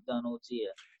no McDonald's here.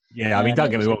 Yeah, I mean, don't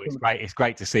get me wrong. It's great. It's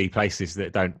great to see places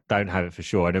that don't have it for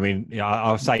sure. And I mean,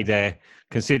 I'll say there,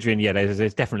 considering,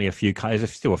 there's definitely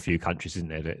there's still a few countries, isn't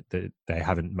there, that they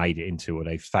haven't made it into, or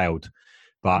they've failed,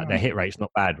 but their hit rate's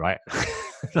not bad, right?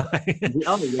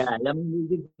 Oh yeah, I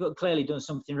mean, we've clearly done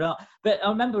something wrong. But I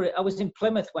remember I was in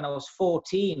Plymouth when I was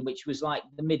 14, which was like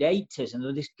the mid '80s, and there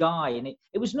was this guy, and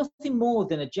it was nothing more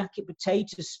than a jacket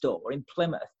potato store in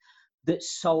Plymouth that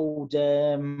sold.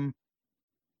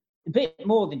 A bit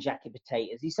more than jacket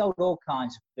potatoes. He sold all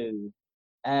kinds of food,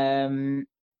 and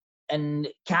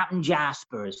Captain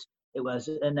Jasper's it was.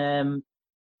 And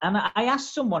I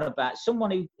asked someone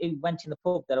who went in the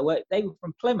pub that I worked. They were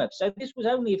from Plymouth, so this was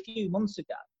only a few months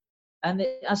ago. And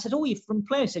I said, "Oh, you're from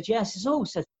Plymouth?" He said, "Yes." He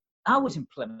said, "I was in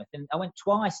Plymouth, and I went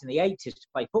twice in the '80s to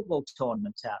play football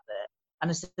tournaments out there." And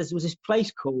I said, "There was this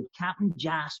place called Captain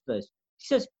Jasper's." He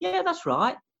says, "Yeah, that's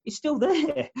right. It's still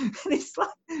there." And it's like,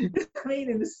 I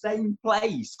mean, in the same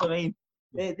place. I mean,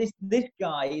 this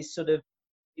guy is sort of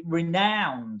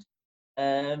renowned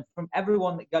from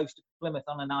everyone that goes to Plymouth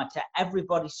on a night out.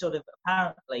 Everybody sort of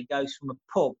apparently goes from a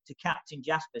pub to Captain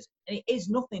Jasper's, and it is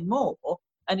nothing more.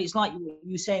 And it's like you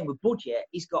were saying with budget,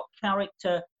 he's got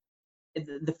character.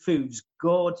 The food's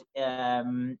good.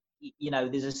 You know,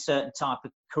 there's a certain type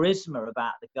of charisma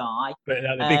about the guy. But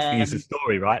the big thing is the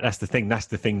story, right? That's the thing. That's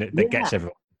the thing that gets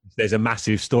everyone. There's a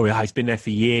massive story. He's been there for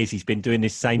years. He's been doing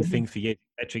this same thing for years,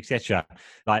 etc.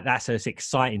 Like, that's an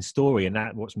exciting story, and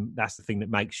that's the thing that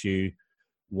makes you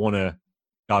want to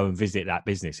go and visit that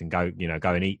business and go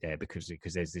and eat there, because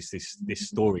there's this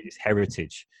story, this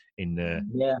heritage in the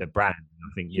brand.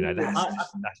 I think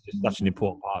that's just such an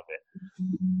important part of it.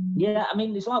 Yeah, I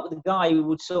mean, it's like with the guy who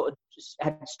would sort of just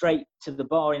head straight to the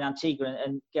bar in Antigua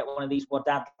and get one of these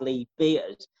Wadadley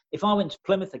beers. If I went to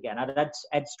Plymouth again, I'd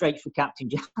head straight for Captain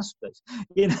Jasper's.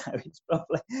 You know, it's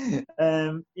probably,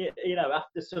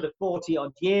 after sort of 40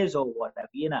 odd years or whatever,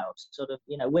 sort of,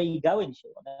 where are you going,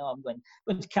 Sean? No, I'm going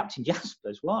to Captain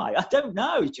Jasper's. Why? I don't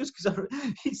know. It's just because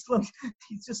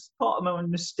it's just part of my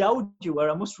nostalgia where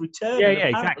I must return. Yeah,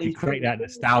 exactly. Create that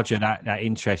nostalgia, that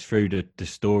interest through the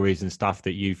stories and stuff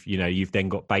that you've then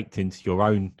got baked into your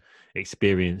own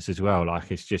experience as well. Like,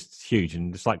 it's just huge.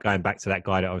 And it's like going back to that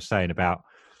guy that I was saying about,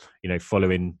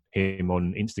 following him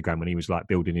on Instagram when he was like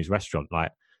building his restaurant,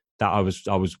 like that. I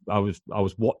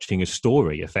was watching a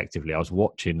story effectively. I was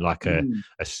watching like a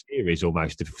series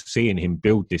almost of seeing him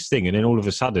build this thing, and then all of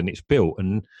a sudden it's built,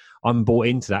 and I'm bought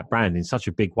into that brand in such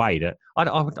a big way that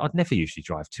I'd never usually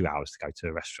drive 2 hours to go to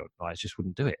a restaurant. I just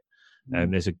wouldn't do it.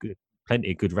 There's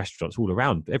plenty of good restaurants all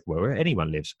around everywhere where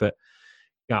anyone lives, but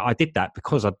I did that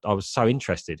because I was so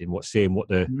interested in seeing what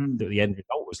the end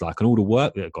result was like, and all the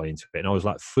work that got into it, and I was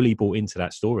like fully bought into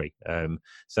that story.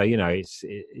 So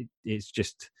it's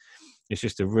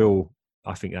just a real.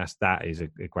 I think that is a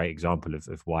great example of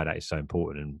why that is so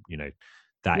important, and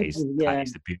that is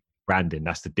the branding.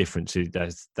 That's the difference.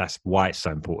 That's why it's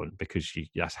so important, because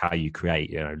that's how you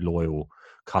create loyal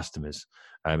customers.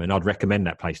 And I'd recommend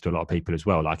that place to a lot of people as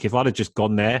well. Like, if I'd have just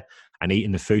gone there and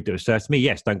eaten the food that was served to me,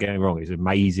 yes, don't get me wrong, it's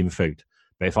amazing food.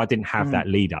 But if I didn't have that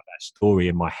lead up, that story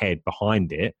in my head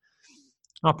behind it,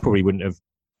 I probably wouldn't have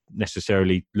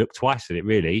necessarily looked twice at it,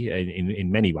 really.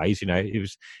 In many ways,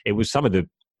 it was some of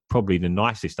probably the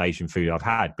nicest Asian food I've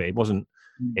had, but it wasn't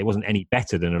any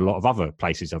better than a lot of other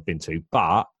places I've been to.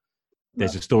 But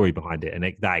there's a story behind it, and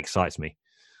that excites me.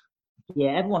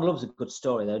 Yeah, everyone loves a good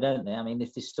story, though, don't they? I mean,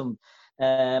 if there's some,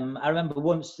 I remember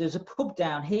once there's a pub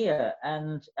down here,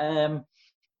 and when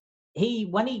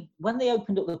they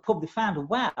opened up the pub, they found a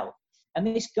well, and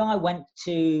this guy went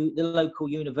to the local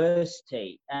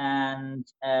university, and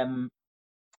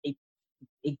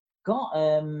he got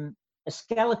a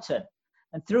skeleton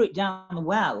and threw it down the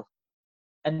well,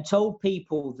 and told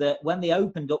people that when they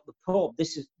opened up the pub,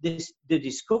 they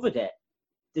discovered it.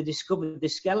 They discovered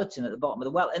this skeleton at the bottom of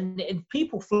the well, and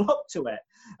people flocked to it.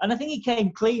 And I think he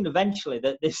came clean eventually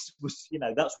that this was,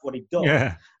 that's what he'd done.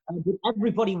 Yeah. And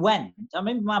everybody went. I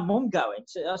remember my mum going.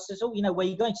 So I says, "Oh, where are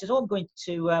you going?" She says, "Oh, I'm going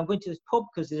to this pub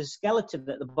because there's a skeleton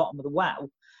at the bottom of the well."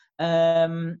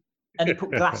 And they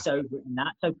put glass over it and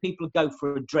that, so people would go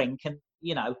for a drink and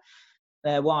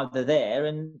while they're there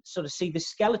and sort of see the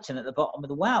skeleton at the bottom of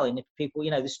the well. And if people,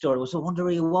 the story was, I wonder who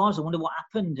he was. I wonder what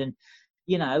happened. And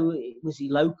was he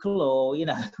local or,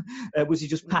 was he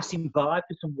just passing by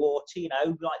for some water,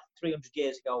 like 300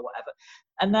 years ago or whatever.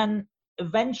 And then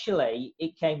eventually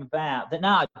it came about that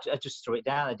now I just threw it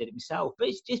down. I did it myself, but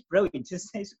it's just brilliant.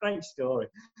 It's a great story.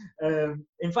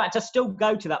 In fact, I still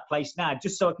go to that place now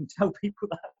just so I can tell people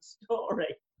that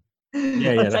story.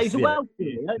 It's a well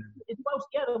still.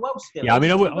 The well still. Yeah, I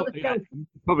mean,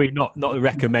 probably not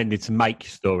recommended to make your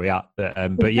story up,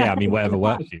 but yeah, I mean, whatever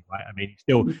works for you, right? I mean,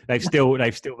 they've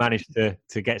still managed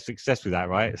to get success with that,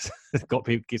 right? It's got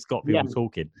people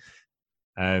talking.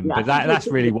 But that's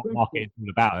really what marketing is all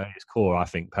about at its core. I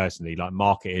think personally, like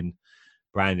marketing,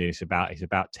 branding, it's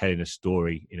about telling a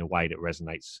story in a way that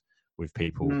resonates with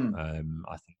people.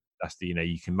 I think that's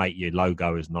you can make your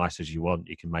logo as nice as you want.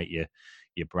 You can make your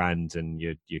brand and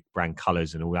your brand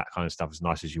colors and all that kind of stuff as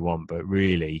nice as you want, but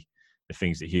really the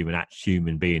things that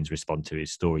human beings respond to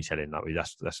is storytelling. Like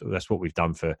that's what we've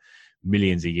done for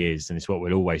millions of years, and it's what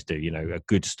we'll always do. A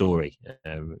good story,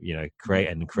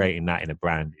 creating that in a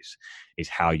brand is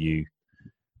how you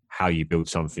build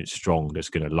something strong that's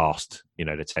going to last.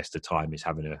 The test of time is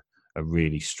having a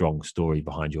really strong story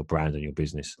behind your brand and your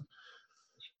business.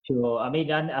 Sure. I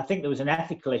mean, I think there was an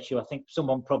ethical issue. I think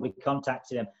someone probably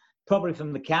contacted him, probably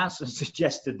from the council, and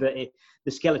suggested that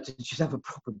the skeleton should have a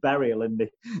proper burial, and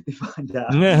they find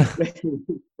out where it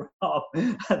was from.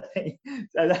 I think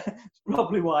so that's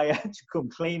probably why I had to come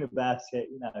clean about it.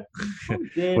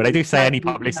 Well, they do say any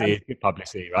publicity is good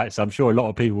publicity, right? So I'm sure a lot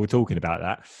of people were talking about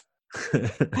that.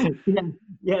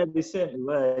 yeah, they certainly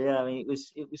were. Yeah, I mean,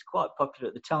 it was quite popular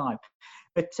at the time.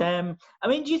 But I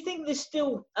mean, do you think there's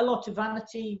still a lot of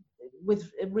vanity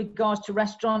with regards to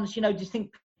restaurants? Do you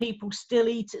think people still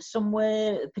eat at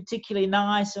somewhere particularly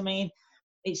nice? I mean,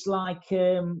 it's like,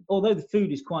 although the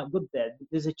food is quite good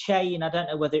there's a chain. I don't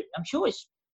know whether, I'm sure it's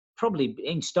probably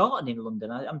starting in London.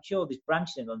 I'm sure there's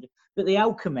branches in London. But the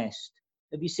Alchemist,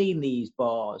 have you seen these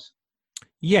bars?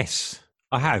 Yes,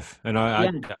 I have. And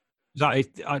I'm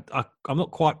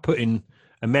not quite putting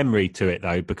a memory to it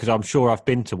though, because I'm sure I've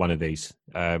been to one of these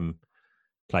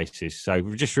places. So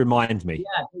just remind me.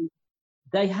 Yeah,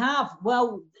 they have.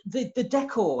 Well, the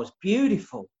decor is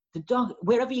beautiful.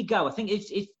 Wherever you go, I think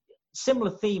it's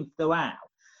similar theme throughout.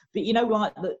 But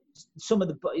like some of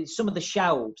the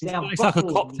shelves. It's like a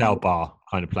cocktail bar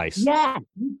kind of place. Yeah,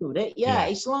 you got it. Yeah,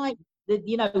 it's like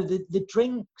the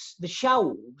drinks, the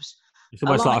shelves. It's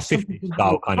almost like a 50s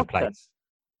style kind of place.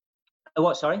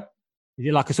 What? Sorry. Is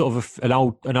it like a sort of an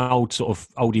old sort of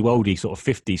oldie worldy sort of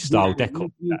 50s style decor?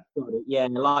 You got it. Yeah,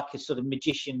 like a sort of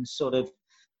magician sort of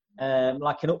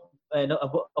like an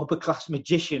upper class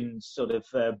magician sort of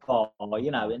bar,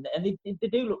 and they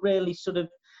do look really sort of.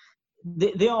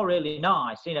 They are really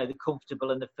nice. They're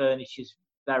comfortable, and the furniture's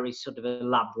very sort of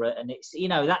elaborate, and it's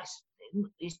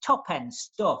it's top end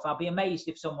stuff. I'll be amazed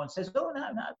if someone says, "Oh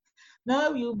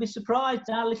no, you'll be surprised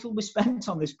how little we spent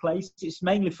on this place. It's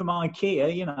mainly from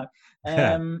IKEA."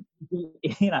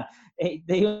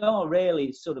 They are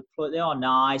really sort of, they are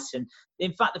nice, and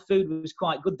in fact the food was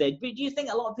quite good there. But do you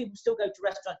think a lot of people still go to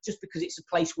restaurants just because it's a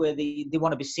place where they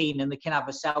want to be seen and they can have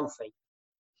a selfie?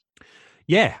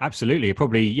 Yeah, absolutely.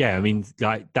 Probably, yeah. I mean,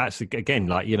 like that's again,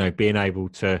 like being able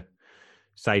to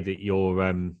say that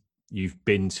you've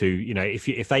been to,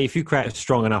 if you create a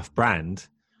strong enough brand,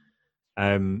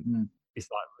 it's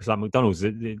like McDonald's.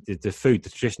 The food, the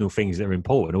traditional things that are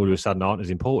important, all of a sudden aren't as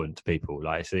important to people.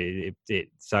 Like so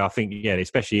I think, yeah,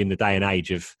 especially in the day and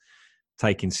age of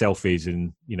taking selfies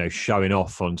and showing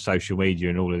off on social media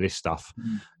and all of this stuff.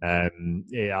 I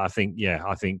think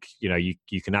you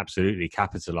can absolutely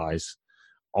capitalize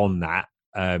on that.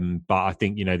 But I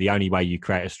think the only way you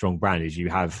create a strong brand is you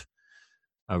have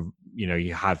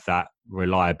that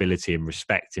reliability and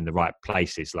respect in the right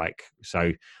places. Like,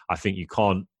 so I think you're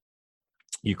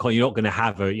not going to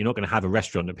have a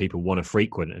restaurant that people want to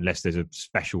frequent unless there's a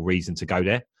special reason to go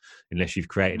there, unless you've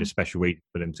created a special reason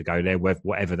for them to go there,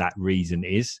 whatever that reason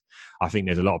is. I think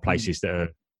there's a lot of places that are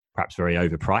perhaps very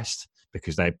overpriced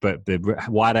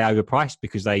why are they overpriced?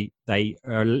 Because they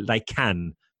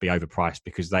can be overpriced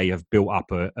because they have built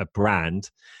up a brand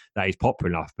that is popular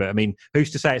enough. But I mean,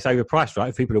 who's to say it's overpriced, right?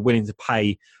 If people are willing to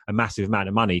pay a massive amount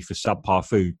of money for subpar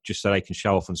food just so they can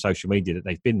show off on social media that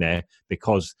they've been there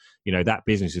because, you know, that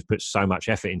business has put so much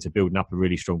effort into building up a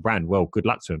really strong brand, well, good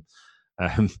luck to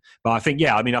them. But I think,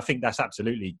 I think that's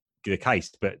absolutely the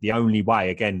case. But the only way,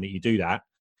 again, that you do that,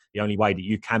 the only way that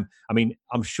you can, I mean,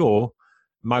 I'm sure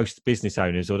most business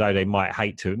owners, although they might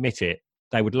hate to admit it,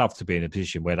 they would love to be in a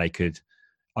position where they could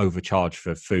overcharge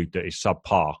for food that is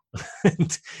subpar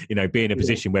and, you know, be in a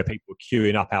position where people are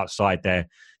queuing up outside their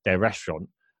restaurant.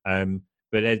 But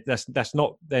they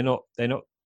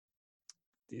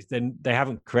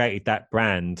haven't created that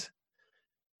brand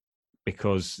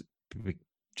because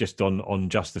just on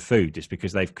just the food. It's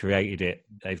because they've created it,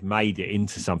 they've made it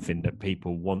into something that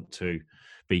people want to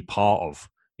be part of,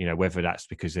 you know, whether that's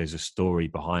because there's a story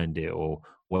behind it or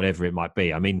whatever it might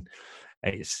be. I mean,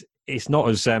 it's not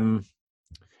as I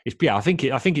think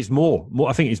it's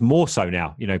more so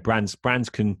now. You know, brands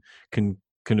can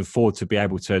afford to be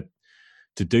able to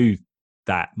do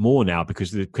that more now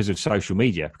because of social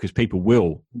media, because people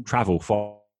will travel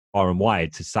far and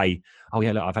wide to say, oh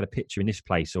yeah, look, I've had a picture in this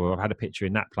place or I've had a picture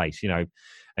in that place, you know,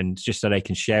 and just so they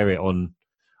can share it on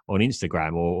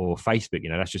Instagram or Facebook. You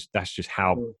know, that's just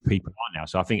how people are now.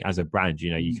 So I think as a brand, you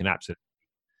know, you can absolutely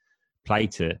play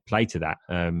to that.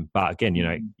 But again, you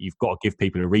know, you've got to give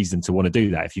people a reason to want to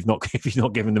do that. If you've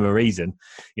not given them a reason,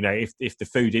 you know, if the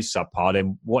food is subpar,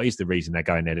 then what is the reason they're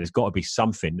going there? There's got to be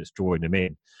something that's drawing them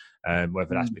in,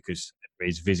 whether that's because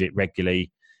it's visit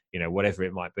regularly, you know, whatever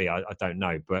it might be. I don't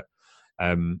know, but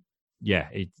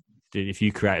if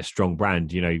you create a strong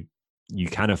brand, you know, you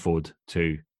can afford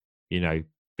to, you know,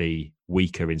 be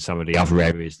weaker in some of the other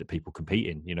areas that people compete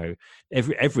in. You know,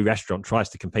 every restaurant tries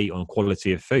to compete on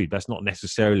quality of food. That's not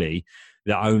necessarily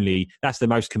that's the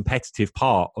most competitive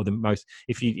part, or the most,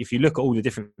 if you look at all the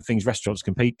different things restaurants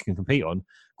can compete on,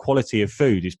 quality of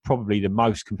food is probably the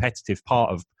most competitive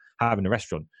part of having a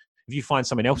restaurant. If you find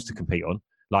something else to compete on,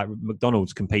 like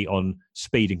McDonald's compete on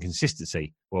speed and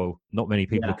consistency, well, not many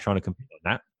people are trying to compete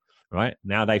on that. Right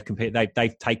now, they've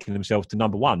taken themselves to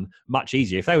number one much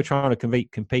easier. If they were trying to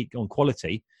compete on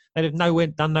quality, they'd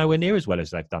have done nowhere near as well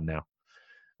as they've done now.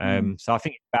 So I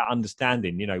think it's about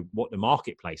understanding, you know, what the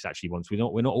marketplace actually wants. We're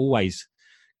not always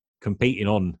competing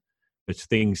on the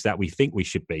things that we think we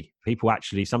should be.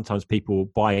 Sometimes people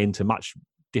buy into much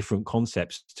different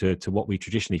concepts to what we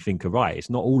traditionally think are right. It's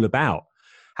not all about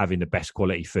having the best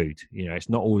quality food. You know, it's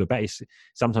not all about,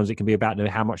 sometimes it can be about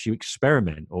how much you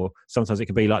experiment, or sometimes it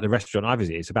can be like the restaurant I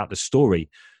visit. It's about the story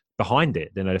behind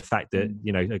it. You know, the fact that,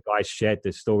 you know, the guys shared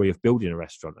the story of building a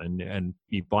restaurant, and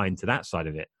you buy into that side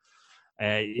of it.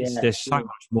 There's so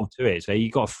much more to it. So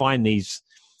you've got to find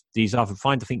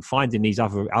finding these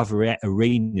other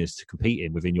arenas to compete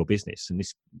in within your business. And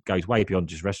this goes way beyond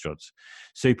just restaurants.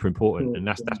 Super important. And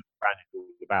that's what branding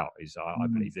is all about. I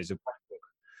believe there's a book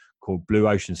called Blue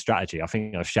Ocean Strategy. I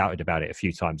think I've shouted about it a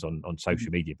few times on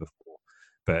social media before,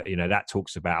 but, you know, that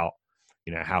talks about,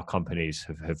 you know, how companies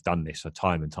have done this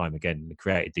time and time again, and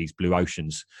created these blue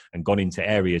oceans and gone into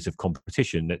areas of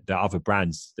competition that other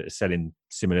brands that are selling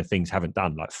similar things haven't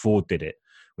done. Like Ford did it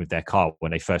with their car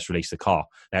when they first released the car.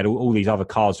 They had all these other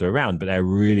cars were around, but they're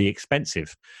really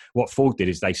expensive. What Ford did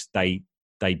is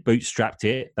they bootstrapped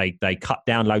it. They cut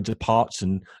down loads of parts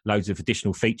and loads of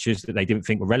additional features that they didn't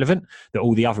think were relevant, that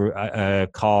all the other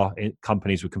car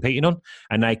companies were competing on,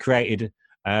 and they created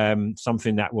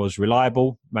something that was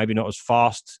reliable, maybe not as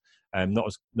fast,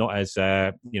 not as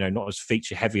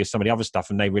feature heavy as some of the other stuff.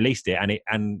 And they released it,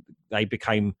 and they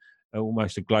became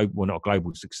almost not a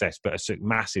global success, but a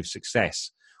massive success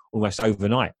almost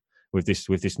overnight with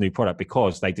this new product,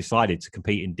 because they decided to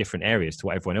compete in different areas to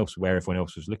where everyone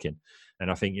else was looking. And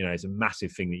I think, you know, it's a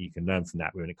massive thing that you can learn from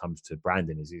that when it comes to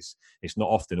branding. Is it's not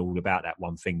often all about that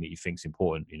one thing that you think's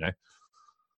important, you know.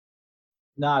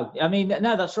 No, I mean,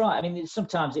 no, that's right. I mean,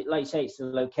 sometimes like you say, it's the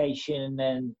location,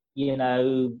 and, you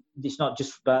know, it's not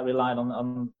just about relying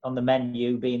on the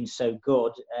menu being so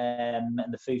good, and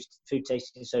the food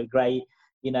tasting so great.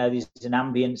 You know, there's an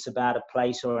ambience about a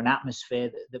place or an atmosphere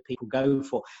that people go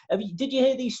for. Did you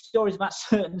hear these stories about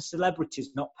certain celebrities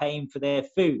not paying for their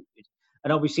food?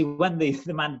 And obviously, when the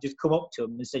managers come up to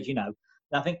them and said, you know,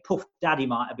 I think Puff Daddy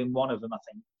might have been one of them, I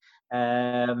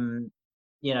think.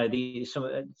 You know,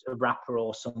 a rapper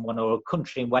or someone, or a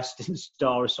country and western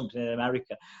star or something in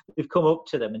America, they've come up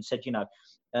to them and said, you know,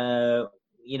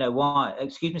 why,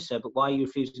 excuse me, sir, but why are you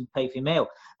refusing to pay for your meal?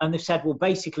 And they've said, well,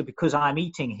 basically because I'm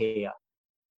eating here.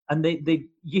 And they're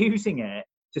using it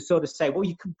to sort of say, well,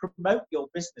 you can promote your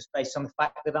business based on the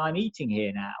fact that I'm eating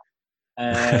here now.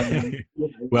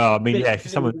 Well, I mean, yeah, if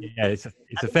someone, yeah, it's a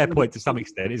fair point to some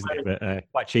extent, isn't it? But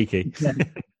quite cheeky.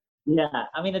 Yeah,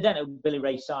 I mean, I don't know. Billy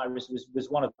Ray Cyrus was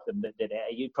one of them that did it.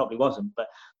 He probably wasn't, but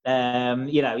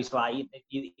he's like,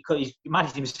 he's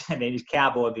imagine him standing in his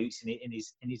cowboy boots and in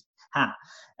his hat.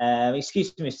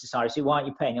 Excuse me, Mr. Cyrus, why aren't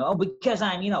you paying? Oh, because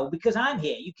I'm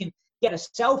here. You can get a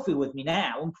selfie with me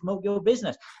now and promote your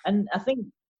business. And I think,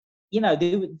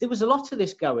 there was a lot of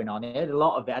this going on. A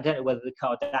lot of it. I don't know whether the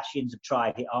Kardashians have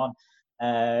tried it on.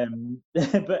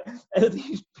 But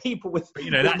these people with,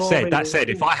 that said,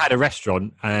 if I had a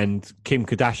restaurant and Kim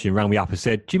Kardashian rang me up and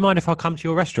said, "Do you mind if I come to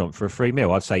your restaurant for a free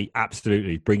meal?" I'd say,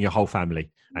 "Absolutely, bring your whole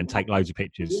family and take loads of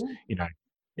pictures."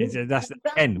 That's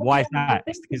again, why is that?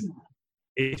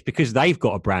 It's because they've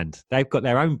got a brand. They've got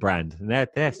their own brand, and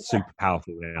they're super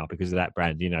powerful now because of that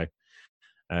brand.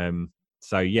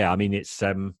 So yeah, I mean, it's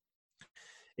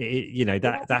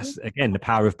that's again the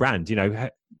power of brand.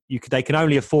 They can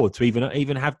only afford to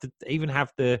even have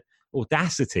the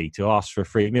audacity to ask for a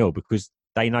free meal because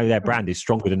they know their brand is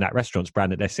stronger than that restaurant's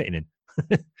brand that they're sitting in.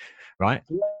 Right?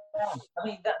 Yeah, I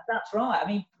mean that's right. I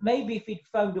mean, maybe if he'd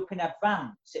phoned up in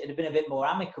advance, it'd have been a bit more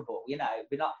amicable. It'd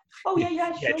be like, oh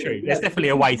yeah, sure. Yeah, true. There's definitely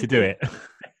a way to do it.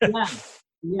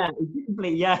 He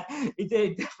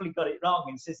definitely got it wrong.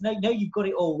 And says, no, you've got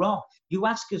it all wrong. You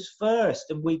ask us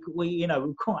first, and we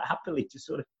quite happily to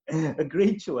sort of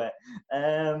agree to it.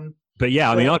 But yeah,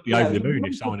 I mean, I'd be over the moon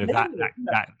if someone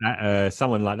of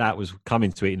someone like that was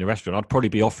coming to eat in a restaurant. I'd probably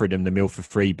be offering them the meal for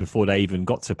free before they even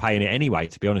got to paying it anyway.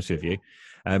 To be honest with you,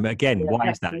 why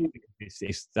is that?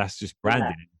 That's just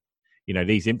branding.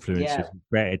 These influencers have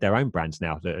created their own brands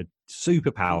now that are super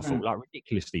powerful, like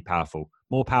ridiculously powerful,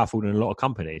 more powerful than a lot of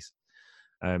companies.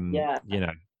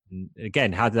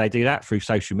 Again, how do they do that? Through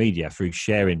social media, through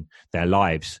sharing their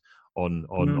lives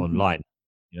online,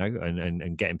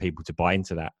 and getting people to buy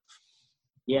into that.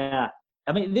 Yeah,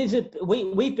 I mean,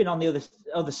 we've been on the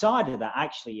other side of that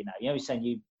actually. You're saying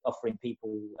you offering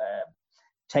people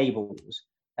tables.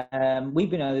 We've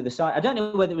been on the other side. I don't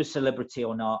know whether it was celebrity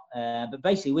or not, but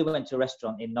basically we went to a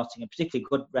restaurant in Nottingham, a particularly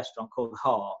good restaurant called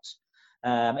Hearts.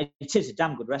 It is a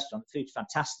damn good restaurant. The food's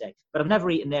fantastic, but I've never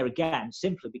eaten there again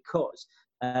simply because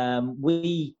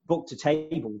we booked a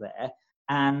table there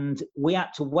and we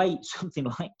had to wait something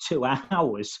like 2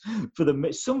 hours for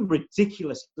some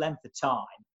ridiculous length of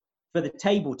time for the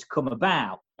table to come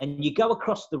about. And you go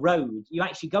across the road, you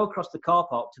actually go across the car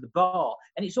park to the bar,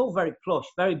 and it's all very plush,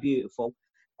 very beautiful.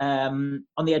 On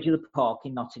the edge of the park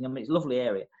in Nottingham. It's a lovely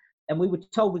area. And we were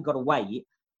told we've got to wait.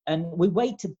 And we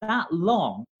waited that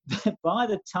long that by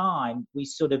the time we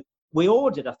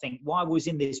ordered, I think, while we was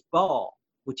in this bar,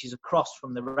 which is across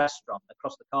from the restaurant,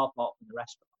 across the car park from the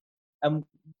restaurant. And,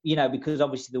 because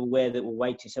obviously they were aware that we're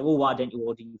waiting. So, why don't you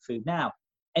order your food now?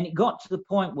 And it got to the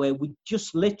point where we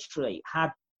just literally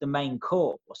had the main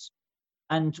course.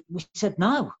 And we said,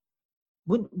 no,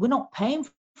 we're not paying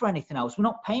for anything else. We're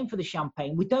not paying for the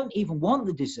champagne. We don't even want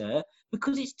the dessert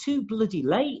because it's too bloody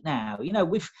late now.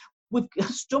 We've our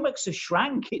stomachs are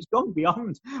shrank. It's gone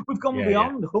beyond. We've gone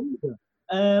beyond hunger.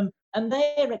 And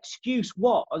their excuse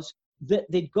was that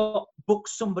they'd booked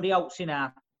somebody else in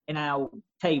our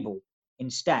table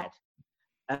instead.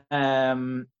 I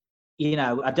don't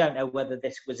know whether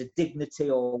this was a dignity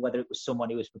or whether it was someone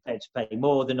who was prepared to pay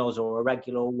more than us or a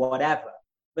regular or whatever.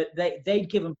 But they'd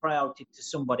given priority to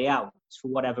somebody else for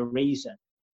whatever reason.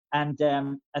 And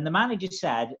the manager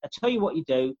said, I tell you what you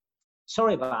do,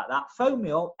 sorry about that, phone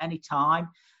me up anytime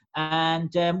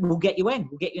and we'll get you in.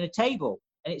 We'll get you in a table.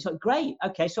 And it's like, great.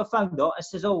 Okay, so I phoned up. I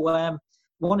says, want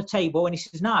a table? And he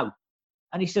says, no.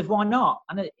 And he says, why not?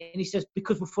 And he says,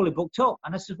 because we're fully booked up.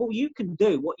 And I says, well, you can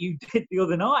do what you did the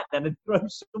other night then and throw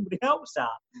somebody else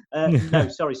out. No,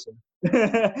 sorry, sir.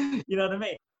 You know what I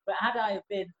mean? But had I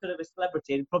been sort of a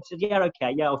celebrity, I'd probably said,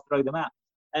 I'll throw them out.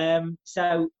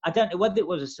 So I don't know whether it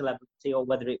was a celebrity or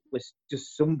whether it was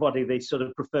just somebody they sort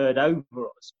of preferred over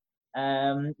us.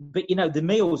 But, the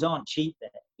meals aren't cheap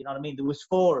there. You know what I mean? There was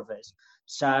 4 of us.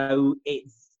 So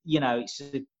it's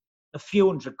a few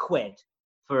 £100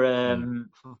 for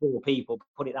 4 people,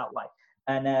 put it that way.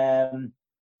 And,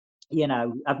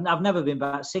 I've never been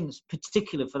back since,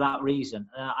 particularly for that reason.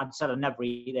 I'd said I'd never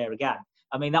eat there again.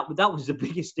 I mean, that was the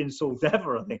biggest insult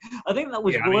ever. I think that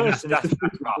was worse. That's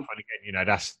rough. And again,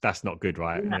 that's not good,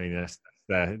 right? Yeah. I mean,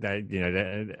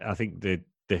 I think the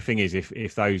thing is,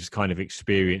 if those kind of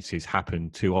experiences happen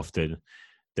too often,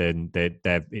 then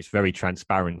it's very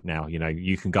transparent now.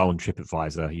 You can go on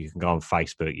TripAdvisor, you can go on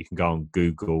Facebook, you can go on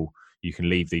Google, you can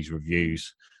leave these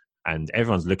reviews, and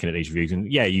everyone's looking at these reviews. And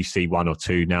you see 1 or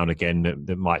 2 now and again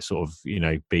that might sort of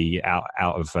be out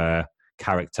of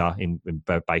character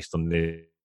based on the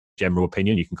general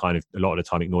opinion. You can kind of a lot of the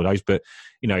time ignore those, but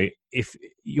you know, if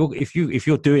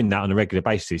you're doing that on a regular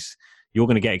basis, you're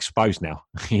going to get exposed now.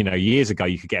 You know, years ago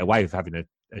you could get away with having a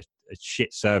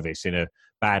shit service in a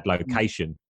bad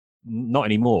location. Not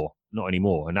anymore.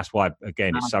 And that's why,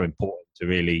 again, it's so important to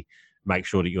really make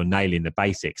sure that you're nailing the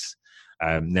basics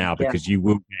now, because you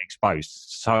will get exposed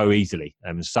so easily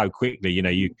and so quickly. You know,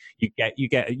 you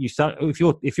start, if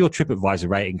your TripAdvisor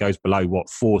rating goes below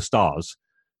 4 stars,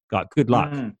 like good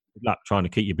luck trying to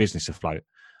keep your business afloat.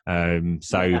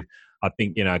 I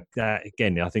think, you know,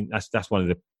 again, I think that's one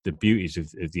of the beauties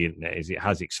of the internet, is it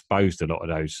has exposed a lot of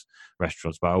those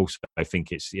restaurants, but also I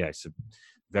think it's a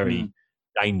very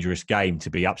dangerous game to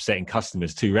be upsetting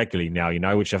customers too regularly now, you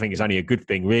know, which I think is only a good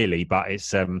thing really, but it's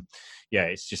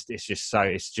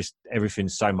just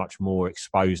everything's so much more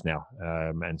exposed now,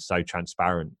 and so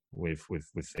transparent with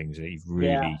things that you've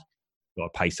really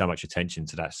got to pay so much attention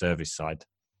to that service side.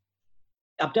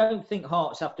 I don't think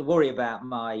Hearts have to worry about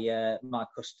my my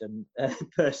custom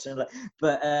personally,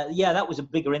 but that was a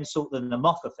bigger insult than the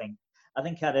moth, I think. I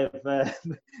think I'd have,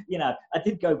 I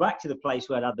did go back to the place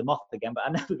where I had the moth again, but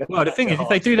I never go. Well, the thing is, if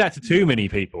they do that to too many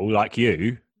people like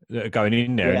you that are going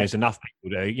in there, and there's enough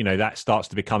people that, you know, that starts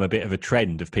to become a bit of a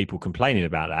trend of people complaining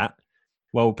about that.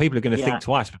 Well, people are going to think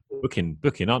twice before booking,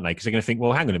 aren't they? Because they're going to think,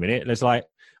 well, hang on a minute, there's like,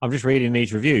 I'm just reading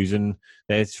these reviews and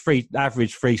there's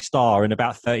average 3 star and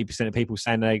about 30% of people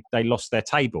saying they lost their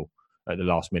table at the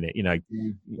last minute. You know,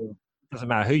 it doesn't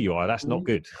matter who you are, that's not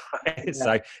good.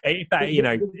 So, in fact, you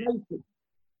know,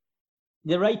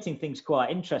 the rating thing's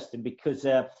quite interesting, because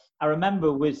I remember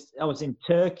I was in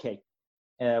Turkey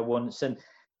once, and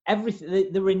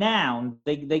everything, the renowned,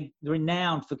 they're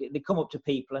renowned for, they come up to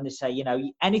people and they say, you know,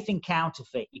 anything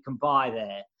counterfeit you can buy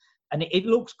there, and it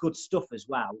looks good stuff as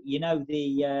well. You know,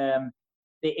 the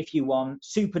if you want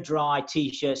super dry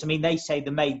t-shirts, I mean, they say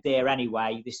they're made there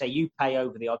anyway. They say you pay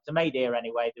over the odds. They're made here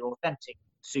anyway. They're authentic,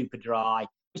 super dry,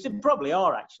 which they probably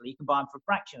are actually. You can buy them for a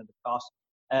fraction of the cost.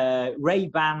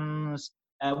 Ray-Bans.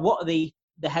 What are the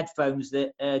headphones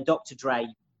that Dr. Dre?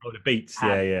 Oh, the Beats.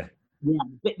 Had? Yeah.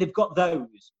 They've got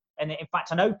those, and in fact,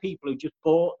 I know people who just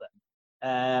bought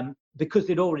them because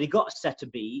they'd already got a set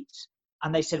of Beats,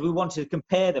 and they said we wanted to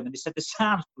compare them, and they said the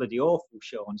sound's bloody awful,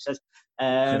 Sean. He says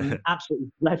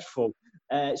absolutely dreadful.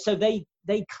 So they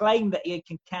claim that you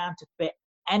can counterfeit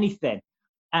anything,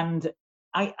 and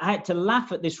I had to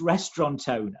laugh at this restaurant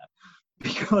owner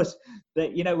because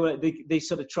they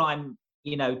sort of try and,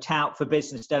 you know, tout for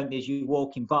business, don't they, as you're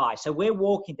walking by. So we're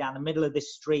walking down the middle of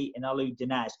this street in Alud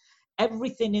Deniz.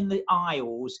 Everything in the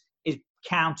aisles is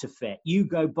counterfeit.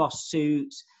 Hugo Boss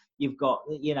suits. You've got,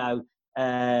 you know,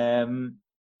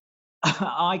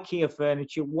 IKEA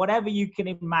furniture, whatever you can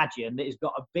imagine that has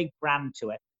got a big brand to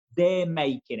it. They're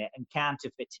making it and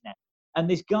counterfeiting it. And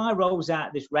this guy rolls out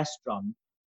of this restaurant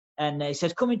and he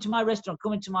says, come into my restaurant.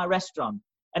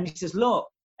 And he says, look,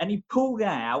 and he pulled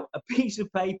out a piece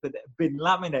of paper that had been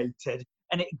laminated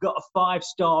and it got a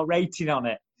 5-star rating on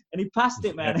it. And he passed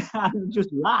it, man, and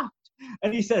just laughed.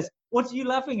 And he says, what are you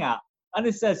laughing at? And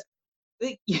he says,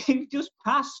 you've just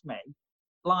passed me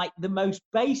like the most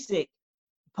basic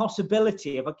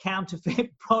possibility of a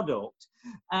counterfeit product,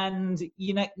 and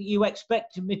you know, you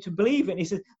expected me to believe it. And he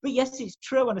says, but yes, it's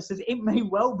true. And I says, it may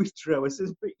well be true. I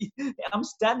says, but I'm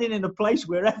standing in a place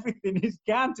where everything is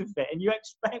counterfeit, and you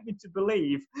expect me to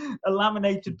believe a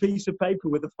laminated piece of paper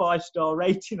with a 5-star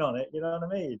rating on it. You know what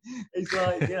I mean? It's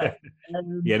like, you know,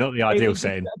 yeah, not the ideal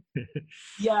setting.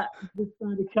 Yeah, it's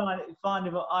kind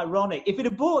of ironic. If it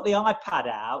had bought the iPad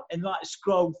out and like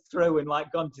scrolled through and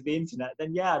like gone to the internet,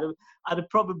 then yeah, I'd have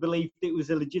probably believed it was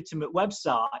a legitimate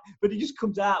website. But it just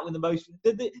comes out with the most,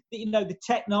 the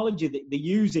technology that they're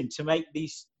using to make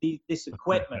this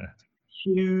equipment,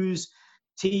 shoes,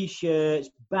 t-shirts,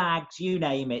 bags, you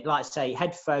name it. Like say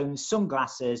headphones,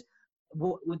 sunglasses.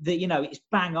 It's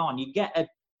bang on. You get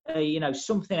a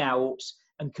something else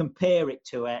and compare it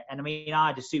to it. And I mean, I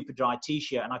had a super dry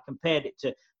t-shirt and I compared it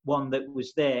to one that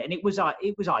was there, and it was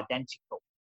identical.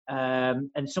 And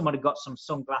someone had got some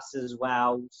sunglasses as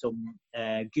well, some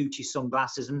Gucci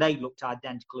sunglasses, and they looked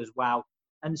identical as well.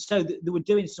 And so they were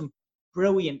doing some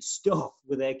brilliant stuff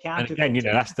with their counterfeit. And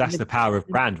again, that's the power of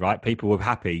brand, right? People were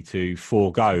happy to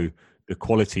forego the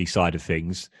quality side of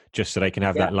things just so they can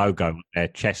have that logo on their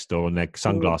chest or on their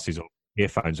sunglasses or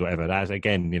earphones or whatever. That's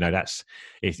again, that's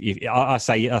I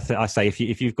say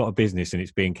if you've got a business and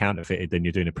it's being counterfeited, then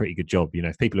you're doing a pretty good job. You know,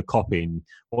 if people are copying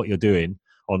what you're doing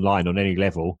online on any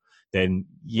level, then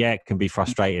yeah, it can be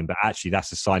frustrating, but actually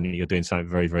that's a sign that you're doing something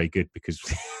very, very good, because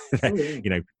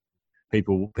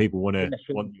People want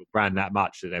your brand that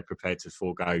much that they're prepared to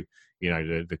forego,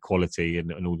 the quality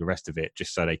and all the rest of it,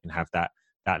 just so they can have that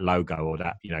logo, or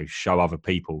that, show other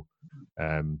people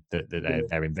that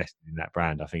they're invested in that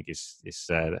brand. I think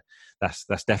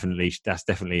that's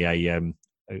definitely I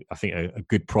think a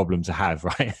good problem to have,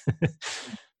 right?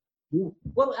 Yeah.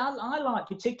 Well, I like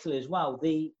particularly as well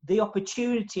the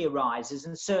opportunity arises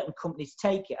and certain companies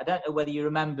take it. I don't know whether you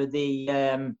remember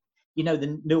the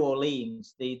New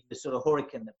Orleans, the sort of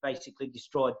hurricane that basically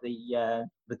destroyed the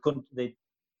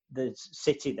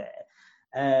city there,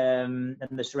 and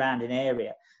the surrounding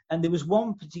area. And there was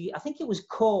one particular, I think it was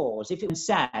Coors, if it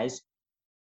says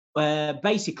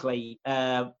basically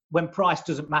when price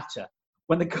doesn't matter,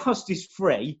 when the cost is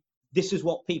free, this is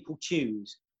what people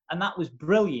choose. And that was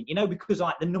brilliant, because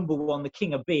like the number one, the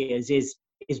king of beers is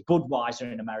Budweiser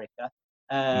in America.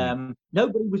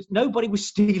 Nobody was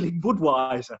stealing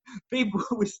Budweiser. People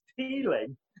were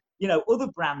stealing, other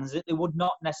brands that they would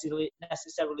not necessarily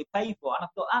pay for. And I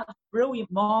thought that's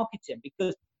brilliant marketing,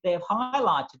 because they have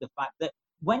highlighted the fact that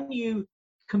when you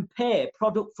compare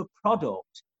product for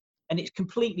product and it's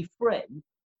completely free,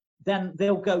 then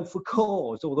they'll go for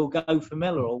Coors or they'll go for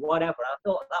Miller or whatever. I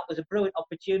thought that was a brilliant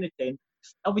opportunity. And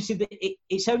obviously,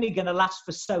 it's only going to last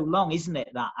for so long, isn't it?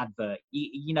 That advert,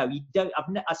 you don't.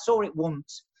 I saw it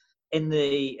once in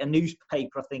a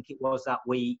newspaper, I think it was that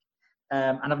week,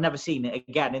 and I've never seen it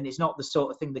again. And it's not the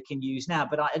sort of thing they can use now.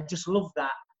 But I just love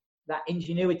that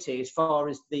ingenuity as far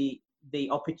as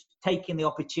taking the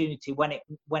opportunity when it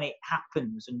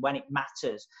happens and when it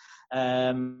matters.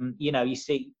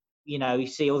 You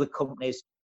see other companies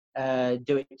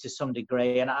do it to some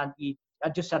degree, and I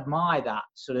just admire that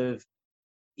sort of,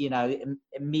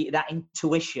 that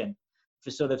intuition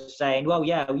for sort of saying, well,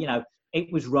 yeah,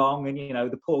 it was wrong, and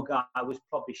the poor guy was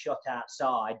probably shot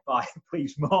outside by a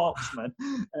police marksman,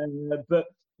 but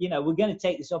we're going to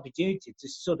take this opportunity to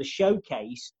sort of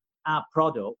showcase our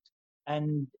product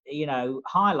and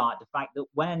highlight the fact that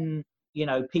when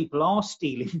people are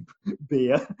stealing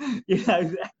beer,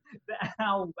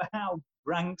 how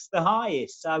ranks the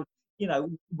highest. So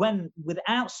when with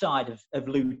outside of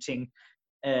looting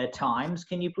times,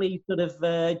 can you please sort of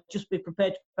just be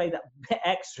prepared to pay that bit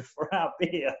extra for our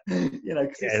beer?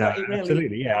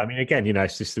 Absolutely. Yeah, I mean, again,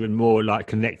 it's just more like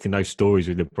connecting those stories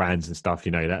with the brands and stuff.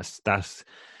 That's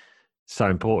so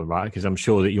important, right? Because I'm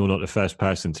sure that you're not the first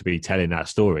person to be telling that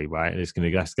story, right? That's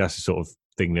the sort of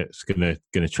thing that's gonna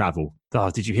travel. Oh,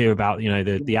 did you hear about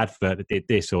the advert that did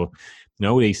this, or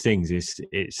all these things?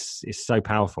 It's so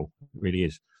powerful. It really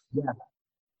is. Yeah.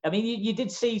 I mean, you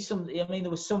did see some. I mean, there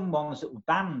were some ones that were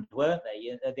banned, weren't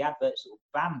they? The adverts that were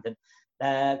banned.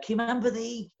 And can you remember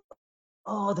the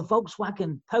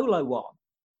Volkswagen Polo one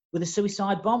with a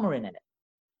suicide bomber in it?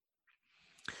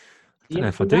 I don't know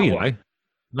if I do.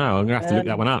 No, I'm going to have to look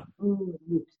that one up.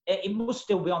 It must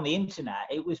still be on the internet.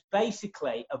 It was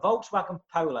basically a Volkswagen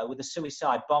Polo with a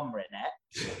suicide bomber in it.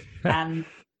 And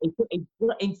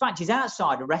in fact, he's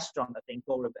outside a restaurant, I think,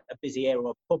 or a busy area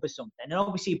or a pub or something. And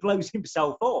obviously he blows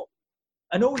himself up.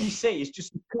 And all you see is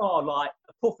just a car, like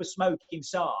a puff of smoke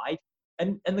inside.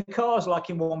 And the car's like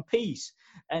in one piece.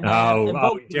 And,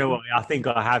 I think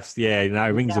I have. Yeah,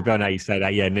 it rings a bell now you say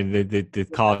that. Yeah, and then the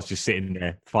car's just sitting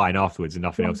there fine afterwards, and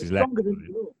nothing else is left. Stronger than it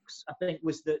looks, I think,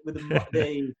 was the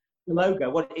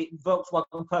logo.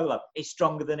 Volkswagen Polo is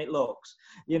stronger than it looks,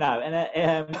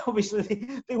 and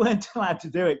obviously they weren't allowed to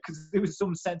do it because there was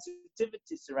some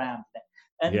sensitivity surrounding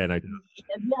it.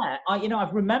 And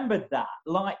I've remembered that,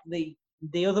 like the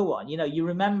other one. You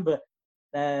remember.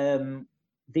 And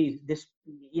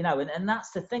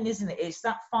that's the thing, isn't it? It's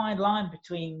that fine line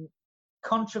between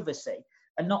controversy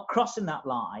and not crossing that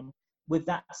line with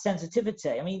that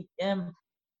sensitivity. I mean,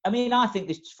 I think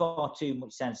there's far too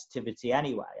much sensitivity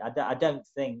anyway. I don't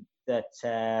think that.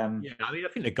 I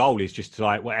think the goal is just to,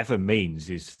 like, whatever means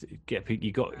is get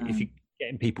people. If you're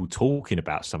getting people talking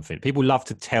about something, people love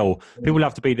to tell. People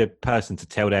love to be the person to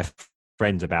tell their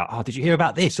friends about. Oh, did you hear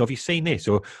about this? Or have you seen this?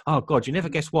 Or, oh God, you never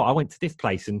guess what? I went to this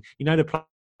place, and the place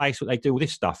what they do all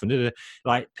this stuff, and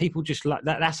like people just like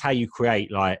that. That's how you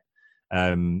create like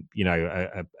a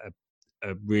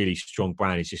really strong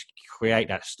brand, is just create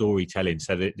that storytelling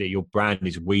so that your brand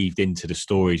is weaved into the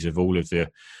stories of all of the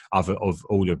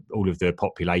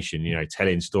population,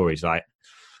 telling stories, like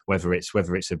whether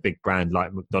it's a big brand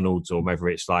like McDonald's, or whether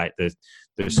it's like the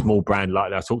small brand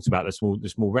like I talked about, the small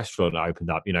restaurant that opened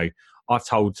up.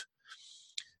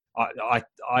 I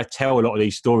tell a lot of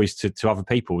these stories to other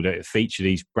people that feature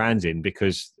these brands in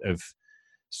because of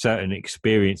certain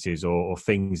experiences or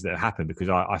things that happen, because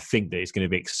I think that it's going to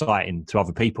be exciting to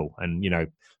other people. And,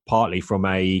 partly from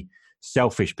a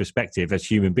selfish perspective, as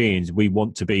human beings, we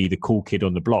want to be the cool kid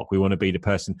on the block. We want to be the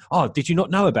person, oh, did you not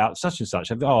know about such and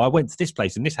such? Oh, I went to this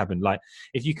place and this happened. Like,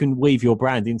 if you can weave your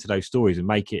brand into those stories and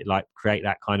make it like create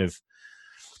that kind of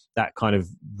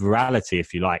virality,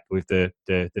 if you like, with the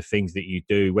things that you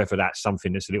do, whether that's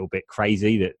something that's a little bit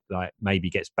crazy that like maybe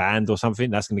gets banned or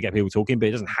something, that's going to get people talking, but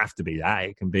it doesn't have to be that.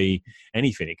 It can be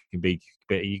anything. It can be,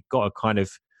 but you've got to kind of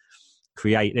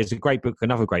create. There's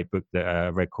another great book that I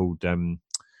read called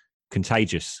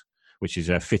Contagious, which is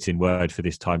a fitting word for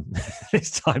this time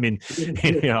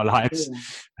in our lives.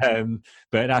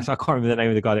 But I can't remember the name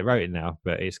of the guy that wrote it now,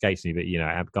 but it escapes me. But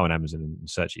go on Amazon and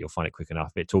search it, you'll find it quick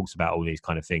enough. But it talks about all these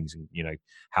kind of things, and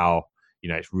how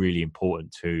it's really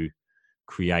important to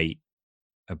create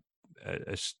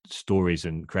stories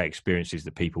and create experiences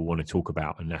that people want to talk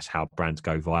about, and that's how brands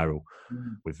go viral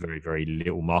with very, very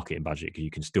little marketing budget, because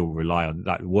you can still rely on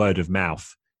that. Word of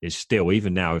mouth is still,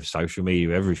 even now with social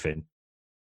media, everything,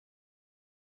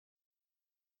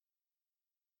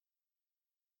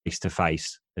 face to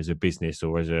face as a business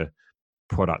or as a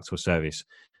product or service,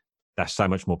 that's so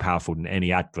much more powerful than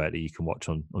any advert that you can watch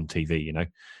on TV.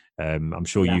 I'm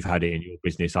sure you've had it in your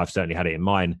business. I've certainly had it in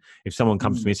mine. If someone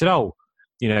comes to me and said, oh,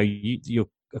 you're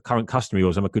a current customer of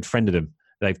yours, I'm a good friend of them,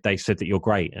 they said that you're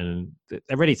great and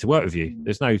they're ready to work with you.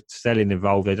 There's no selling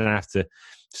involved. They don't have to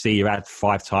see your ad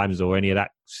 5 times or any of that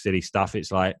silly stuff.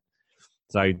 It's like,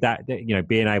 so that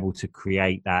being able to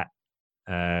create that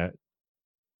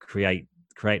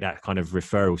create that kind of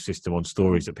referral system on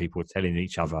stories that people are telling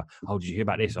each other. Oh, did you hear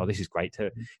about this? Oh, this is great too.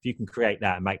 If you can create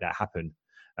that and make that happen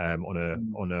on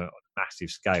a massive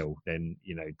scale, then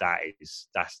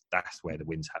that's where the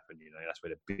wins happen. That's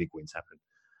where the big wins happen.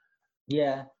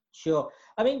 Yeah, sure.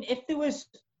 I mean, if there was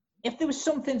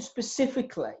something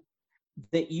specifically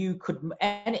that you could,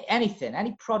 anything,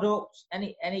 any product,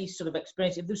 any sort of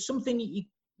experience, if there's something you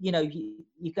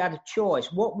had a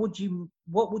choice, what would you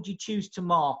choose to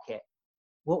market?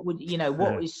 What would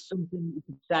what is something you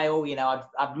could say? Oh,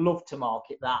 I'd love to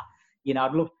market that.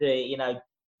 I'd love to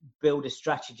build a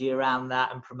strategy around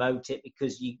that and promote it,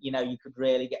 because you could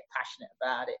really get passionate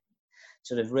about it,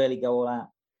 sort of really go all out.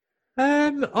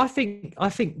 I think.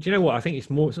 Do you know what? I think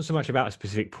it's not so much about a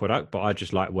specific product, but I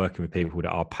just like working with people that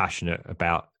are passionate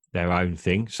about their own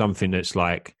thing. Something that's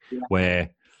like where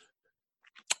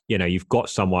you've got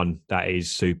someone that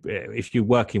is super. If you're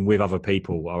working with other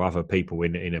people or other people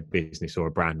in a business or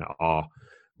a brand that are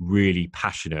really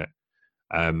passionate,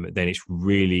 then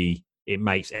it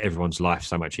makes everyone's life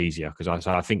so much easier. Because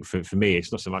I think for me,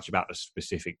 it's not so much about the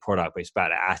specific product, but it's about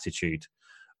the attitude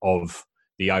of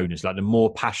the owners. Like, the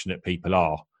more passionate people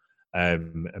are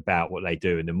about what they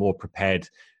do, and the more prepared,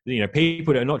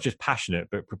 people that are not just passionate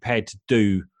but prepared to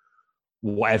do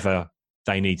whatever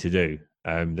they need to do,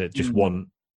 that just want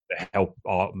help,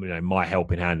 my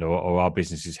helping hand or our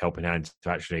business's helping hand to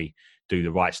actually do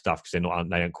the right stuff, because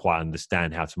they don't quite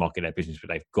understand how to market their business, but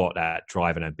they've got that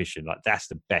drive and ambition. Like, that's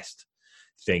the best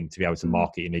thing to be able to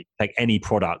market. Take any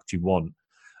product you want,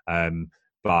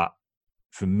 but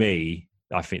for me,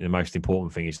 I think the most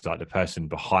important thing is like the person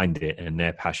behind it and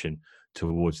their passion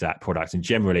towards that product. And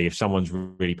generally, if someone's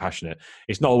really passionate,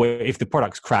 it's not always, if the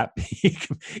product's crap,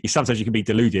 sometimes you can be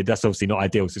deluded. That's obviously not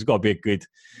ideal. So it's got to be a good,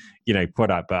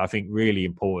 product. But I think really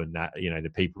important that, the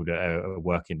people that are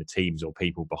working the teams or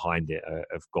people behind it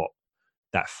have got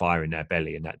that fire in their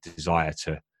belly and that desire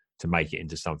to make it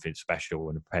into something special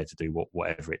and prepared to do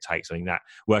whatever it takes. I think that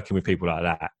working with people like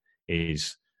that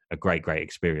is a great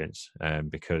experience,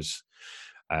 because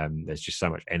there's just so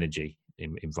much energy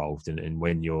involved. And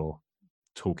when you're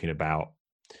talking about,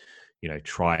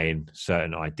 trying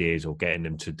certain ideas or getting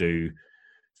them to do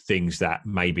things that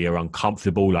maybe are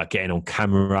uncomfortable, like getting on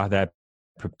camera, they're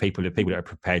people that are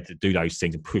prepared to do those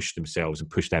things and push themselves and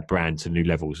push their brand to new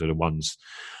levels are the ones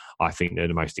I think they're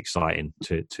the most exciting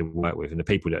to work with. And the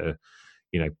people that are,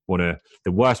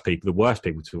 the worst people to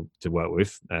work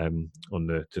with, to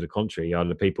the contrary, are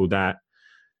the people that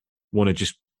want to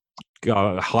just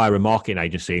go hire a marketing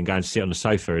agency and go and sit on the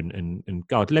sofa and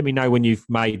God, let me know when you've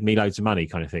made me loads of money,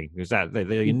 kind of thing. Because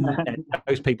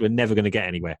those people are never going to get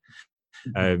anywhere.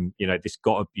 This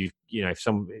got to,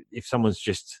 if someone's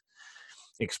just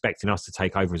expecting us to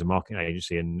take over as a marketing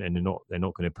agency and they're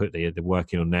not going to put the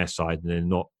work in on their side, and they're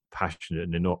not passionate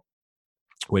and they're not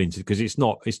willing to, because it's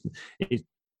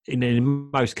in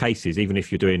most cases, even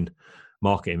if you're doing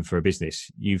marketing for a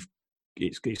business,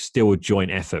 it's still a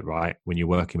joint effort, right? When you're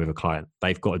working with a client,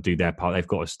 they've got to do their part. They've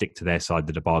got to stick to their side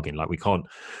of the bargain. Like, we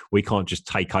can't just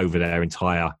take over their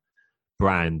entire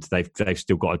brand, they've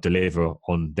still got to deliver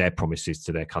on their promises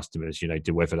to their customers,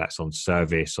 whether that's on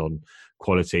service, on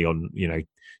quality, on,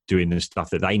 doing the stuff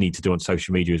that they need to do on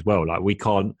social media as well. Like we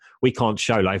can't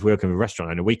show, like if we work in a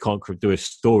restaurant and we can't do a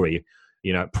story,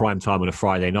 at prime time on a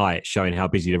Friday night showing how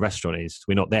busy the restaurant is.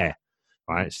 We're not there.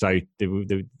 Right. So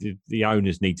the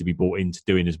owners need to be brought into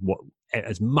doing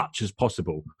as much as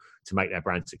possible to make their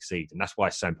brand succeed. And that's why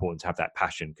it's so important to have that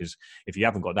passion, because if you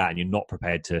haven't got that and you're not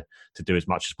prepared to do as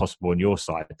much as possible on your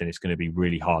side, then it's going to be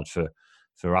really hard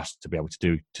for us to be able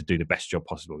to do the best job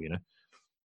possible,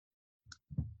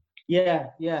 Yeah,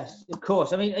 yes, of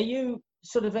course. I mean, are you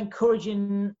sort of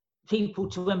encouraging people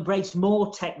to embrace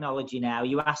more technology now?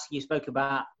 You spoke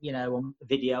about, on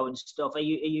video and stuff. Are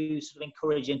you sort of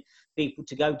encouraging people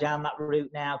to go down that route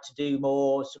now, to do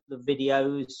more sort of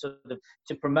videos, sort of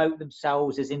to promote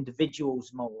themselves as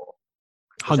individuals more?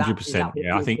 100%.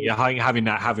 Yeah, I think having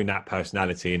that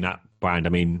personality and that brand. I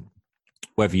mean,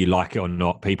 whether you like it or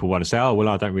not, people want to say, "Oh, well,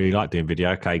 I don't really like doing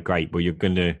video." Okay, great. Well, you're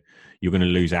gonna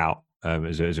lose out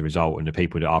as a result, and the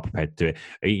people that are prepared to do it,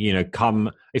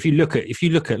 if you look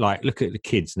at the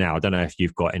kids now. I don't know if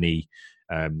you've got any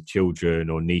children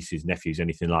or nieces, nephews,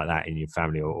 anything like that in your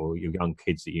family, or your young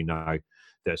kids that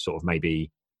that are sort of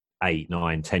maybe 8,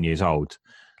 9, 10 years old.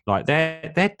 Like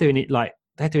they're doing it, like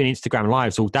they're doing Instagram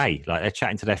lives all day. Like they're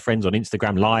chatting to their friends on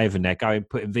Instagram live, and they're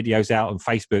putting videos out on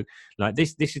Facebook. Like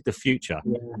this is the future.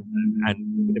 Yeah.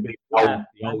 And the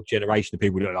old generation of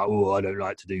people that are like, "Oh, I don't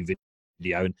like to do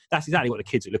video," and that's exactly what the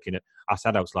kids are looking at us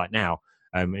adults like now.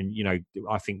 And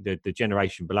I think the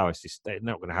generation below us they're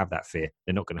not going to have that fear.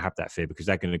 They're not going to have that fear because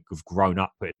they're going to have grown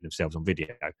up putting themselves on video,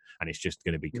 and it's just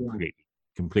going to be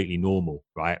completely normal,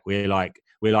 right? We're like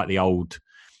the old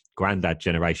granddad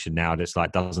generation now that's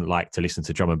like doesn't like to listen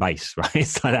to drum and bass, right?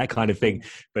 It's like that kind of thing.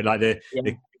 But like the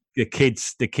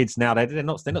kids now, they're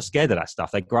not scared of that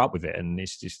stuff. They grow up with it, and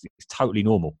it's totally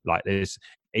normal. Like if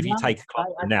you take a class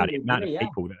now, the amount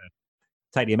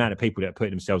of people that are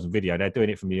putting themselves in video, they're doing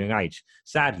it from a young age.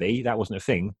 Sadly, that wasn't a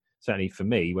thing, certainly for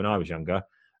me when I was younger.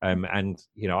 And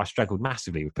I struggled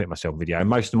massively with putting myself in video. And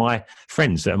most of my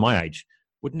friends that are my age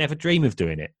would never dream of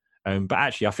doing it. But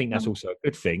actually, I think that's also a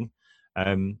good thing,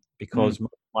 because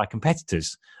my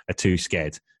competitors are too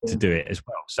scared to do it as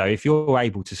well. So if you're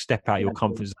able to step out your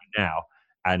comfort zone now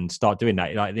and start doing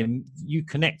that, like then you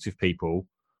connect with people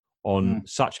on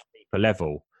such a deeper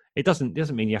level. It doesn't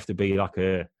mean you have to be like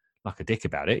a dick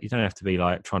about it. You don't have to be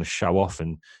like trying to show off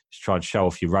and just try and show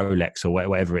off your Rolex or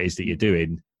whatever it is that you're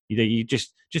doing. You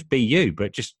just be you,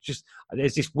 but just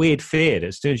there's this weird fear that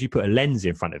as soon as you put a lens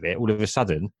in front of it, all of a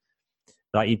sudden,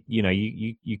 like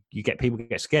you get people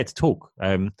get scared to talk.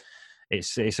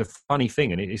 It's a funny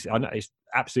thing, and it's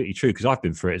absolutely true because I've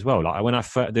been through it as well. Like when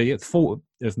the thought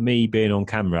of me being on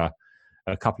camera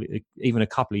a couple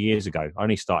of years ago, I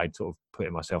only started sort of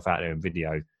putting myself out there in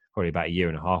video probably about a year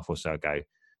and a half or so ago.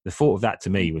 The thought of that to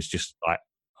me was just like,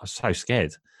 I was so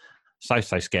scared. So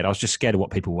scared. I was just scared of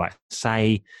what people might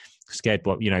say, scared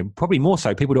what, probably more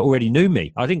so people that already knew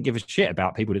me. I didn't give a shit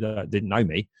about people that didn't know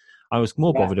me. I was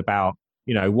more bothered about,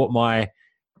 what my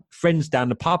friends down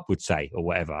the pub would say or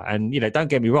whatever. And, don't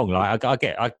get me wrong, like I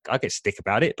get stick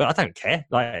about it, but I don't care.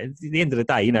 Like at the end of the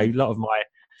day, a lot of my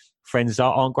friends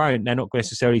aren't growing. They're not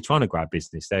necessarily trying to grow a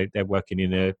business. They're working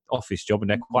in an office job and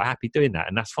they're quite happy doing that.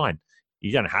 And that's fine.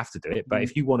 You don't have to do it, but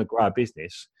if you want to grow a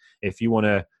business, if you want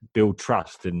to build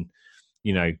trust and,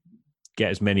 get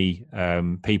as many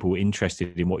people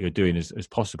interested in what you're doing as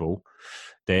possible,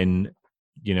 then,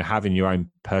 having your own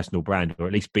personal brand, or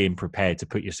at least being prepared to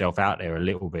put yourself out there a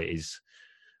little bit, is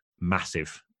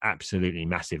massive, absolutely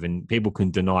massive. And people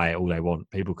can deny it all they want.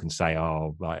 People can say,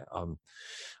 "Oh, like,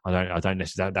 I don't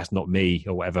necessarily, that's not me,"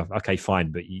 or whatever. Okay,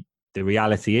 fine. But the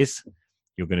reality is,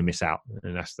 you're going to miss out,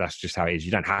 and that's just how it is.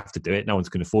 You don't have to do it. No one's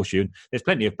going to force you. And there's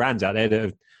plenty of brands out there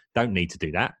that don't need to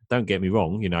do that. Don't get me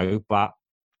wrong, but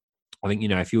I think,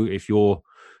 if you're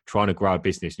trying to grow a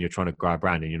business and you're trying to grow a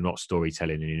brand and you're not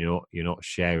storytelling and you're not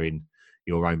sharing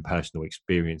your own personal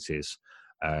experiences,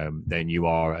 then you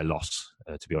are at a loss,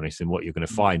 to be honest. And what you're going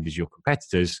to find is your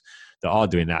competitors that are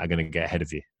doing that are going to get ahead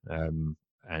of you.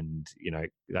 And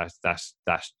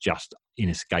that's just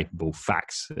inescapable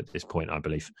facts at this point, I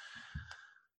believe.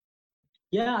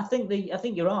 Yeah, I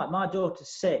think you're right. My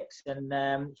daughter's 6,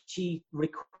 and she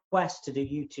requests to do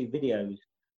YouTube videos.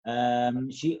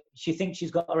 She thinks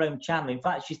she's got her own channel. In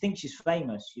fact, she thinks she's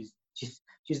famous.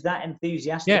 She's that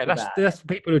enthusiastic. Yeah, that's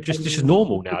people are just this is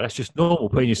normal now. That's just normal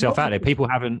putting yourself out there. People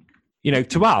haven't,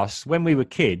 to us when we were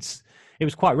kids, it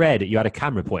was quite rare that you had a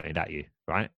camera pointed at you,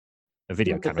 right? A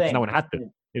video camera. No one had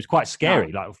them. It was quite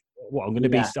scary. No. Like, what I'm going to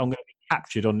be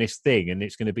captured on this thing, and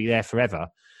it's going to be there forever.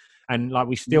 And like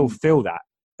we still feel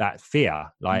that fear,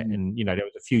 like, and you know, there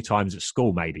was a few times at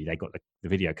school maybe they got the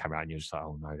video camera out and you're just like,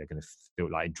 oh no, they're going to feel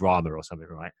like drama or something,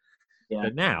 right? Yeah.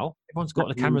 But now everyone's got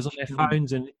the cameras on their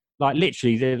phones, and like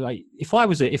literally, they're like, if I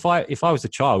was a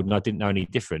child and I didn't know any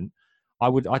different,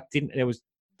 I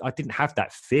didn't have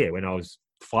that fear when I was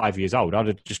 5 years old. I'd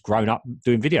have just grown up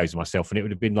doing videos of myself, and it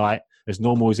would have been like as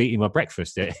normal as eating my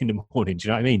breakfast in the morning. Do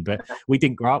you know what I mean? But we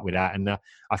didn't grow up with that, and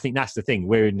I think that's the thing.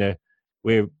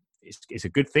 It's a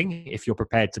good thing if you're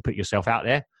prepared to put yourself out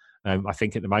there. I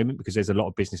think at the moment, because there's a lot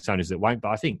of business owners that won't, but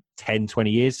I think 10, 20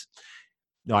 years,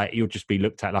 like you'll just be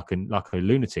looked at like a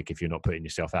lunatic if you're not putting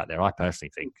yourself out there. I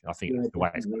personally think. I think that's the way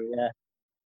it's going. Yeah.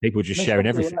 People just sharing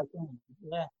everything.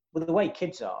 Yeah, well, the way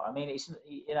kids are, I mean, it's,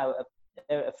 you know,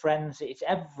 friends. It's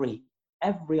every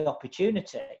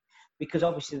opportunity, because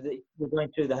obviously we're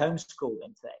going through the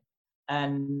homeschooling thing.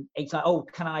 And it's like, oh,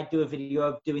 can I do a video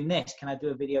of doing this? Can I do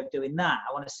a video of doing that?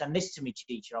 I want to send this to my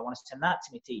teacher. I want to send that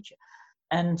to my teacher.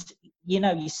 And, you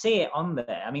know, you see it on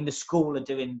there. I mean, the school are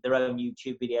doing their own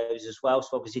YouTube videos as well.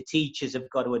 So obviously teachers have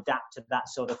got to adapt to that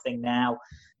sort of thing now.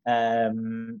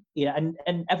 You know,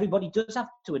 and everybody does have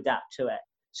to adapt to it.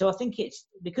 So I think it's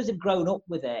because they've grown up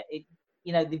with it,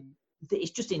 you know,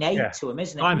 it's just innate to them,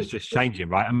 isn't it? Time's just changing,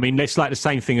 right? I mean, it's like the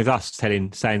same thing as us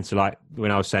saying to, like,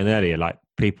 when I was saying earlier, like,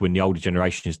 people in the older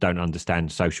generations don't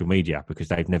understand social media because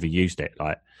they've never used it.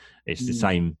 Like, it's the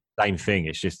same thing.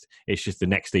 It's just the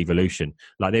next evolution.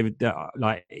 Like they're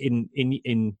like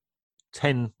in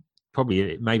 10,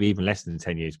 probably maybe even less than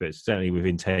 10 years, but certainly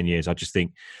within 10 years, I just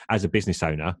think as a business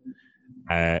owner,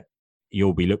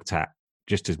 you'll be looked at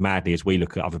just as madly as we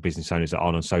look at other business owners that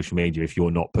aren't on social media if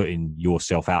you're not putting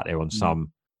yourself out there on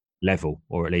some level,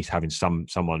 or at least having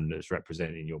someone that's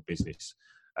representing your business,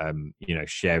 you know,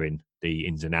 sharing the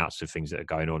ins and outs of things that are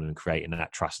going on and creating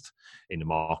that trust in the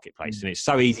marketplace. And it's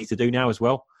so easy to do now as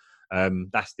well.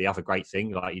 That's the other great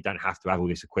thing. Like, you don't have to have all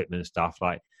this equipment and stuff.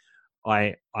 Like,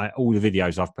 I all the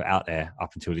videos I've put out there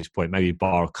up until this point, maybe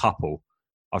bar a couple,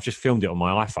 I've just filmed it on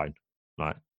my iPhone.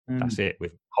 Like, that's it,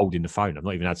 with holding the phone. I've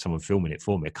not even had someone filming it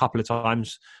for me. A couple of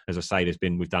times, as I say,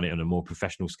 we've done it on a more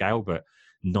professional scale, but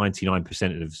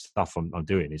 99% of the stuff I'm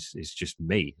doing is just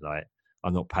me. Like,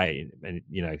 I'm not paying, and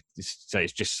you know,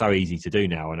 it's just so easy to do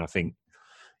now. And I think,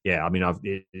 I mean, I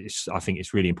think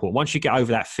it's really important. Once you get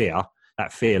over that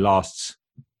fear lasts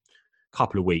a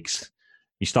couple of weeks.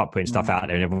 You start putting stuff out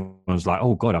there, and everyone's like,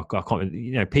 "Oh God, I can't."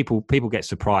 You know, people get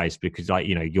surprised because, like,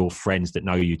 you know, your friends that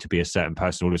know you to be a certain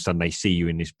person, all of a sudden they see you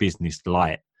in this business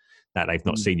light that they've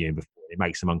not seen you in before. It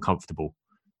makes them uncomfortable.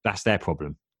 That's their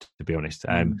problem, to be honest.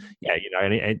 You know,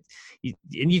 and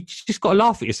you just got to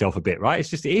laugh at yourself a bit, right?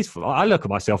 It is. I look at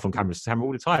myself on camera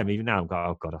all the time. Even now, I'm going,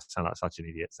 "Oh God, I sound like such an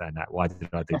idiot saying that. Why did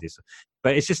I do this?"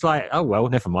 But it's just like, oh well,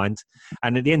 never mind.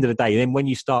 And at the end of the day, then when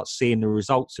you start seeing the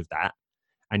results of that,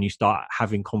 and you start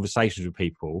having conversations with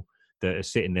people that are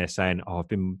sitting there saying, "Oh, I've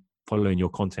been following your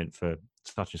content for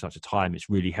such and such a time. It's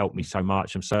really helped me so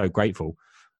much. I'm so grateful."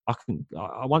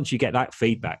 Once you get that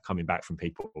feedback coming back from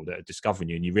people that are discovering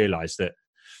you, and you realise that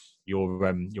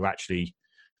you're actually,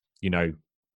 you know,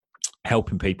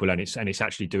 helping people, and it's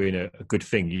actually doing a good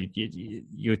thing,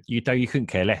 you couldn't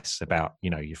care less about, you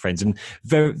know, your friends and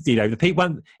you know, the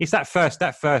people. It's that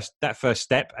first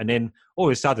step, and then all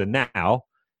of a sudden now,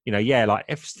 you know, like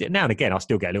now and again, I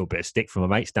still get a little bit of stick from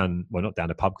my mates not down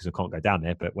the pub because I can't go down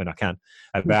there, but when I can,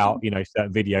 about, you know,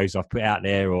 certain videos I've put out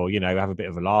there, or, you know, have a bit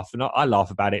of a laugh, and I laugh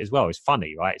about it as well. It's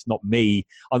funny, right? It's not me.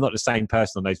 I'm not the same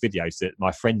person on those videos that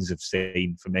my friends have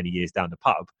seen for many years down the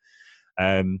pub.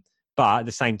 But at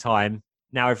the same time,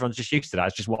 now everyone's just used to that.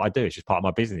 It's just what I do. It's just part of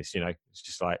my business, you know. It's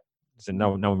just like, so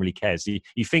no one really cares.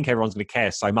 You think everyone's going to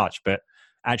care so much, but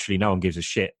actually no one gives a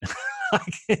shit.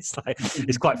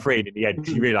 It's quite freeing in the end,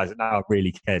 because you realise that no one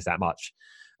really cares that much.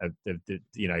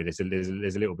 You know, there's a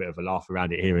little bit of a laugh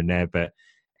around it here and there, but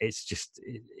it's just,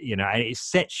 you know, and it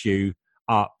sets you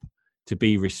up to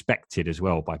be respected as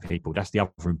well by people. That's the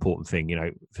other important thing. You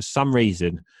know, for some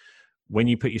reason, when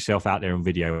you put yourself out there on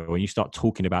video, when you start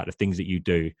talking about the things that you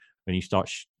do, when you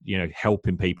start, you know,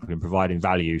 helping people and providing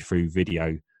value through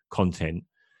video content,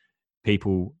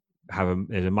 people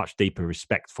there's a much deeper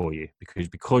respect for you,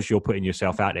 because you're putting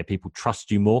yourself out there. People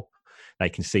trust you more. They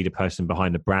can see the person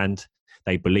behind the brand.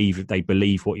 They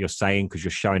believe what you're saying, because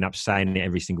you're showing up saying it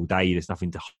every single day. There's nothing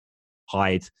to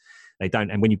hide. They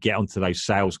don't. And when you get onto those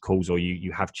sales calls, or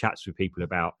you have chats with people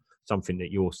about something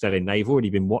that you're selling, they've already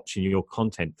been watching your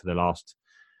content for the last,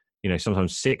 you know,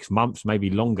 sometimes 6 months, maybe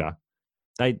longer.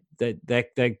 They're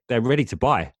ready to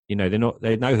buy. You know,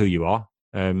 they know who you are.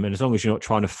 And as long as you're not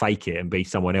trying to fake it and be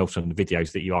someone else on the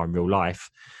videos that you are in real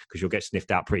life, because you'll get sniffed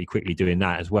out pretty quickly doing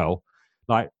that as well.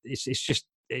 like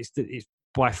it's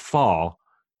by far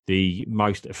the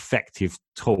most effective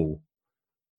tool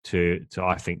to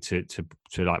I think to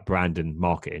like brand and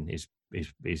marketing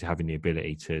is having the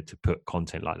ability to put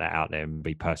content like that out there and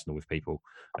be personal with people.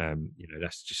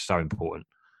 That's just so important.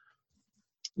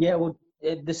 Yeah, well,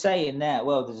 the saying there,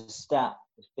 well, there's a stat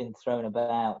that's been thrown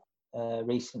about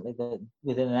recently that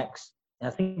within the next, I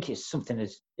think it's something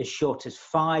as short as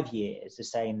 5 years, they're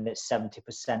saying that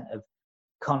 70% of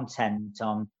content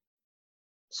on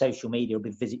social media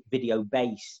will be video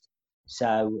based.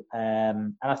 So,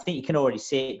 and I think you can already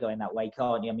see it going that way,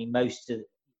 can't you? I mean, most of,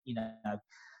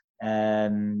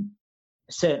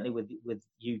 certainly with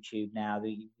YouTube now,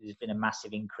 there's been a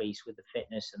massive increase with the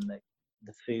fitness and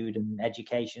the food and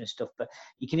education and stuff. But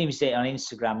you can even see it on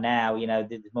Instagram now.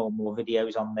 There's more and more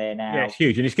videos on there now. Yeah, it's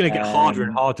huge, and it's going to get harder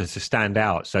and harder to stand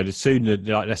out. So the sooner,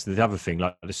 like that's the other thing,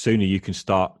 like the sooner you can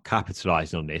start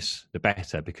capitalising on this, the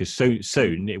better. Because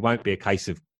soon it won't be a case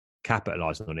of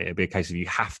capitalising on it; it'll be a case of you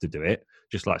have to do it,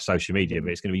 just like social media.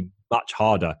 But it's going to be much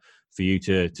harder for you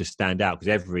to stand out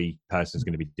because every person's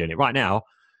going to be doing it. Right now,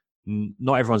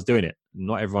 not everyone's doing it.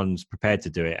 Not everyone's prepared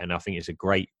to do it, and I think it's a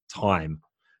great time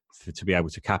to be able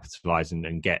to capitalise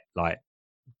and get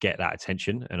that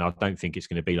attention. And I don't think it's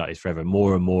going to be like this forever.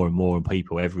 More and more and more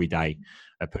people every day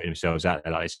are putting themselves out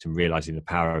there like this and realising the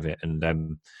power of it. And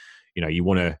you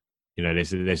want to,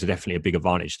 there's definitely a big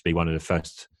advantage to be one of the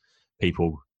first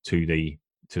people to the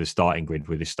starting grid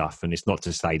with this stuff. And it's not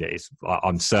to say that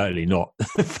I'm certainly not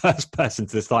the first person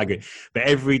to the starting grid, but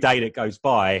every day that goes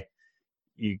by,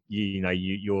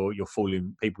 you're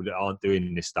fooling people that aren't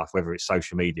doing this stuff, whether it's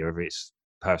social media, whether it's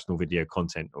personal video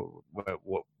content, or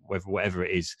whatever it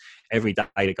is. Every day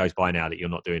that goes by now that you're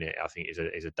not doing it, I think is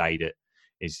a day that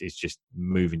is just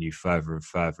moving you further and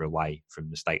further away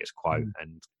from the status quo.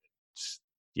 And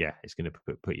it's going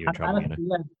to put you in trouble.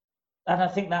 And I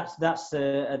think that's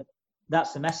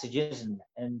the message, isn't it?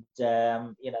 And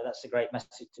that's a great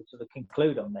message to sort of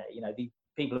conclude on there. The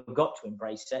people have got to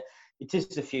embrace it. It is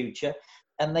the future,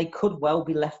 and they could well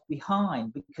be left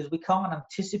behind because we can't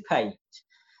anticipate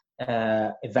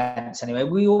events anyway.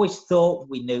 We always thought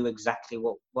we knew exactly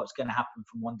what's going to happen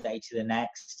from one day to the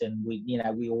next, and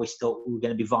we always thought we were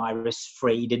going to be virus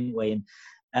free, didn't we?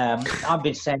 And I've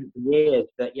been saying it for years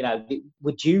that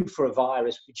we're due for a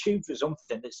virus, we're due for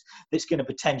something that's going to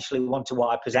potentially want to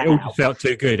wipe us out. It all felt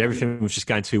too good. Everything was just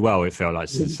going too well. It felt like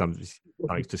to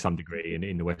some degree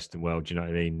in the Western world. Do you know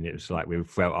what I mean? It was like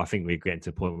I think we're getting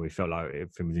to the point where we felt like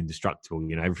everything was indestructible.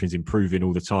 Everything's improving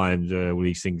all the time. All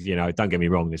these things. Don't get me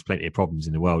wrong. There's plenty of problems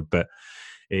in the world, but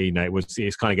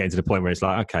it's kind of getting to the point where it's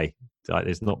like, okay, like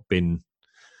there's not been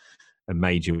a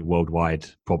major worldwide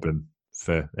problem.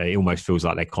 It almost feels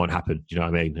like they can't happen. Do you know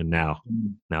what I mean? And now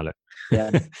look. Yeah.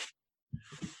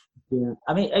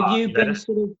 I mean, have you been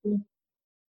sort of?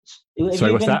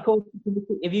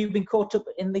 Have you been caught up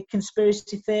in the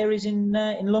conspiracy theories in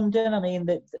London? I mean,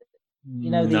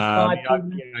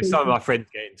 some of my friends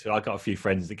get into. I got a few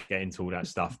friends that get into all that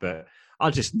stuff, but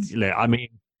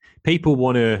people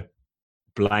want to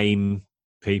blame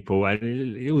people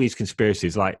and all these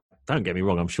conspiracies. Like, don't get me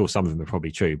wrong. I'm sure some of them are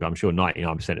probably true, but I'm sure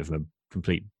 99% of them are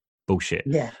complete bullshit.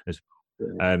 Yeah.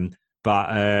 But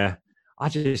I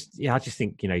just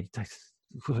think, I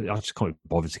just can't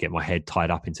bother to get my head tied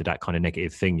up into that kind of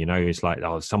negative thing. It's like,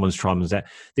 someone's trying to,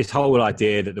 this whole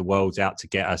idea that the world's out to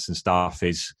get us and stuff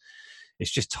it's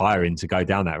just tiring to go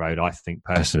down that road. I think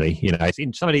personally,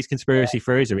 some of these conspiracy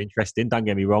theories are interesting. Don't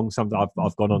get me wrong. Some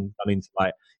I've gone into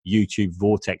like YouTube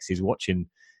vortexes watching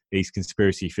these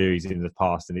conspiracy theories in the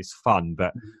past, and it's fun.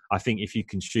 But I think if you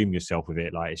consume yourself with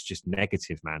it, like it's just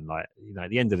negative, man. Like, at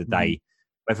the end of the day,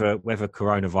 whether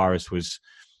coronavirus was,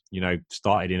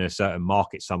 started in a certain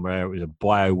market somewhere, it was a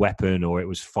bioweapon or it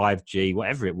was 5G,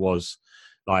 whatever it was,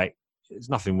 like there's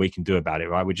nothing we can do about it,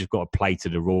 right? We just got to play to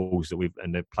the rules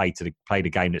that play the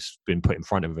game that's been put in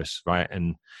front of us, right?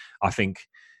 And I think,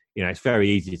 it's very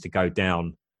easy to go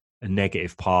down a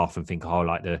negative path and think,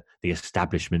 like the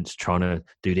establishment's trying to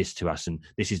do this to us, and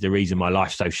this is the reason my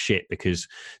life's so shit because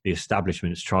the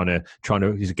establishment's trying to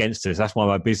is against us. That's why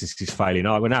my business is failing.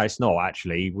 No, it's not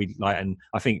actually. And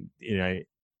I think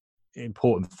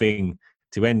important thing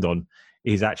to end on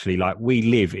is actually like we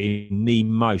live in the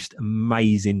most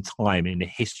amazing time in the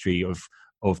history of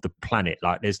the planet.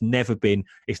 Like it's never been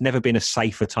a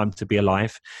safer time to be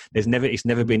alive. It's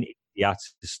never been easier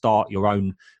to start your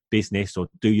own business or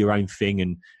do your own thing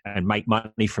and make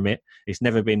money from it. It's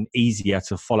never been easier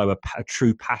to follow a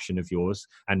true passion of yours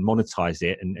and monetize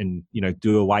it and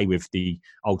do away with the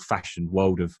old-fashioned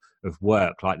world of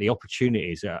work. Like the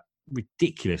opportunities are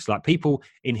ridiculous. Like people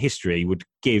in history would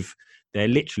give they're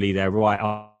literally their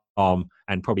right arm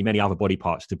and probably many other body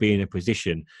parts to be in a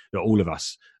position that all of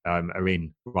us are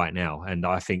in right now. And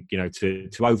I think, to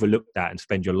overlook that and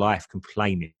spend your life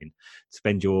complaining,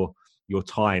 spend your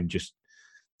time just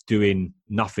doing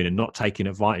nothing and not taking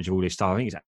advantage of all this stuff, I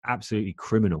think it's absolutely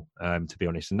criminal, to be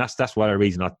honest. And that's one of the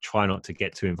reasons I try not to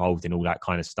get too involved in all that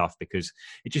kind of stuff, because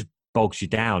it just bogs you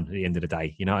down at the end of the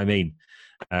day. You know what I mean?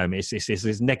 It's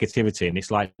this negativity, and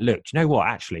it's like, look, do you know what?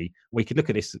 Actually, we could look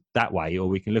at this that way, or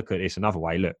we can look at this another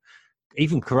way. Look,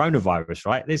 even coronavirus,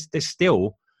 right? There's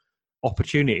still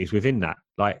opportunities within that.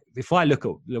 Like, if I look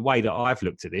at the way that I've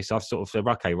looked at this, I've sort of said,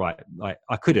 okay, right, like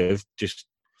I could have just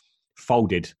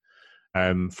folded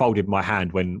my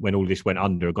hand when all this went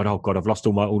under and gone, oh God, I've lost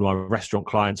all my restaurant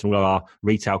clients, and all of our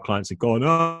retail clients have gone,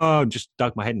 and just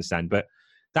dug my head in the sand. But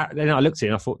then I looked at it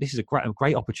and I thought, this is a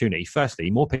great opportunity.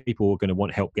 Firstly, more people are going to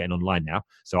want help getting online now,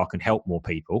 so I can help more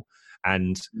people.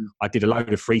 And I did a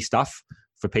load of free stuff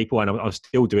for people, and I was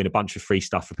still doing a bunch of free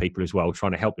stuff for people as well,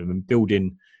 trying to help them and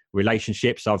building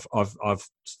relationships. I've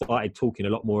started talking a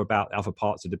lot more about other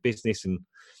parts of the business, and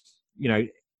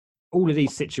all of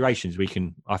these situations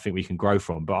I think we can grow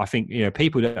from. But I think,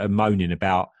 people that are moaning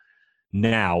about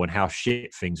now and how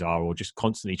shit things are, or just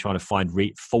constantly trying to find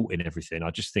fault in everything,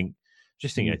 I just think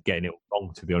they're getting it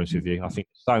wrong, to be honest with you. I think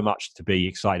so much to be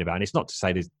excited about. And it's not to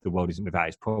say the world isn't without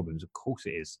its problems. Of course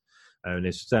it is. And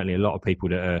there's certainly a lot of people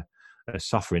that are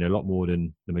suffering a lot more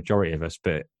than the majority of us.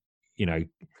 But,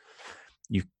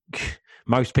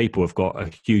 most people have got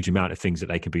a huge amount of things that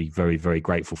they can be very, very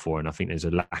grateful for. And I think there's a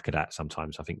lack of that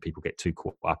sometimes. I think people get too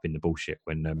caught up in the bullshit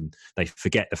when they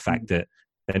forget the fact that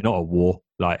they're not at war.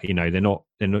 Like, they're not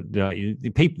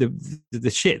the people, the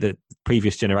shit that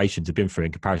previous generations have been through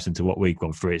in comparison to what we've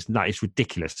gone through. It's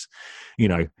ridiculous.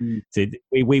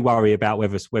 We worry about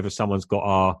whether someone's got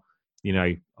our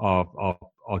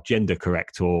gender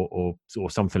correct or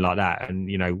something like that, and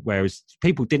whereas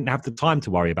people didn't have the time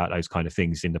to worry about those kind of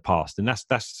things in the past. And that's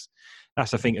I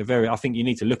think I think you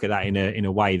need to look at that in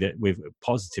a way that with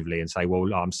positively, and say,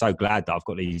 well, I'm so glad that I've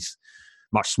got these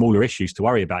much smaller issues to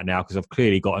worry about now, because I've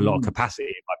clearly got a lot of capacity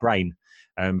in my brain.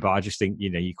 But I just think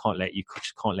you can't let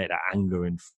that anger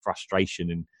and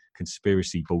frustration and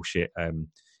conspiracy bullshit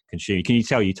consume you. Can you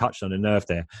tell you touched on a nerve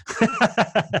there?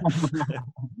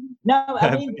 No,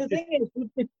 I mean, the thing is,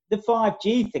 with the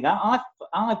 5G thing,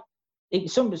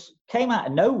 it came out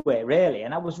of nowhere, really,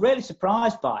 and I was really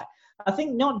surprised by it. I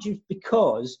think not just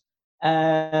because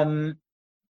there's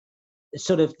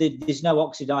no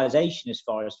oxidization as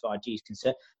far as 5G is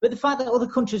concerned, but the fact that other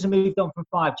countries have moved on from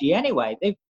 5G anyway.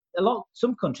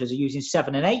 Some countries are using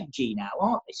 7 and 8G now,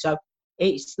 aren't they? So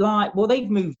it's like, well, they've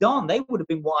moved on. They would have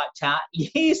been wiped out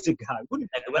years ago, wouldn't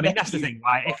they? I mean, that's the thing,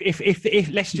 right? If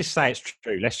let's just say it's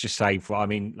true. Let's just say,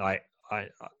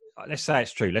 let's say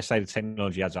it's true. Let's say the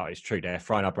technology adds up. It's true. They're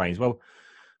frying our brains. Well,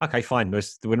 okay, fine.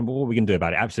 What are we going to do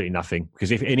about it? Absolutely nothing.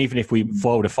 Because even if we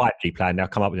foiled a 5G plan, they'll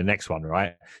come up with the next one,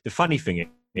 right? The funny thing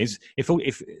is,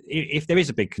 if there is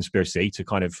a big conspiracy to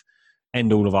kind of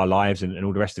end all of our lives and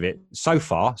all the rest of it, so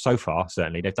far,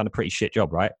 certainly, they've done a pretty shit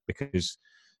job, right? Because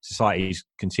society is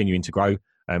continuing to grow.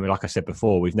 Like I said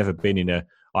before, we've never been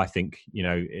I think,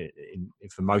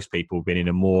 for most people, been in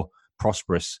a more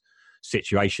prosperous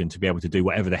situation to be able to do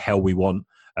whatever the hell we want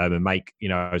and make,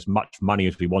 as much money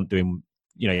as we want doing.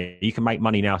 You can make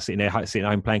money now sitting at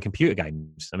home playing computer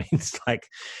games. I mean,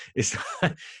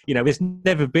 there's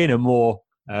never been a more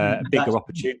bigger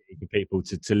opportunity for people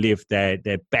to live their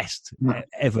best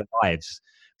ever lives.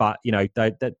 But,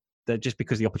 that just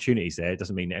because the opportunity is there, it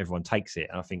doesn't mean that everyone takes it.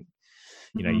 And I think,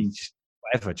 you just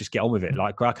whatever, just get on with it.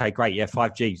 Like, okay, great, yeah,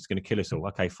 5G is going to kill us all.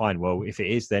 Okay, fine. Well, if it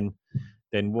is, then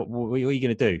what are you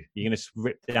going to do? You're going to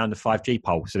rip down the 5G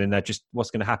pole. So then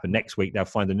what's going to happen next week? They'll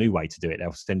find a new way to do it.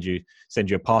 They'll send you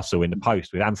a parcel in the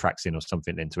post with anthrax in or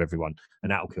something then to everyone,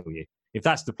 and that'll kill you. If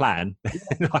that's the plan,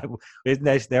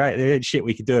 there ain't shit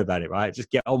we can do about it, right? Just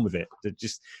get on with it.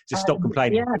 Just stop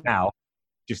complaining now.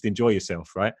 Just enjoy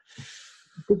yourself, right?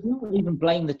 They didn't even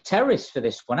blame the terrorists for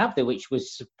this one, have they? Which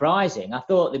was surprising. I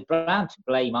thought they'd bound to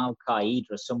blame Al Qaeda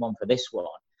or someone for this one.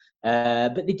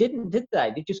 But they didn't, did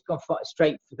they? They just gone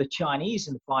straight for the Chinese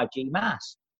and the 5G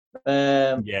mass,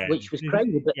 which was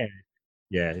crazy. But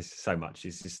it's so much.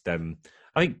 It's just, I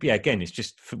think, again, it's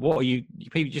just, what are you,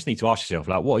 people just need to ask yourself,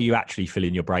 like, what are you actually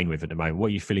filling your brain with at the moment? What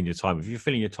are you filling your time with? If you're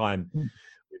filling your time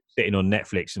sitting on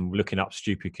Netflix and looking up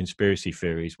stupid conspiracy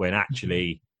theories, when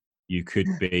actually you could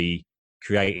be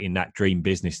creating that dream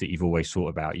business that you've always thought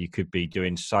about, you could be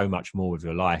doing so much more with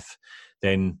your life,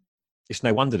 then it's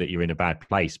no wonder that you're in a bad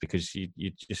place, because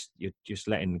you're just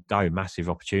letting go massive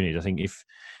opportunities. I think if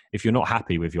you're not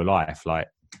happy with your life, like,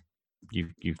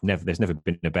 there's never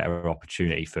been a better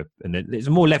opportunity and there's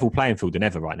a more level playing field than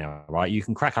ever right now, right? You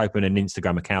can crack open an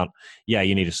Instagram account. Yeah,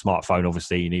 you need a smartphone,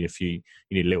 obviously. You need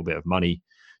a little bit of money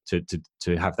to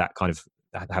have that kind of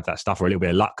have that stuff, or a little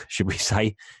bit of luck, should we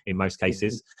say, in most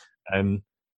cases.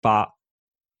 But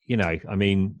I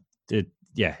mean,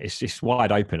 it's just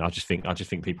wide open. I just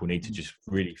think people need to just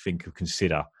really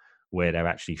consider where they're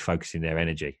actually focusing their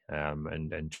energy,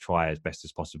 and try as best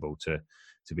as possible to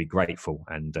be grateful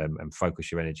and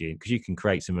focus your energy, because you can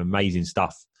create some amazing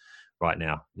stuff right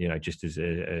now, just as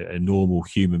a normal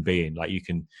human being. Like, you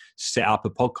can set up a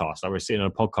podcast. I was sitting on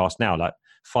a podcast now. Like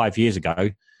 5 years ago,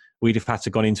 we'd have had to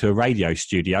gone into a radio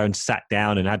studio and sat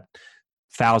down and had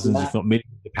thousands, if not millions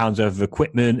of pounds of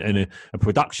equipment and a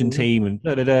production team and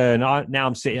And now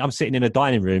I'm sitting in a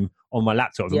dining room on my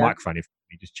laptop with a microphone in front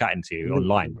of me, just chatting to you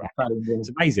online. It's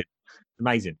amazing.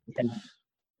 Amazing.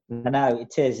 I know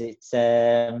it is. It's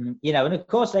and of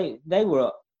course they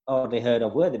were already heard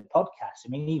of. Were the podcasts? I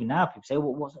mean, even now people say,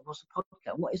 "Well, what's a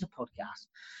podcast? What is a podcast?"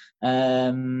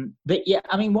 But yeah,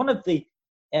 I mean, one of the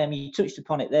you touched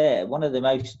upon it there. One of the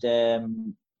most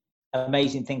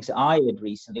amazing things that I heard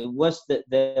recently was that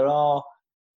there are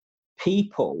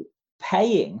people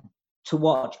paying to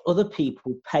watch other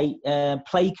people play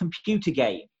computer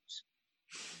games.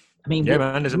 I mean, yeah,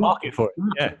 man, there's a market for it.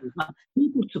 Yeah,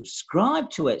 people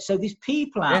subscribe to it. So there's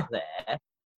people out there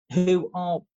who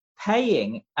are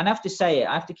paying, and I have to say it.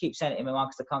 I have to keep saying it in my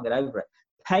mind because I can't get over it.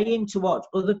 Paying to watch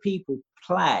other people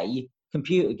play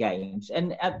computer games,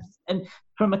 and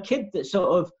from a kid that sort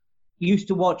of used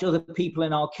to watch other people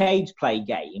in arcades play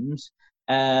games,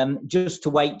 just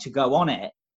to wait to go on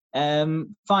it,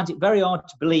 finds it very hard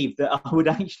to believe that I would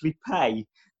actually pay.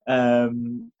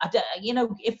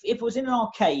 If it was in an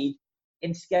arcade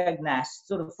in Skegness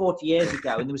sort of 40 years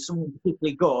ago, and there was someone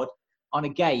particularly good on a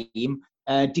game,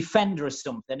 Defender or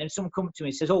something, and someone comes to me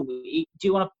and says, "Oh, do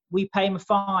you want to? We pay him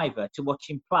 $5 to watch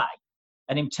him play,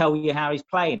 and him tell you how he's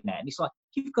playing it." And it's like,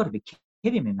 you've got to be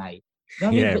kidding me, mate.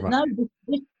 But no,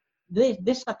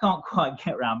 this I can't quite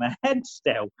get around my head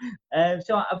still.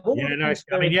 So I've always that's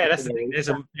the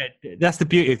thing. That's the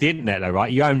beauty of the internet, though,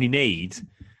 right? You only need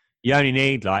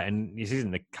like, and this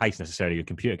isn't the case necessarily with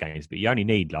computer games, but you only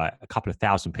need like a couple of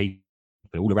thousand people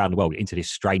all around the world into this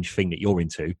strange thing that you're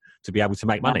into to be able to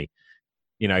make money.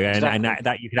 And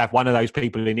that you could have one of those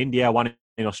people in India, one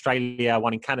in Australia,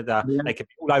 one in Canada. Yeah. They could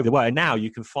be all over the world. And now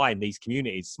you can find these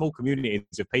communities, small communities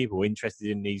of people interested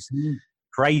in these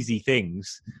crazy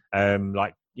things,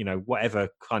 like whatever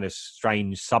kind of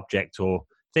strange subject or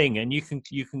thing, and you can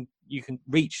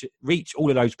reach all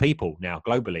of those people now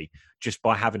globally just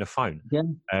by having a phone.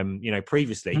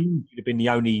 Previously you'd have been the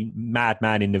only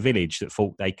madman in the village that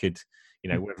thought they could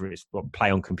whether it's play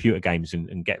on computer games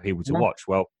and get people to watch.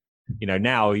 Well,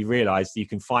 now you realize you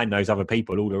can find those other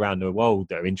people all around the world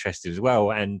that are interested as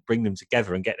well, and bring them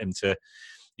together and get them to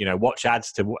watch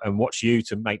ads and watch you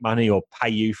to make money, or pay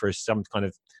you for some kind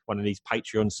of one of these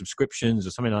Patreon subscriptions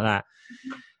or something like that.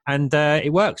 And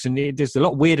it works. And there's a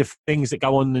lot weirder things that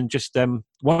go on than just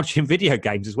watching video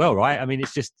games as well, right? I mean,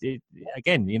 it's just,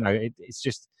 it's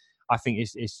just, I think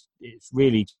it's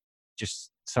really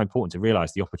just so important to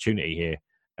realize the opportunity here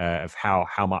of how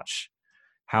much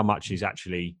is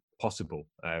actually possible.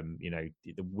 The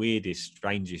weirdest,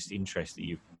 strangest interest that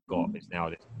you've got is now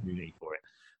this community for it.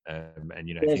 And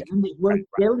it's worth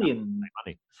billions,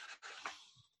 money,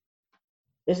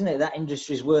 isn't it? That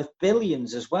industry is worth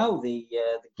billions as well. The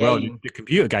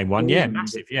computer game one,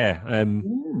 massive,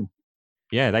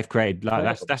 they've created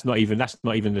like that's not even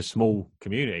the small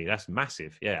community. That's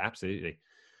massive, absolutely.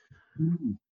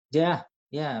 Yeah,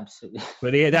 absolutely.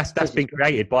 But that's been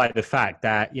created by the fact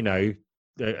that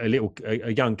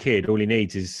a young kid, all he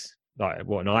needs is like an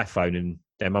iPhone and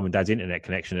their mum and dad's internet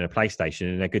connection and a PlayStation,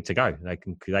 and they're good to go.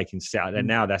 They can sit out there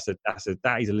now. That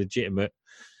is a legitimate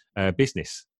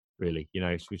business, really.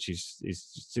 Which is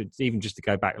even just to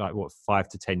go back 5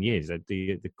 to 10 years.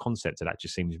 The concept of that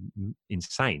just seems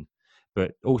insane.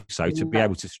 But also to be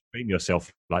able to stream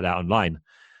yourself like that online,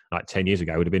 like 10 years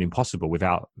ago, would have been impossible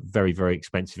without very, very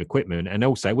expensive equipment. And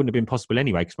also, it wouldn't have been possible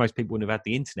anyway, because most people wouldn't have had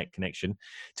the internet connection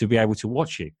to be able to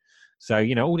watch you. So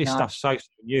all this stuff's so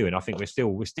new, and I think we're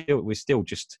still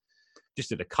just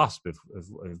at the cusp of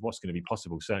what's going to be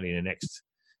possible. Certainly in the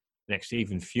next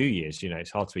even few years. It's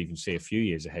hard to even see a few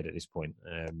years ahead at this point.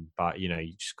 But you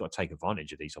just got to take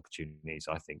advantage of these opportunities.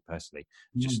 I think personally,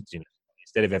 just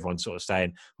instead of everyone sort of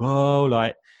saying, "Oh,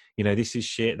 this is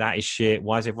shit, that is shit.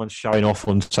 Why is everyone showing off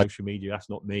on social media? That's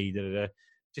not me."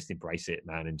 Just embrace it,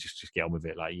 man, and just get on with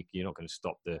it. Like you're not going to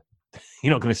stop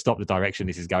the direction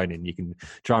this is going in. You can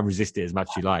try and resist it as much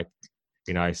as you like.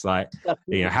 You know, it's like,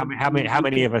 you know, how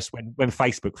many of us, when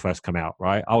Facebook first came out,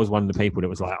 right? I was one of the people that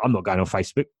was like, I'm not going on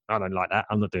Facebook. I don't like that.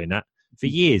 I'm not doing that. For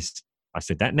years, I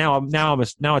said that. Now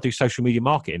I do social media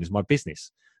marketing as my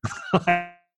business.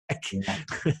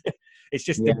 It's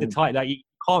just the type that you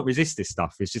can't resist this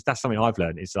stuff. It's just, that's something I've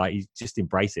learned. It's like, you just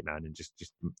embrace it, man, and just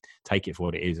take it for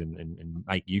what it is, and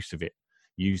make use of it.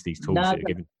 Use these tools that are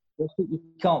given. You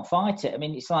can't fight it. I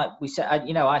mean, it's like we said,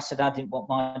 you know, I said I didn't want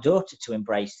my daughter to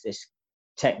embrace this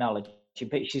technology,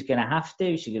 but she's going to have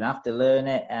to. She's going to have to learn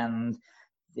it, and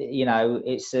you know,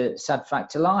 it's a sad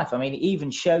fact of life. I mean, it even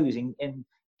shows in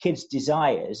kids'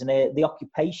 desires and the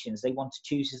occupations they want to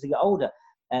choose as they get older.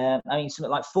 I mean,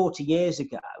 something like 40 years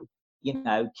ago, you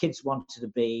know, kids wanted to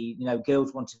be, you know,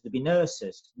 girls wanted to be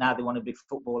nurses. Now they want to be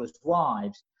footballers'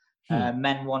 wives.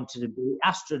 Men wanted to be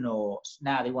astronauts.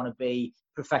 Now they want to be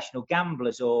professional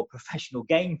gamblers or professional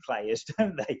game players,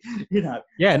 don't they? You know.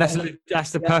 Yeah, and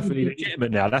that's the perfectly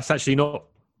legitimate now. That's actually not.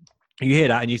 You hear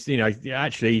that, and you know,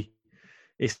 actually,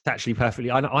 it's actually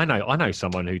perfectly. I know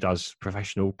someone who does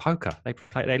professional poker.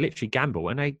 They literally gamble,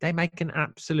 and they make an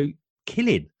absolute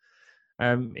killing.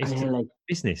 It's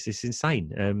business. It's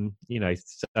insane. You know,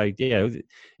 so yeah,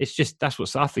 it's just,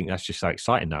 I think that's just so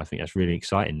exciting now. I think that's really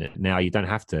exciting that now you don't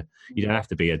have to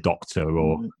be a doctor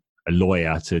or a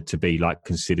lawyer to be like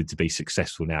considered to be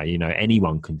successful now. You know,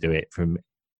 anyone can do it from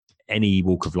any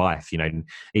walk of life. You know,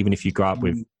 even if you grow up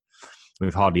with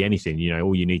hardly anything, you know,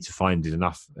 all you need to find is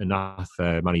enough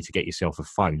money to get yourself a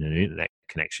phone and an internet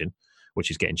connection,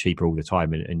 which is getting cheaper all the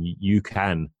time, and you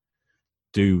can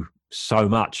do so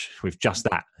much with just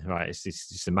that, right?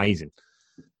 It's amazing.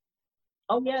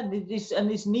 Oh yeah,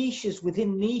 there's niches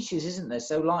within niches, isn't there?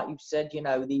 So like you've said, you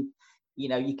know,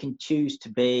 you can choose to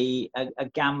be a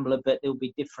gambler, but there'll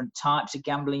be different types of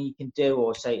gambling you can do,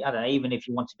 or say, I don't know, even if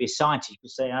you want to be a scientist, you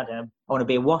could say, I don't know, I want to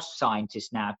be a wasp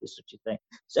scientist now, if there's such a thing.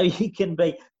 So you can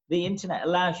be, the internet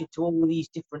allows you to all these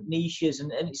different niches,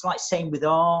 and it's like same with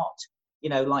art. You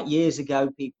know, like years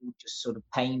ago, people just sort of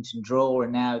paint and draw,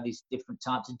 and now there's different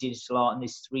types of digital art and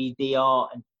this 3D art,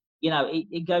 and you know,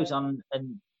 it goes on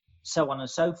and so on and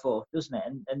so forth, doesn't it?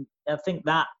 And I think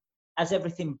that as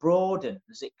everything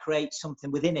broadens, it creates something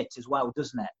within it as well,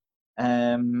 doesn't it?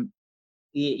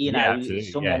 You know,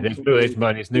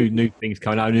 there's new things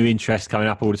coming up, new interests coming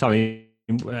up all the time.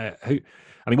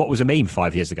 I mean, what was a meme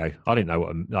 5 years ago? I didn't know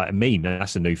what a meme.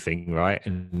 That's a new thing, right?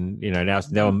 And you know, now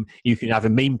you can have a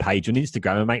meme page on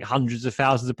Instagram and make hundreds of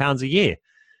thousands of pounds a year.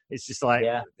 It's just like,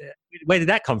 where did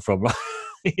that come from?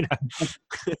 You know.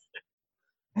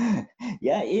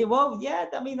 Well,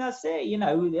 I mean, that's it. You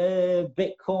know,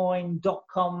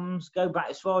 Bitcoin.coms, go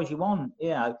back as far as you want.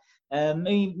 You know,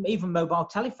 even mobile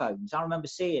telephones. I remember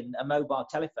seeing a mobile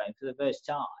telephone for the first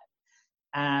time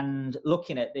and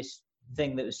looking at this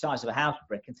thing that was the size of a house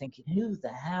brick and thinking, who the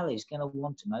hell is going to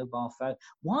want a mobile phone?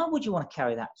 Why would you want to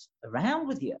carry that around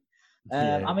with you?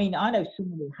 I mean, I know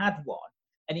someone who had one,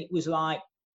 and it was like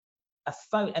a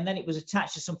phone, and then it was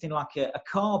attached to something like a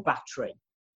car battery,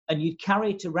 and you'd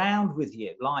carry it around with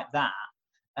you like that.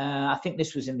 I think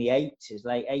this was in the late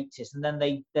 80s, and then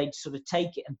they'd sort of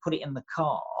take it and put it in the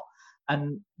car,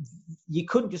 and you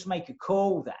couldn't just make a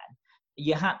call then.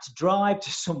 You had to drive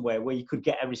to somewhere where you could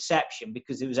get a reception,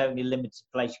 because there was only a limited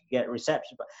place you could get a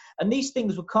reception. And these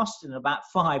things were costing about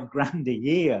 $5,000 a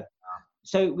year.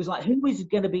 So it was like, who is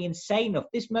going to be insane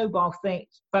enough? This mobile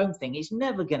phone thing is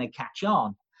never going to catch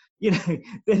on. You know,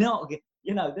 they're not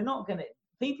going to,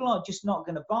 people are just not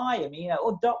going to buy them, you know,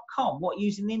 or .com, what,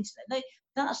 using the internet.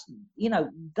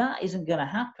 That isn't going to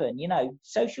happen. You know,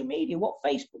 social media, what,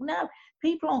 Facebook, no,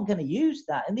 people aren't going to use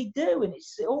that. And they do. And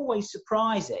it's always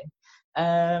surprising.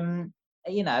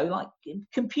 You know, like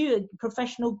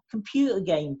professional computer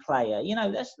game player, you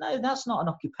know, that's not an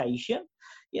occupation,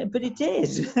 but it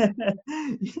is.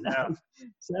 You know?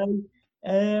 So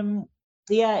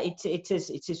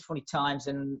it is funny times.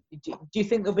 And do you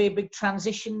think there'll be a big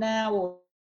transition now, or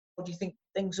do you think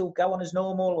things will go on as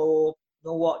normal,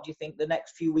 or what do you think the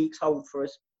next few weeks hold for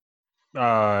us?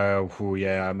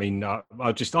 Yeah. I mean,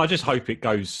 I just hope it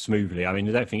goes smoothly. I mean,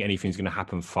 I don't think anything's going to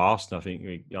happen fast. I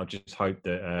just hope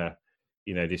that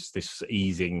you know, this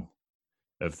easing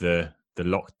of the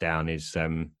lockdown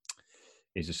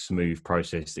is a smooth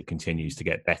process that continues to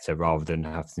get better rather than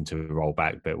having to roll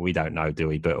back. But we don't know, do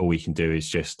we? But all we can do is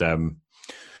just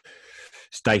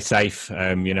stay safe.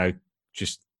 You know,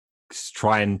 just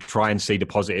try and see the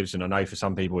positives. And I know for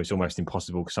some people it's almost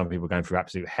impossible, because some people are going through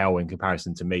absolute hell in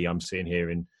comparison to me. I'm sitting here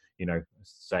and, you know,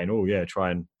 saying, oh yeah,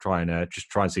 try and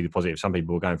see the positive. Some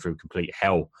people are going through complete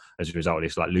hell as a result of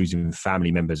this, like losing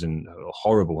family members and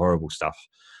horrible stuff.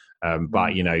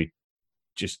 But you know,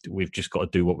 we've just got to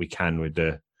do what we can with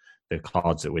the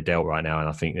cards that we're dealt right now. And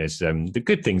I think there's the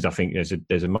good things. I think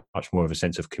there's a much more of a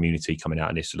sense of community coming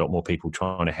out of this. A lot more people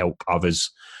trying to help others,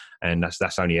 and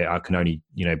that's only, I can only,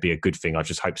 be a good thing. I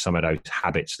just hope some of those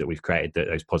habits that we've created, that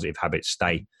those positive habits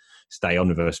stay on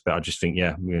with us. But I just think,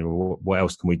 what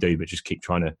else can we do but just keep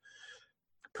trying to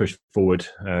push forward,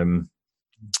 and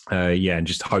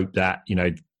just hope that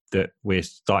that we're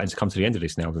starting to come to the end of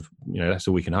this now. That's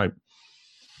all we can hope.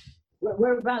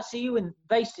 Whereabouts are you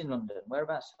based in London?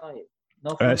 Whereabouts are you?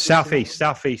 Southeast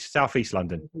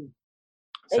London.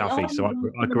 Southeast. So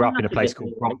I grew up in a place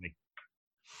called Bromley.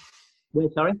 Where,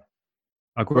 sorry?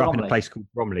 I grew up in a place called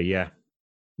Bromley, yeah.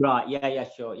 Right, yeah,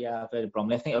 sure. Yeah, I've heard of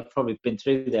Bromley. I think I've probably been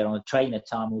through there on a train a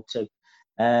time or two.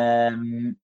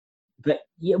 But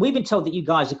yeah, we've been told that you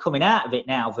guys are coming out of it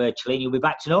now virtually, and you'll be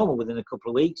back to normal within a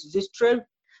couple of weeks. Is this true?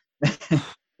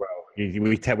 Well, we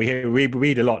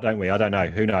read a lot, don't we? I don't know.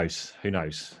 Who knows? That's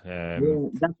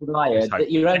what I heard.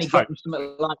 That you're only getting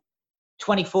something like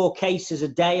 24 cases a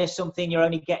day or something. You're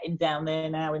only getting down there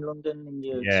now in London.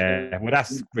 And well,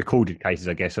 that's recorded cases,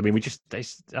 I guess. I mean,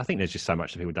 I think there's just so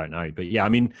much that people don't know. But yeah, I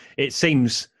mean, it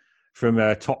seems from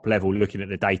a top level, looking at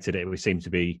the data, that we seem to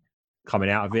be coming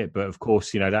out of it. But of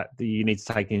course, that you need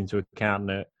to take into account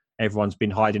that everyone's been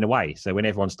hiding away. So when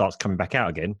everyone starts coming back out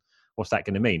again, what's that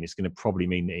going to mean? It's going to probably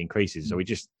mean that it increases. So I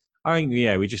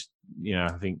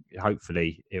think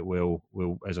hopefully it will,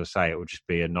 as I say, it will just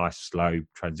be a nice slow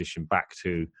transition back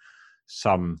to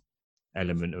some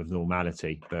element of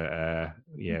normality. But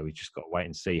we just got to wait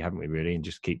and see, haven't we, really, and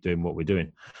just keep doing what we're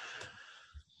doing.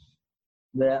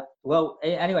 Yeah. Well,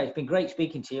 anyway, it's been great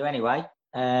speaking to you. Anyway,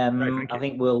 I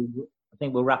think we'll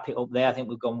wrap it up there. I think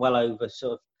we've gone well over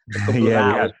sort of a couple of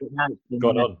hours. But now it's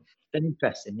been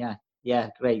interesting.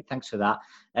 Yeah, great. Thanks for that.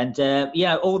 And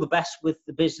all the best with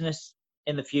the business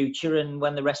in the future. And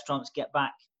when the restaurants get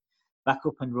back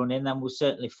up and running, then we'll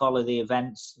certainly follow the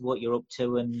events, what you're up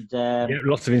to, and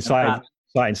lots of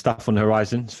exciting stuff on the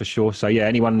horizon for sure. So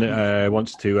anyone that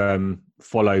wants to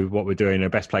follow what we're doing, the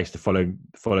best place to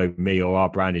follow me or our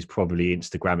brand is probably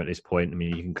Instagram at this point. I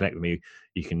mean, you can connect with me,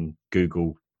 you can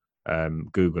Google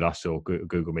us or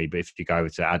Google me, but if you go over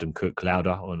to Adam Cook Lauder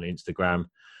on Instagram.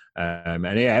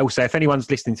 Also, if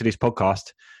anyone's listening to this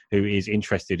podcast who is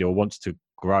interested or wants to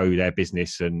grow their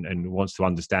business and wants to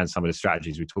understand some of the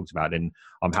strategies we talked about, then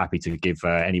I'm happy to give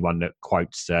anyone that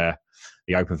quotes the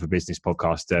Open for Business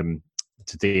podcast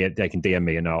they can DM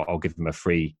me, and I'll give them a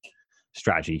free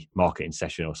strategy marketing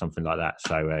session or something like that.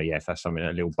 So if that's something,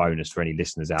 a little bonus for any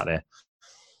listeners out there.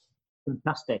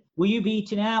 Fantastic. Will you be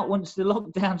eating out once the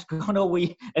lockdown's gone, or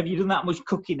have you done that much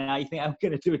cooking now? You think I'm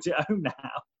going to do it at home now?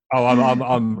 Oh,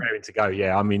 I'm raring to go.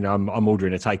 Yeah, I mean, I'm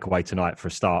ordering a takeaway tonight for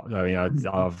a start. I mean, I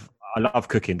love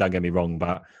cooking. Don't get me wrong,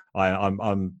 but I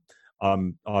want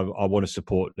to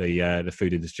support the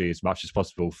food industry as much as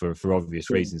possible for obvious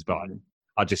reasons. But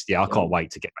I can't wait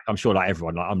to get back. I'm sure, like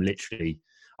everyone, don't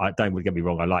get me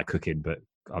wrong, I like cooking, but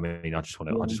I mean, I just want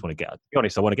to get. To be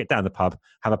honest, I want to get down the pub,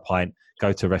 have a pint,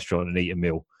 go to a restaurant, and eat a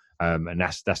meal. And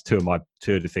that's two of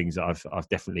the things that I've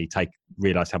definitely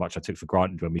realised how much I took for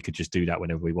granted when we could just do that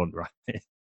whenever we want, right?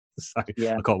 So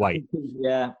I can't wait.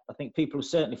 I think people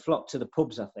certainly flock to the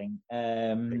pubs. I think.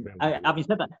 Having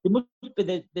said that, there must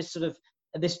be this sort of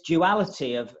this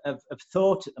duality of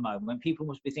thought at the moment. People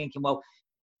must be thinking, well,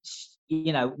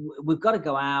 we've got to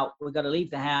go out, we've got to leave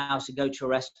the house and go to a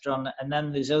restaurant. And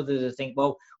then there's others that think,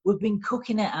 well, we've been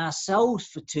cooking it ourselves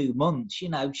for 2 months.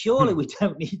 Surely we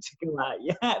don't need to go out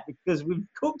yet because we've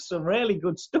cooked some really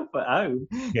good stuff at home.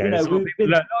 Yeah, a lot of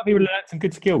people learned some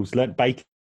good skills, learned baking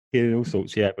and all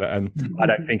sorts. Yeah, but I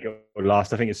don't think it will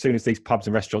last. I think as soon as these pubs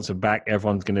and restaurants are back,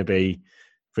 everyone's going to be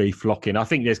very flocking. I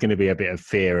think there's going to be a bit of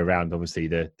fear around, obviously,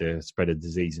 the spread of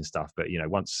disease and stuff. But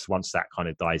once that kind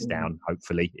of dies down,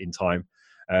 hopefully in time,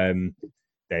 then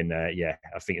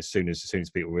I think as soon as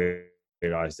people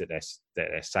realise that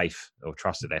they're safe or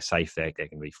trust that they're safe, they're going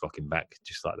to be flocking back,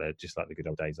 just like the good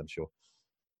old days, I'm sure.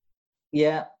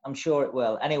 Yeah, I'm sure it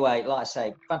will. Anyway, like I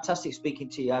say, fantastic speaking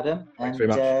to you, Adam. Thanks very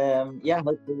much.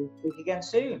 Hopefully we'll speak again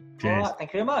soon. Cheers. All right,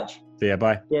 thank you very much. See ya,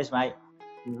 bye. Cheers, mate.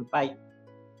 Bye.